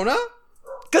Daytona?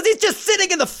 Because he's just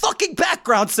sitting in the fucking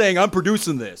background saying, I'm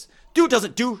producing this. Dude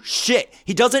doesn't do shit.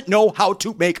 He doesn't know how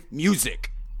to make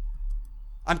music.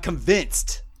 I'm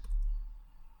convinced.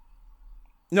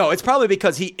 No, it's probably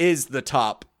because he is the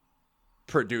top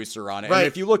producer on it. Right. And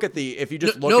if you look at if you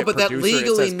just look at producer, that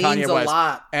legally it says means Kanye West, a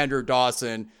lot. Andrew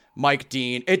Dawson, Mike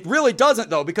Dean. It really doesn't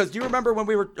though, because do you remember when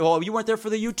you weren't there for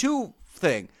the U2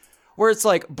 thing, where it's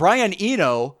like Brian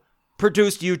Eno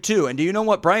produced U2. And do you know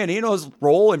what Brian Eno's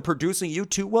role in producing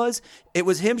U2 was? It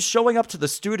was him showing up to the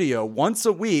studio once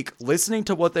a week, listening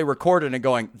to what they recorded and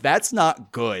going, that's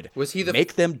not good. Was he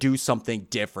Make them do something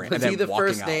different. Was and he then the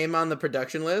first name on the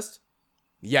production list?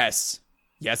 Yes.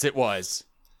 Yes, it was.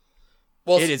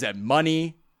 Well, it is a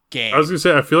money game. I was gonna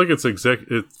say, I feel like it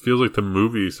feels like the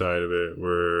movie side of it,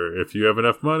 where if you have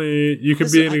enough money, you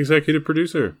can be an executive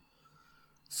producer.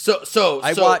 So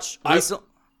I watched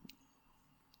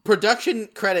production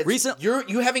credits.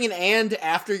 You having an "and"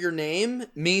 after your name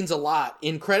means a lot.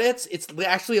 In credits, it's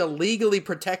actually a legally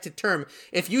protected term.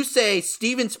 If you say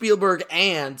Steven Spielberg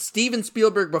and Steven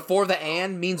Spielberg before the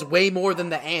 "and" means way more than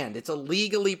the "and." It's a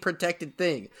legally protected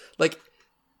thing. Like,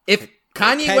 if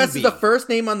Kanye West is the first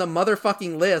name on the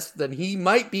motherfucking list, then he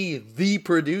might be the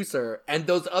producer, and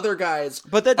those other guys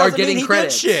are getting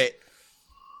credits. Did shit.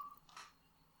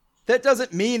 That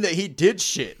doesn't mean that he did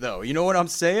shit, though. You know what I'm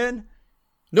saying?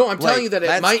 No, I'm telling you that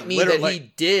it might mean that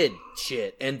he did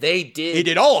shit, and they did. He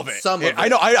did all of it. Some of it. I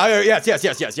know.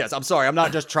 Yes. I'm sorry. I'm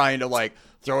not just trying to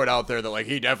throw it out there that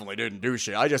he definitely didn't do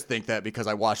shit. I just think that because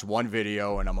I watched one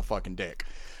video and I'm a fucking dick.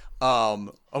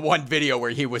 One video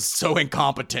where he was so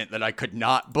incompetent that I could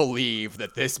not believe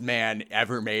that this man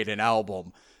ever made an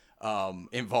album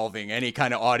involving any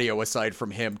kind of audio aside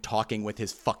from him talking with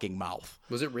his fucking mouth.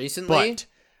 Was it recently? But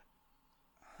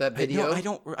that video?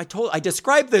 I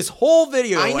described this whole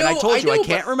video and I told you I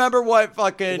can't remember what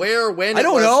fucking when I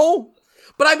don't know.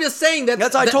 But I'm just saying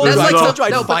that's I told you. I told you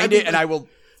I'd find it and I will.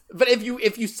 But if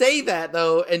you say that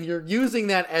though and you're using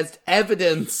that as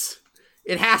evidence,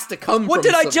 it has to come. What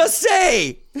did I just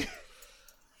say?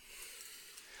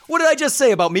 What did I just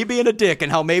say about me being a dick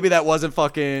and how maybe that wasn't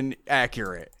fucking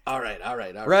accurate? All right.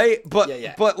 Right? But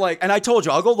and I told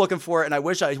you, I'll go looking for it, and I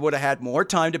wish I would have had more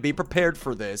time to be prepared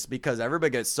for this because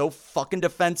everybody gets so fucking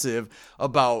defensive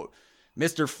about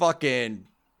Mr. fucking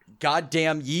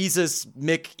goddamn Jesus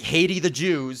McHatey the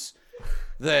Jews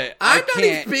that I'm not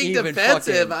even being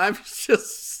defensive. Fucking,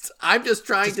 I'm just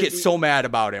trying to get so mad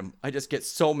about him. I just get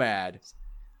so mad.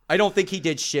 I don't think he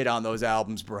did shit on those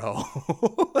albums, bro.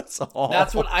 That's all.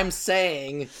 That's what I'm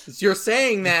saying. You're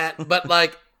saying that,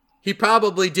 but he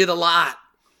probably did a lot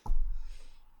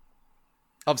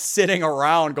of sitting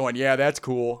around going, "Yeah, that's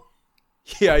cool.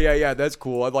 Yeah, that's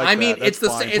cool. I mean, it's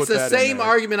the same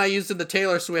argument I used in the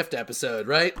Taylor Swift episode,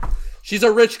 right? She's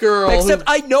a rich girl. Except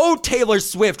I know Taylor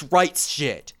Swift writes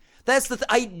shit. That's the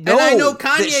I know. And I know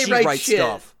Kanye writes shit.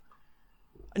 Stuff.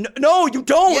 No, you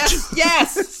don't.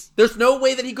 Yes. There's no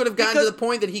way that he could have gotten to the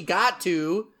point that he got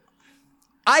to.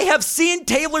 I have seen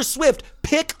Taylor Swift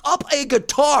pick up a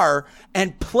guitar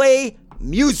and play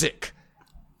music.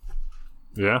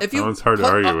 Yeah, that one's hard to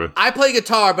argue with. I play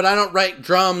guitar, but I don't write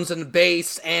drums and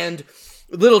bass and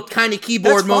little tiny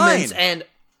keyboard moments. And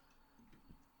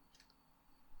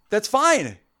that's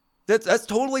fine. That's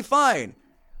totally fine.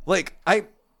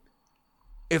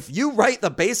 If you write the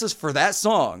basis for that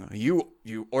song, you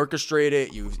orchestrate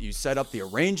it, you set up the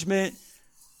arrangement,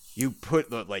 you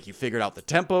put you figured out the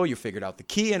tempo, you figured out the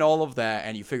key and all of that,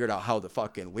 and you figured out how the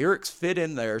fucking lyrics fit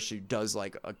in there. She does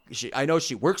I know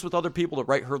she works with other people to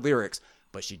write her lyrics,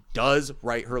 but she does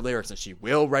write her lyrics and she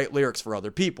will write lyrics for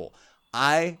other people.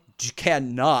 I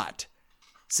cannot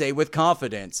say with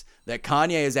confidence that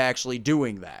Kanye is actually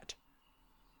doing that.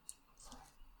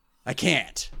 I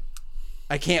can't.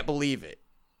 I can't believe it.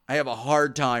 I have a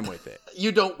hard time with it.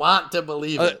 You don't want to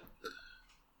believe it.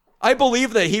 I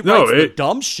believe that he writes the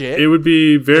dumb shit. It would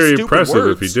be very impressive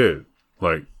words. if he did.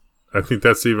 Like, I think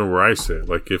that's even where I sit.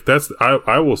 Like, if that's,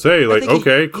 I will say, like,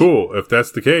 okay, cool, if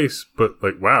that's the case. But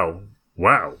like, wow.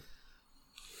 All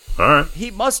right.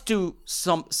 He must do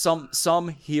some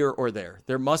here or there.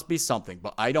 There must be something,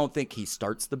 but I don't think he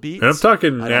starts the beats. And I'm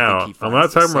talking now. I'm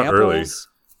not talking about early.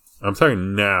 I'm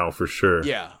talking now for sure.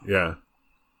 Yeah.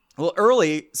 Well,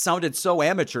 early sounded so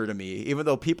amateur to me, even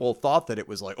though people thought that it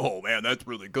was like, oh man, that's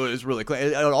really good. It's really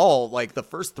clean. At all, like the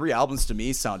first 3 albums to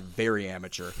me sound very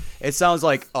amateur. It sounds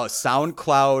like a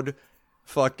SoundCloud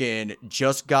fucking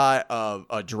just got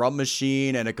a drum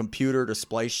machine and a computer to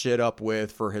splice shit up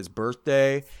with for his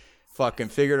birthday. Fucking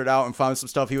figured it out and found some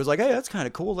stuff. He was like, hey, that's kind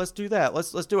of cool. Let's do that.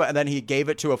 Let's do it. And then he gave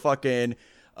it to a fucking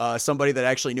somebody that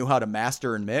actually knew how to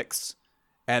master and mix.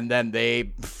 And then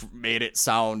they made it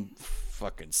sound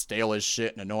fucking stale as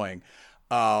shit and annoying,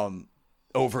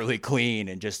 overly clean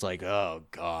and just like, oh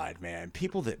god, man,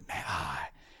 people that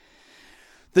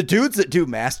the dudes that do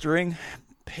mastering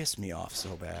piss me off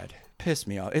so bad.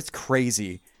 It's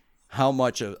crazy how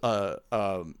much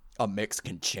a mix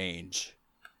can change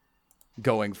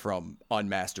going from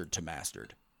unmastered to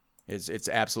mastered. It's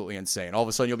absolutely insane. All of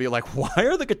a sudden you'll be like, why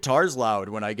are the guitars loud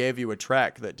when I gave you a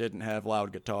track that didn't have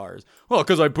loud guitars? Well,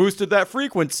 because I boosted that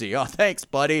frequency. Oh, thanks,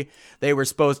 buddy. They were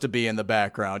supposed to be in the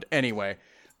background. Anyway,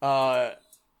 I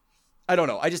don't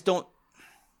know. I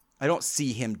don't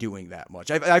see him doing that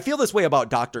much. I feel this way about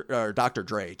Dr.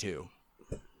 Dre too.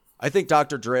 I think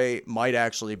Dr. Dre might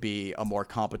actually be a more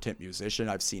competent musician.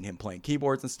 I've seen him playing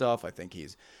keyboards and stuff. I think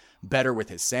he's better with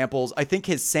his samples. I think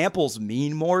his samples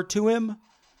mean more to him,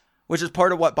 which is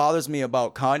part of what bothers me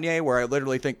about Kanye, where I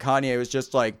literally think Kanye was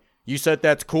just like, you said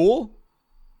that's cool?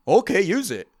 Okay, use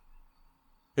it.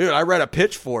 Dude, I read a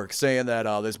Pitchfork saying that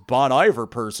this Bon Iver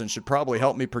person should probably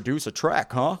help me produce a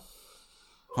track, huh?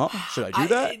 Should I do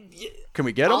that? Can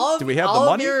we get him? Do we have the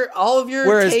money? All of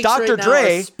your takes Dr. Right Dre,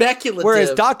 now are speculative.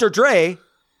 Whereas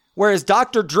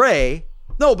Dr. Dre,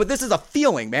 no, but this is a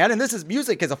feeling, man, and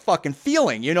music is a fucking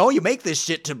feeling, you know? You make this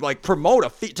shit to like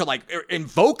promote to like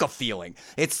invoke a feeling.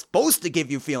 It's supposed to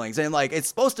give you feelings, and like it's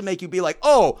supposed to make you be like,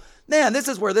 oh man, this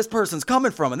is where this person's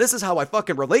coming from, and this is how I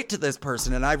fucking relate to this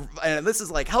person, and this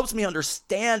is like helps me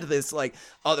understand this like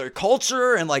other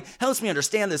culture, and like helps me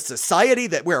understand this society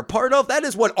that we're a part of. That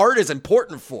is what art is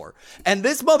important for. And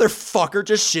this motherfucker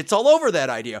just shits all over that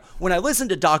idea. When I listen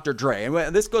to Dr. Dre,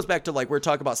 and this goes back to like we're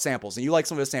talking about samples, and you like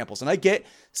some of his samples, and I get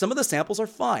some of the samples are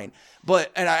fine,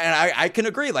 but I can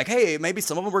agree, like, hey, maybe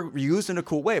some of them were used in a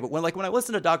cool way, but when I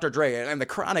listen to Dr. Dre and the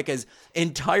Chronic is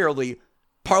entirely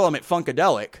Parliament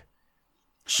Funkadelic.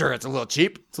 Sure, it's a little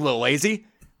cheap, it's a little lazy,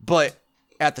 but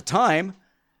at the time,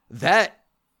 that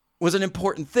was an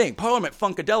important thing. Parliament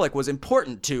Funkadelic was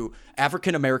important to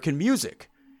African American music,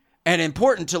 and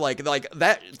important to like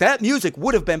that music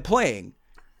would have been playing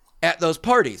at those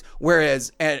parties.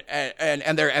 Whereas and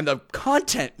the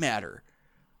content matter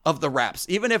of the raps,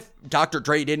 even if Dr.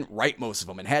 Dre didn't write most of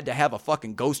them and had to have a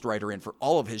fucking ghostwriter in for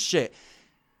all of his shit,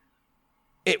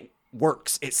 it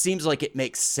works. It seems like it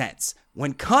makes sense.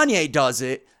 When Kanye does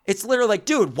it, it's literally like,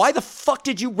 dude, why the fuck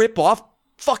did you rip off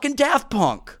fucking Daft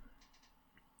Punk?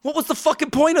 What was the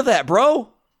fucking point of that,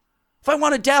 bro? If I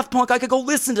wanted Daft Punk, I could go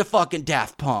listen to fucking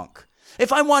Daft Punk.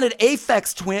 If I wanted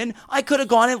Aphex Twin, I could have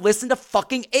gone and listened to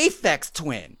fucking Aphex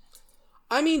Twin.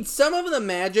 I mean, some of the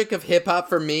magic of hip-hop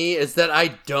for me is that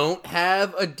I don't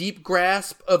have a deep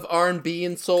grasp of R&B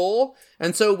and soul.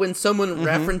 And so when someone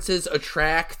references a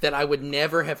track that I would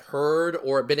never have heard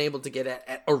or been able to get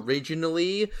at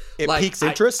originally, it piques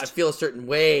interest. I feel a certain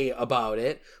way about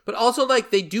it. But also, like,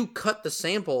 they do cut the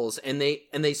samples and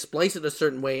they splice it a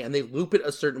certain way and they loop it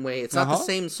a certain way. It's not the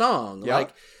same song. Yeah.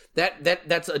 Like,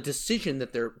 that's a decision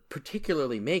that they're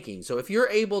particularly making. So if you're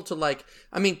able to, like,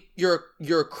 I mean,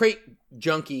 you're a crate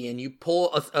junkie and you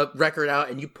pull a record out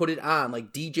and you put it on,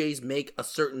 like, DJs make a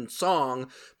certain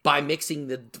song by mixing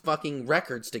the fucking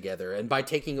records together and by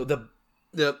taking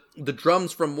the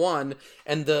drums from one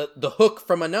and the hook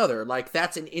from another. Like,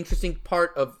 that's an interesting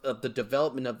part of the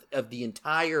development of the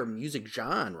entire music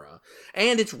genre.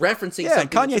 And it's referencing something.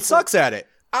 Kanye sucks at it.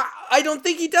 I don't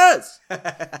think he does.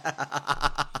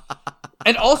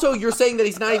 And also, you're saying that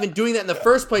he's not even doing that in the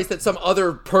first place, that some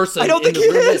other person I don't think he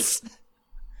is.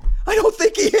 I don't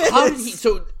think he is.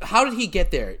 How did he get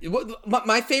there?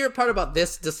 My favorite part about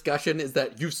this discussion is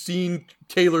that you've seen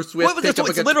Taylor Swift.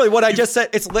 It's literally what I just said.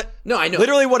 No, I know.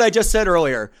 Literally what I just said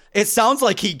earlier. It sounds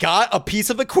like he got a piece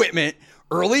of equipment,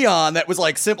 early on that was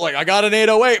like simple, like I got an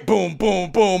 808, boom,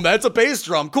 boom, boom. That's a bass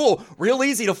drum. Cool. Real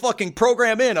easy to fucking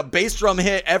program in a bass drum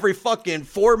hit every fucking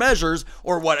 4 measures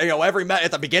or what,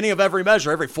 at the beginning of every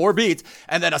measure, every 4 beats,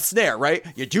 and then a snare, right?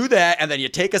 You do that, and then you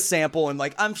take a sample, and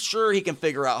like, I'm sure he can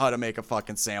figure out how to make a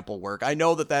fucking sample work. I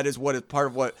know that is what is part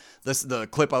of what the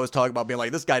clip I was talking about being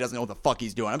like, this guy doesn't know what the fuck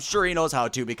he's doing. I'm sure he knows how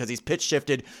to because he's pitch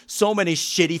shifted so many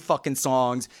shitty fucking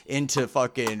songs into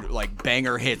fucking like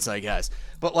banger hits, I guess.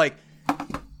 But like,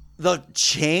 the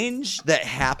change that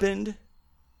happened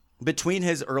between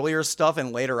his earlier stuff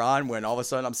and later on, when all of a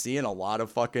sudden I'm seeing a lot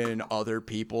of fucking other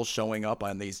people showing up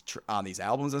on these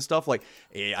albums and stuff, like,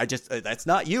 that's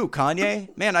not you,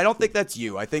 Kanye. Man, I don't think that's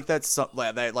you. I think that's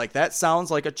that sounds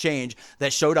like a change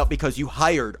that showed up because you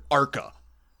hired Arca.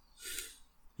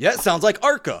 Yeah, it sounds like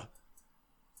Arca.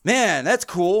 Man, that's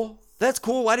cool. That's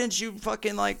cool. Why didn't you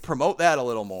fucking like promote that a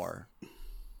little more?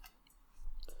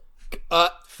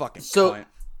 Fucking so cunt.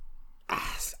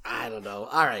 I don't know.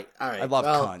 All right. I love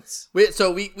cunts.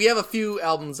 We have a few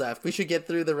albums left. We should get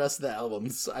through the rest of the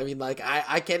albums. I mean, like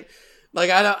I can't. Like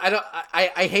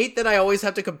I hate that I always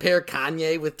have to compare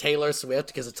Kanye with Taylor Swift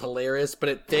because it's hilarious, but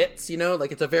it fits.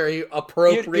 Like it's a very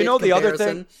appropriate. You know the comparison.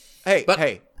 other thing.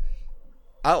 Hey,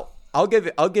 I'll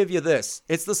give you this.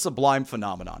 It's the Sublime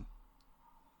phenomenon.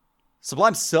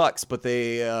 Sublime sucks, but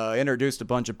they introduced a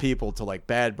bunch of people to like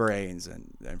Bad Brains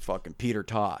and fucking Peter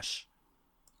Tosh,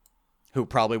 who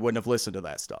probably wouldn't have listened to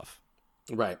that stuff.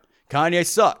 Right. Kanye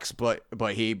sucks, but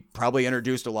he probably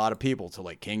introduced a lot of people to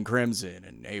like King Crimson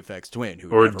and Aphex Twin. Who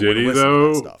or did he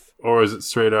though? Stuff. Or is it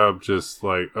straight up just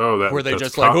like, oh, that? Were they that's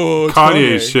just like, oh, it's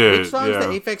Kanye Kanye shit? Which song's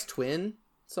the Aphex Twin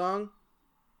song?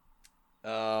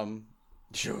 Oh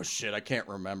shit, I can't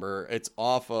remember. It's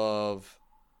off of.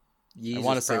 Yeezus, I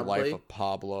want to say probably. Life of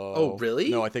Pablo. Oh, really?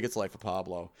 No, I think it's Life of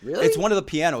Pablo. Really? It's one of the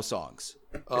piano songs.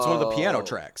 It's one of the piano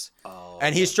tracks.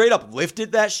 And he straight up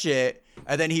lifted that shit,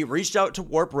 and then he reached out to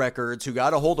Warp Records, who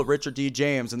got a hold of Richard D.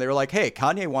 James, and they were like, hey,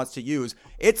 Kanye wants to use,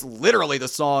 it's literally the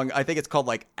song, I think it's called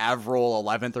like Avril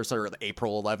 11th or something, or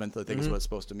April 11th, I think is what it's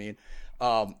supposed to mean.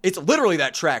 It's literally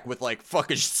that track with like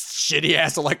fucking shitty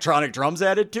ass electronic drums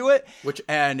added to it.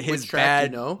 And his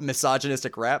bad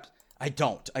misogynistic rap. I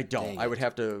don't. I would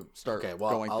have to start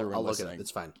going through and listening. Look at it. It's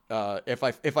fine.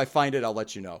 If I find it, I'll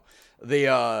let you know.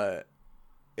 But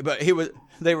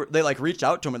they like reached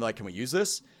out to him and like, can we use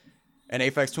this? And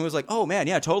Aphex Twin was like, oh man,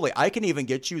 yeah, totally. I can even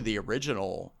get you the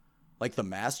original, like the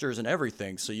masters and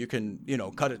everything, so you can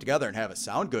cut it together and have it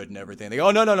sound good and everything. They go,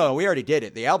 oh, no, we already did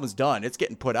it. The album's done. It's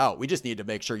getting put out. We just need to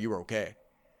make sure you were okay.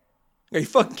 Are you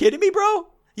fucking kidding me, bro?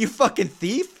 You fucking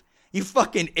thief? You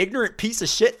fucking ignorant piece of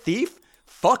shit thief?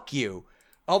 Fuck you.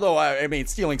 Although, I mean,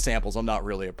 stealing samples, I'm not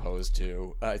really opposed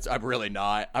to. I'm really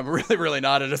not. I'm really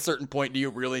not. At a certain point, do you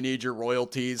really need your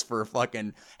royalties for a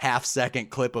fucking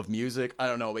half-second clip of music? I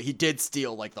don't know, but he did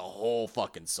steal, like, the whole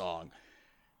fucking song.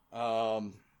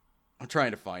 I'm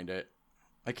trying to find it.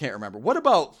 I can't remember. What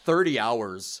about 30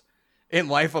 Hours in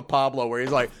Life of Pablo, where he's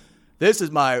like, this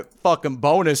is my fucking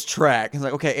bonus track. He's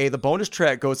like, okay, the bonus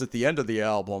track goes at the end of the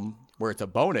album, where it's a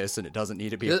bonus and it doesn't need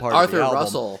to be a part of the album.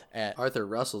 Arthur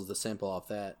Russell's the sample off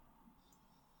that.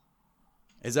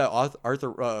 Is that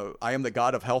Arthur? I Am the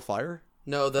God of Hellfire?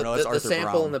 No, the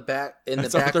sample Brown. in the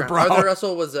background. Arthur Arthur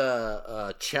Russell was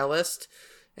a cellist,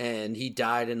 and he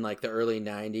died in like the early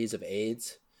 '90s of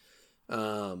AIDS.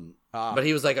 But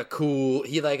he was like a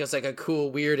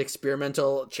cool weird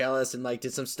experimental cellist and like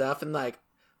did some stuff and like.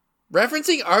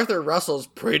 Referencing Arthur Russell's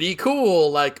pretty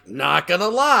cool, like, not gonna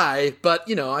lie. But,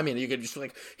 I mean, you could just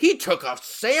like, he took a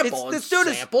sample and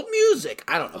sampled music.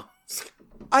 I don't know.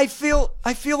 I feel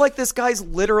like this guy's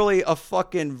literally a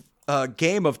fucking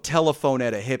game of telephone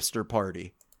at a hipster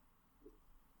party.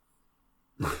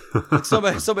 Like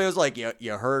somebody was like,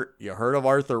 you heard of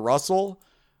Arthur Russell?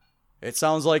 It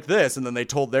sounds like this. And then they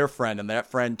told their friend, and that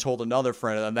friend told another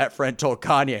friend, and then that friend told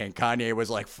Kanye, and Kanye was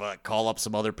like, fuck, call up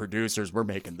some other producers. We're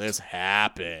making this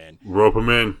happen. Rope them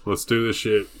in. Let's do this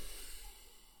shit.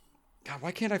 God,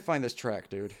 why can't I find this track,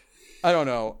 dude? I don't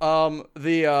know.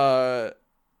 The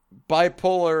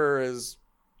Bipolar is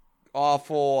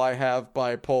awful. I Have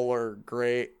Bipolar,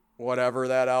 great. Whatever,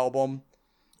 that album.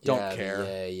 Don't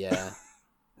care. Yeah.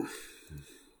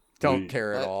 Don't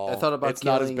care at all. I thought about it's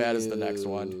not as bad as the next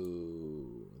one.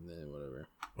 And then whatever.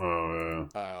 Oh,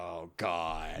 yeah. Oh,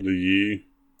 God. The Yee.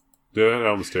 That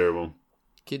album's terrible.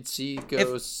 Kid See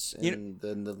Ghosts and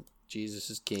then the Jesus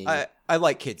is King. I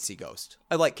like Kid See Ghost.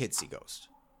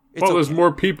 It's there's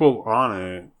more people on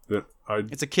it.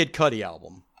 It's a Kid Cudi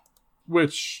album.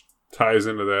 Which ties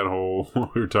into that whole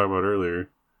what we were talking about earlier.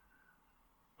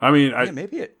 I mean,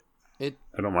 maybe I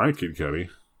don't mind Kid Cudi.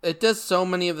 It does so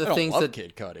many of the things that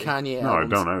Kid Cudi. Kanye No, I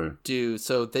albums don't either. do.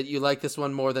 So that you like this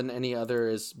one more than any other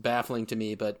is baffling to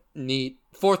me, but neat.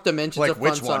 Fourth Dimension's Like a fun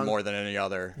which song. one more than any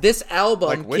other? This album,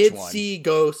 Like which Kids one? See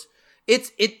Ghosts.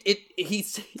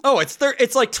 He's Oh,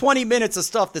 it's like 20 minutes of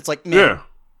stuff that's like meh. Yeah.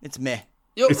 It's meh.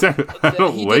 Yo, It's not, I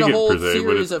don't he like did a it whole per se, but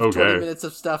series it's of 20 okay. minutes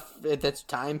of stuff at that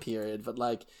time period, but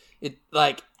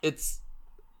it's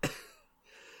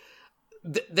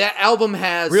that album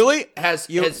has has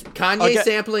Kanye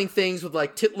sampling things with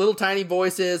like little tiny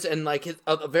voices and like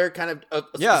a very kind of a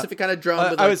specific kind of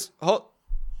drum.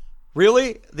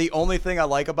 Really, the only thing I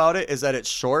like about it is that it's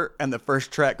short and the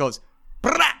first track goes.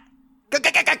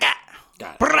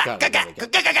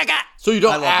 So you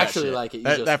don't actually like it.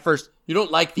 That first. You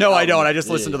don't like the No, album. I don't. I just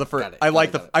listen to the first.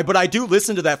 But I do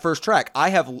listen to that first track. I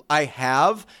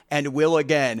have and will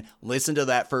again listen to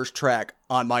that first track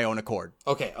on my own accord.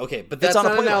 Okay, but that's on a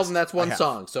not an playlist. album. That's one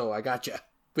song. So I got you.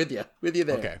 With you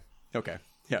there. Okay.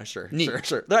 Yeah, sure. Neat.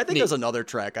 Sure. I think there's another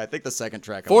track. I think the second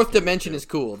track. Fourth Dimension is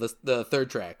cool. The third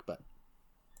track, but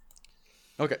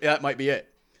okay, yeah, that might be it.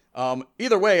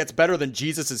 Either way, it's better than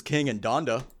Jesus is King and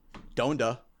Donda.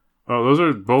 Oh, those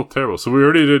are both terrible. So we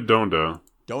already did Donda.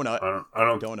 Donut. I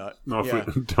don't Donut. know if Yeah.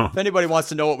 we don't. If anybody wants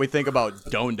to know what we think about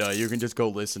Donda, you can just go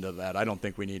listen to that. I don't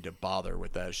think we need to bother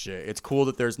with that shit. It's cool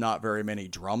that there's not very many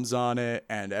drums on it,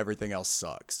 and everything else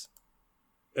sucks.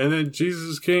 And then Jesus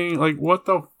is King, like, what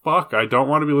the fuck? I don't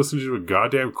want to be listening to a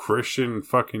goddamn Christian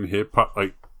fucking hip hop,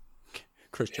 like,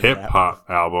 Christian hip rap. hop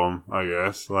album, I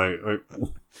guess. Like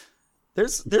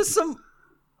There's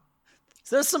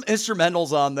some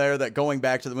instrumentals on there that going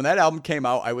back to when that album came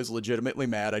out, I was legitimately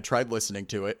mad. I tried listening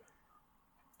to it.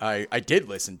 I did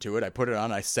listen to it. I put it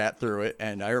on. I sat through it,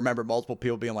 and I remember multiple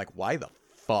people being like, "Why the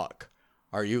fuck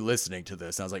are you listening to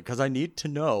this?" And I was like, "Because I need to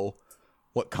know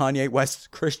what Kanye West's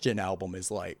Christian album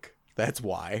is like. That's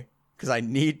why. Because I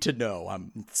need to know.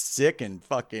 I'm sick and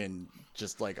fucking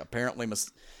just like apparently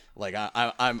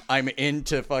I'm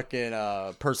into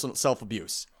fucking personal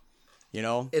self-abuse. You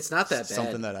know, it's not that bad.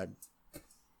 Something that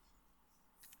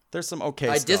there's some okay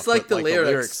I stuff. dislike but, the like,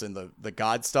 lyrics. and the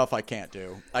God stuff. I can't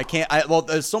do. Well,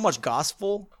 there's so much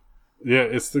gospel. yeah,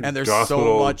 it's the And there's gospel.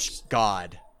 so much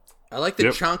God. I like the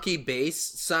Yep. chunky bass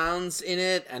sounds in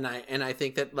it, and I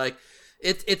think that like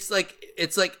it's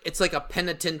like a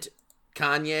penitent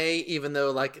Kanye, even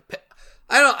though like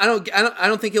I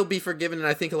don't think he'll be forgiven, and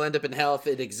I think he'll end up in hell if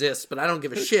it exists. But I don't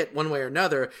give a shit one way or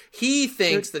another. He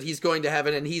thinks that he's going to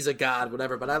heaven and he's a god,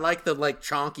 whatever. But I like the like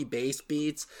chonky bass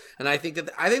beats, and I think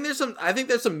there's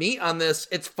some meat on this.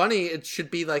 It's funny. It should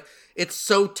be like it's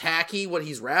so tacky what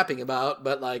he's rapping about,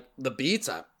 but like the beats,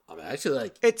 I'm actually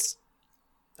like It's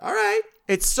all right.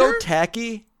 It's so Sure.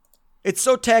 tacky. It's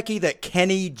so tacky that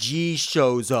Kenny G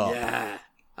shows up. Yeah,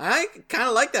 I kind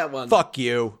of like that one. Fuck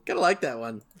you. Kind of like that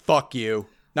one. Fuck you.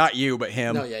 Not you, but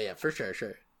him. No, yeah, for sure.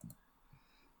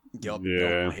 Yup, Yeah.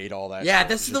 Don't hate all that. Yeah, shit.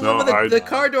 this is the No, one with the I-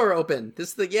 car door open. This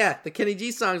is the Kenny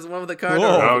G song is the one with the car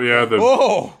Whoa. door. Oh yeah,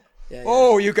 Oh, Yeah.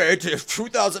 oh, you got it's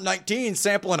 2019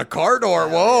 sampling a car door.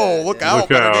 Whoa, look out. Look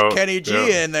Better out. get Kenny G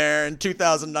Yeah. in there in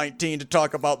 2019 to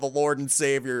talk about the Lord and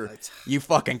Savior. You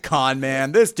fucking con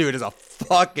man. This dude is a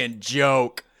fucking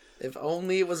joke. If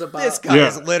only it was about This guy Yeah.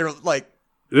 is literally like,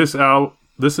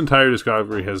 this entire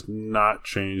discovery has not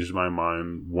changed my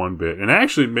mind one bit, and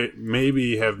actually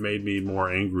maybe have made me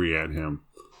more angry at him.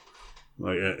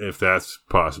 Like, if that's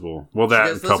possible. Well, Did you that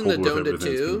guys listen coupled to with Donda everything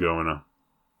that's 2? been going on.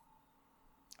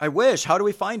 I wish. How do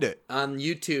we find it? on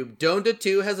YouTube. Donda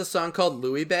 2 has a song called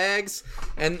Louis Bags,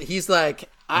 and he's like,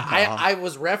 I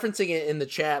was referencing it in the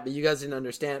chat, but you guys didn't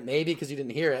understand it, maybe because you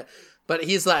didn't hear it. But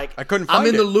he's like, I couldn't I'm find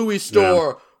in the it. Louis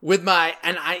store with my,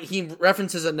 and he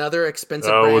references another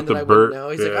expensive Oh, brand with that the I wouldn't Burt- know.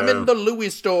 He's like, I'm yeah. in the Louis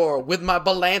store with my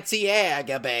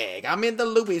Balenciaga bag. I'm in the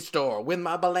Louis store with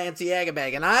my Balenciaga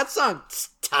bag. And that song's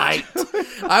tight.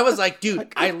 I was like,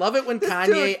 dude, I love it when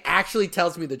Kanye actually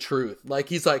tells me the truth. Like,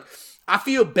 he's like, I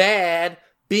feel bad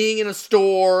being in a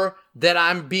store that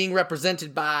I'm being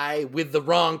represented by with the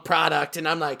wrong product. And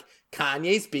I'm like,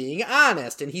 Kanye's being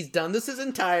honest, and he's done this his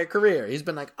entire career. He's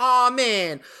been like, oh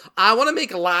man, I want to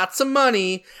make lots of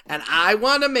money, and I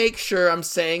want to make sure I'm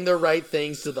saying the right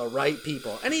things to the right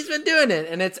people. And he's been doing it,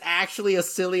 and it's actually a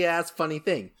silly-ass funny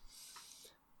thing.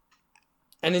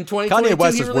 And in 2022, Kanye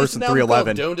West he is released worse an than album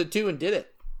called 311. Donda 2 and did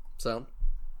it. So,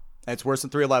 It's worse than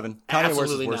 311. Kanye West is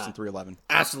Absolutely worse not. than 311.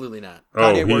 absolutely not. Oh,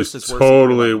 Kanye he's West is worse than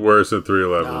totally worse than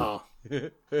 311. No,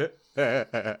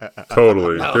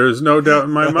 Totally. There's no doubt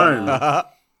in my mind.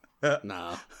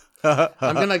 no.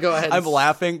 I'm going to go ahead and I'm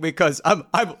laughing because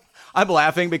I'm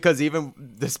laughing because even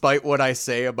despite what I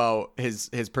say about his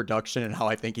production and how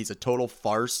I think he's a total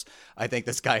farce, I think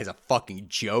this guy is a fucking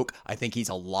joke. I think he's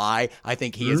a lie. I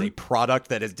think he is a product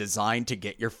that is designed to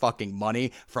get your fucking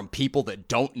money from people that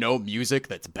don't know music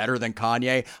that's better than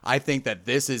Kanye. I think that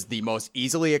this is the most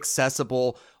easily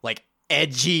accessible, like,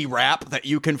 edgy rap that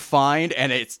you can find,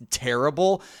 and it's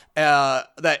terrible.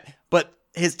 But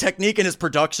his technique and his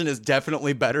production is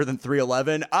definitely better than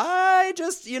 311. I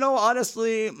just,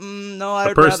 honestly, no,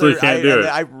 I personally can't do it.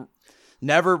 I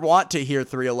never want to hear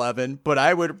 311, but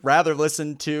I would rather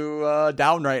listen to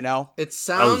Down right now. It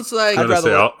sounds like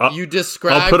you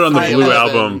described. I'll put on the Blue 311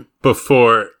 album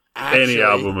before actually. any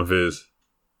album of his.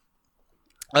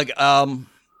 Like,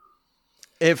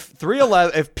 if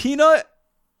Peanut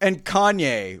and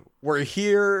Kanye were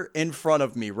here in front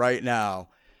of me right now,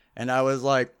 and I was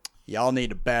like, y'all need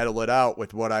to battle it out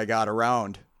with what I got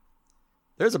around.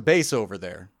 There's a bass over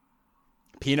there.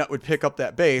 Peanut would pick up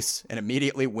that bass and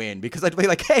immediately win because I'd be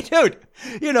like, hey, dude,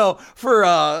 for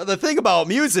the thing about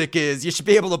music is you should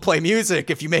be able to play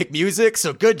music if you make music.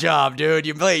 So good job, dude.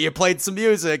 You played some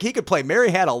music. He could play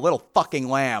Mary Had a Little Fucking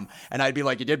Lamb. And I'd be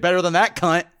like, you did better than that,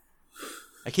 cunt.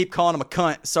 I keep calling him a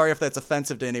cunt. Sorry if that's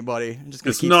offensive to anybody. I'm just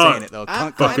going to keep saying it, though.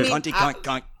 Cunt,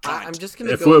 cunt. I'm just going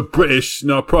to If we're British,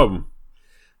 no problem.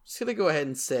 Just going to go ahead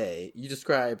and say you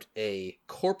described a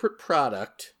corporate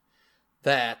product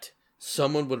that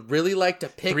someone would really like to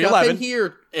pick up and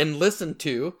hear and listen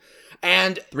to.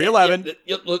 And 311.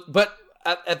 But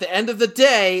at the end of the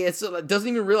day, it doesn't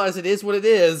even realize it is what it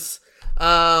is.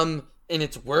 And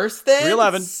it's worse than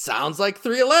 311. Sounds like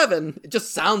 311. It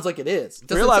just sounds like it is. It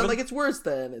doesn't sound like it's worse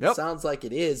than. It sounds like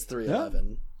it is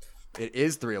 311. Yep. It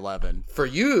is 311. For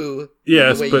you,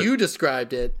 yes, the way you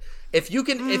described it, if you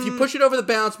push it over the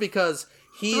bounce because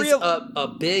he's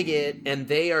a bigot and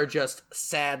they are just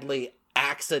sadly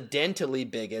accidentally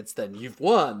bigots, then you've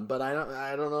won. But I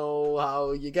don't know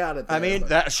how you got it there, I mean,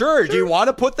 sure. Do you want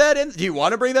to put that in? Do you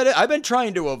want to bring that in? I've been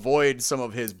trying to avoid some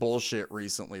of his bullshit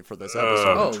recently for this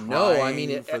episode. I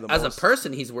mean, as a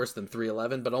person, he's worse than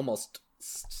 311, but almost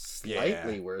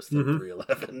slightly worse than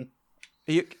 311.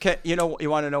 You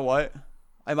want to know what?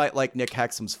 I might like Nick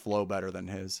Hexum's flow better than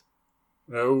his.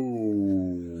 Oh.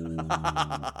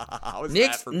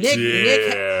 Nick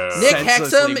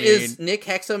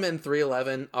Hexum and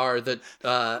 311 are the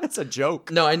That's a joke.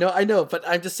 No, I know, but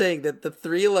I'm just saying that the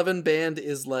 311 band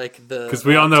is like the because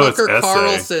we all know Tucker it's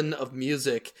Carlson of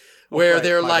music, where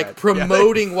they're like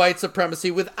promoting white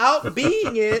supremacy without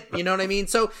being it. You know what I mean?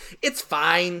 So it's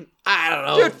fine. I don't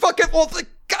know, dude.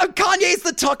 Kanye's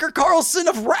the Tucker Carlson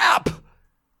of rap.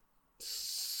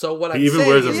 So what I'm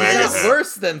saying is he's not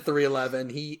worse than 311.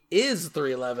 He is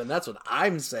 311. That's what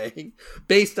I'm saying.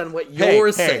 Based on what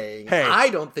you're saying. I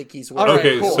don't think he's worse.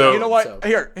 Okay, cool. So you know what? So.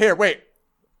 Here, wait.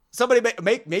 Somebody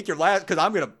make your last, because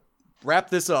I'm going to wrap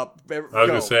this up. I was going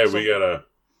to say, we got to,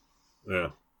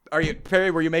 yeah. Perry,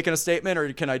 were you making a statement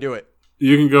or can I do it?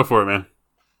 You can go for it, man.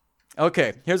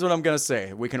 Okay, here's what I'm going to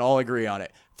say. We can all agree on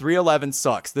it. 311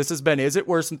 sucks. This has been Is It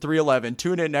Worse Than 311?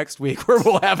 Tune in next week where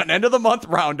we'll have an end of the month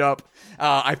roundup.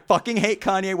 I fucking hate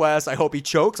Kanye West. I hope he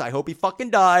chokes. I hope he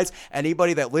fucking dies.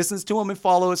 Anybody that listens to him and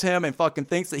follows him and fucking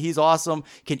thinks that he's awesome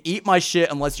can eat my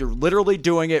shit unless you're literally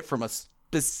doing it from a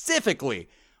specifically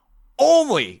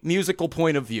only musical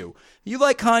point of view. You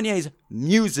like Kanye's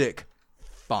music?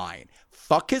 Fine.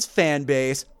 Fuck his fan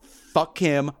base. Fuck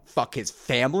him. Fuck his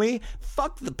family.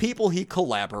 Fuck the people he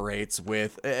collaborates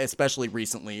with, especially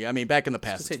recently. I mean, back in the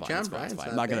past, it's fine.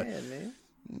 I'm not gonna. Man.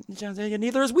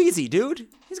 Neither is Wheezy, dude.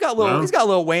 He's got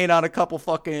Lil Wayne on a couple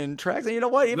fucking tracks, and you know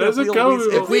what? Even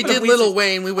if we did Lil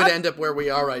Wayne, we would end up where we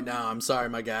are right now. I'm sorry,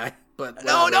 my guy, but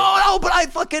no. But I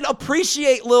fucking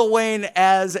appreciate Lil Wayne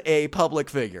as a public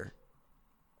figure.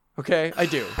 Okay, I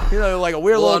do. Like a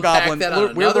weird little goblin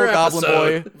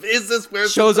boy. Is this where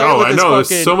shows up? With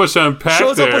there's so much to unpack.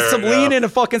 Shows up with some lean and a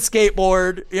fucking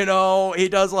skateboard. He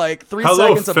does like 3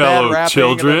 seconds of bad rapping.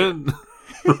 Children.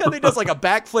 He does like a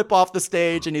backflip off the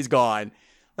stage and he's gone.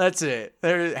 That's it.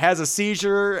 There has a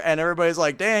seizure and everybody's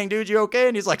like, "Dang, dude, you okay?"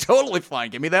 And he's like, "Totally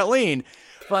fine. Give me that lean."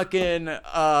 Fucking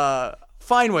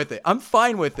fine with it. I'm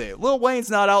fine with it. Lil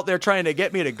Wayne's not out there trying to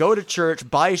get me to go to church,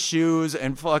 buy shoes,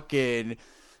 and fucking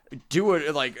do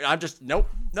it. Like, I'm just nope,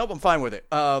 I'm fine with it.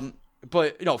 But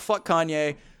fuck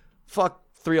Kanye, fuck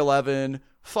 311,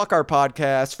 fuck our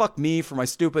podcast, fuck me for my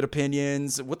stupid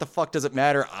opinions. What the fuck does it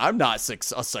matter? I'm not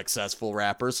a successful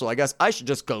rapper, so I guess I should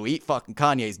just go eat fucking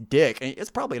Kanye's dick. And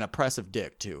it's probably an oppressive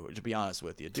dick too, to be honest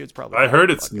with you. Dude's probably I heard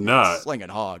it's not slinging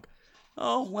hog.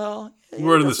 Oh well,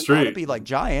 word in the street. Gotta be like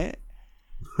giant.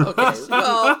 Okay,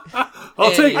 well,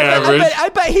 I'll take average. I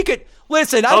bet he could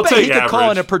listen. I I'll bet he take could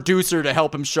call in average. a producer to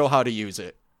help him show how to use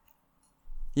it.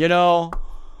 You know.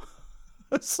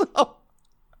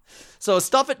 So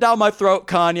stuff it down my throat,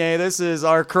 Kanye. This is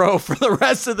our crow for the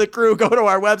rest of the crew. Go to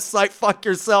our website. Fuck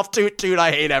yourself, toot toot.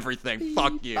 I hate everything.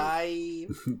 Fuck you. Bye.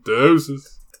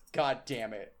 Doses. God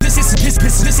damn it. This is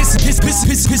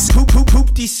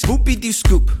poop de swoopy de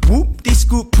scoop. Whoop de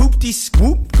scoop, poop de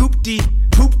swoop, goop de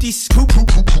poop de scoop.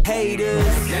 Haters.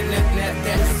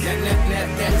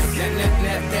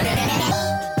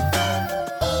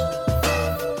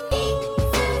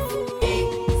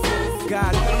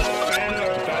 God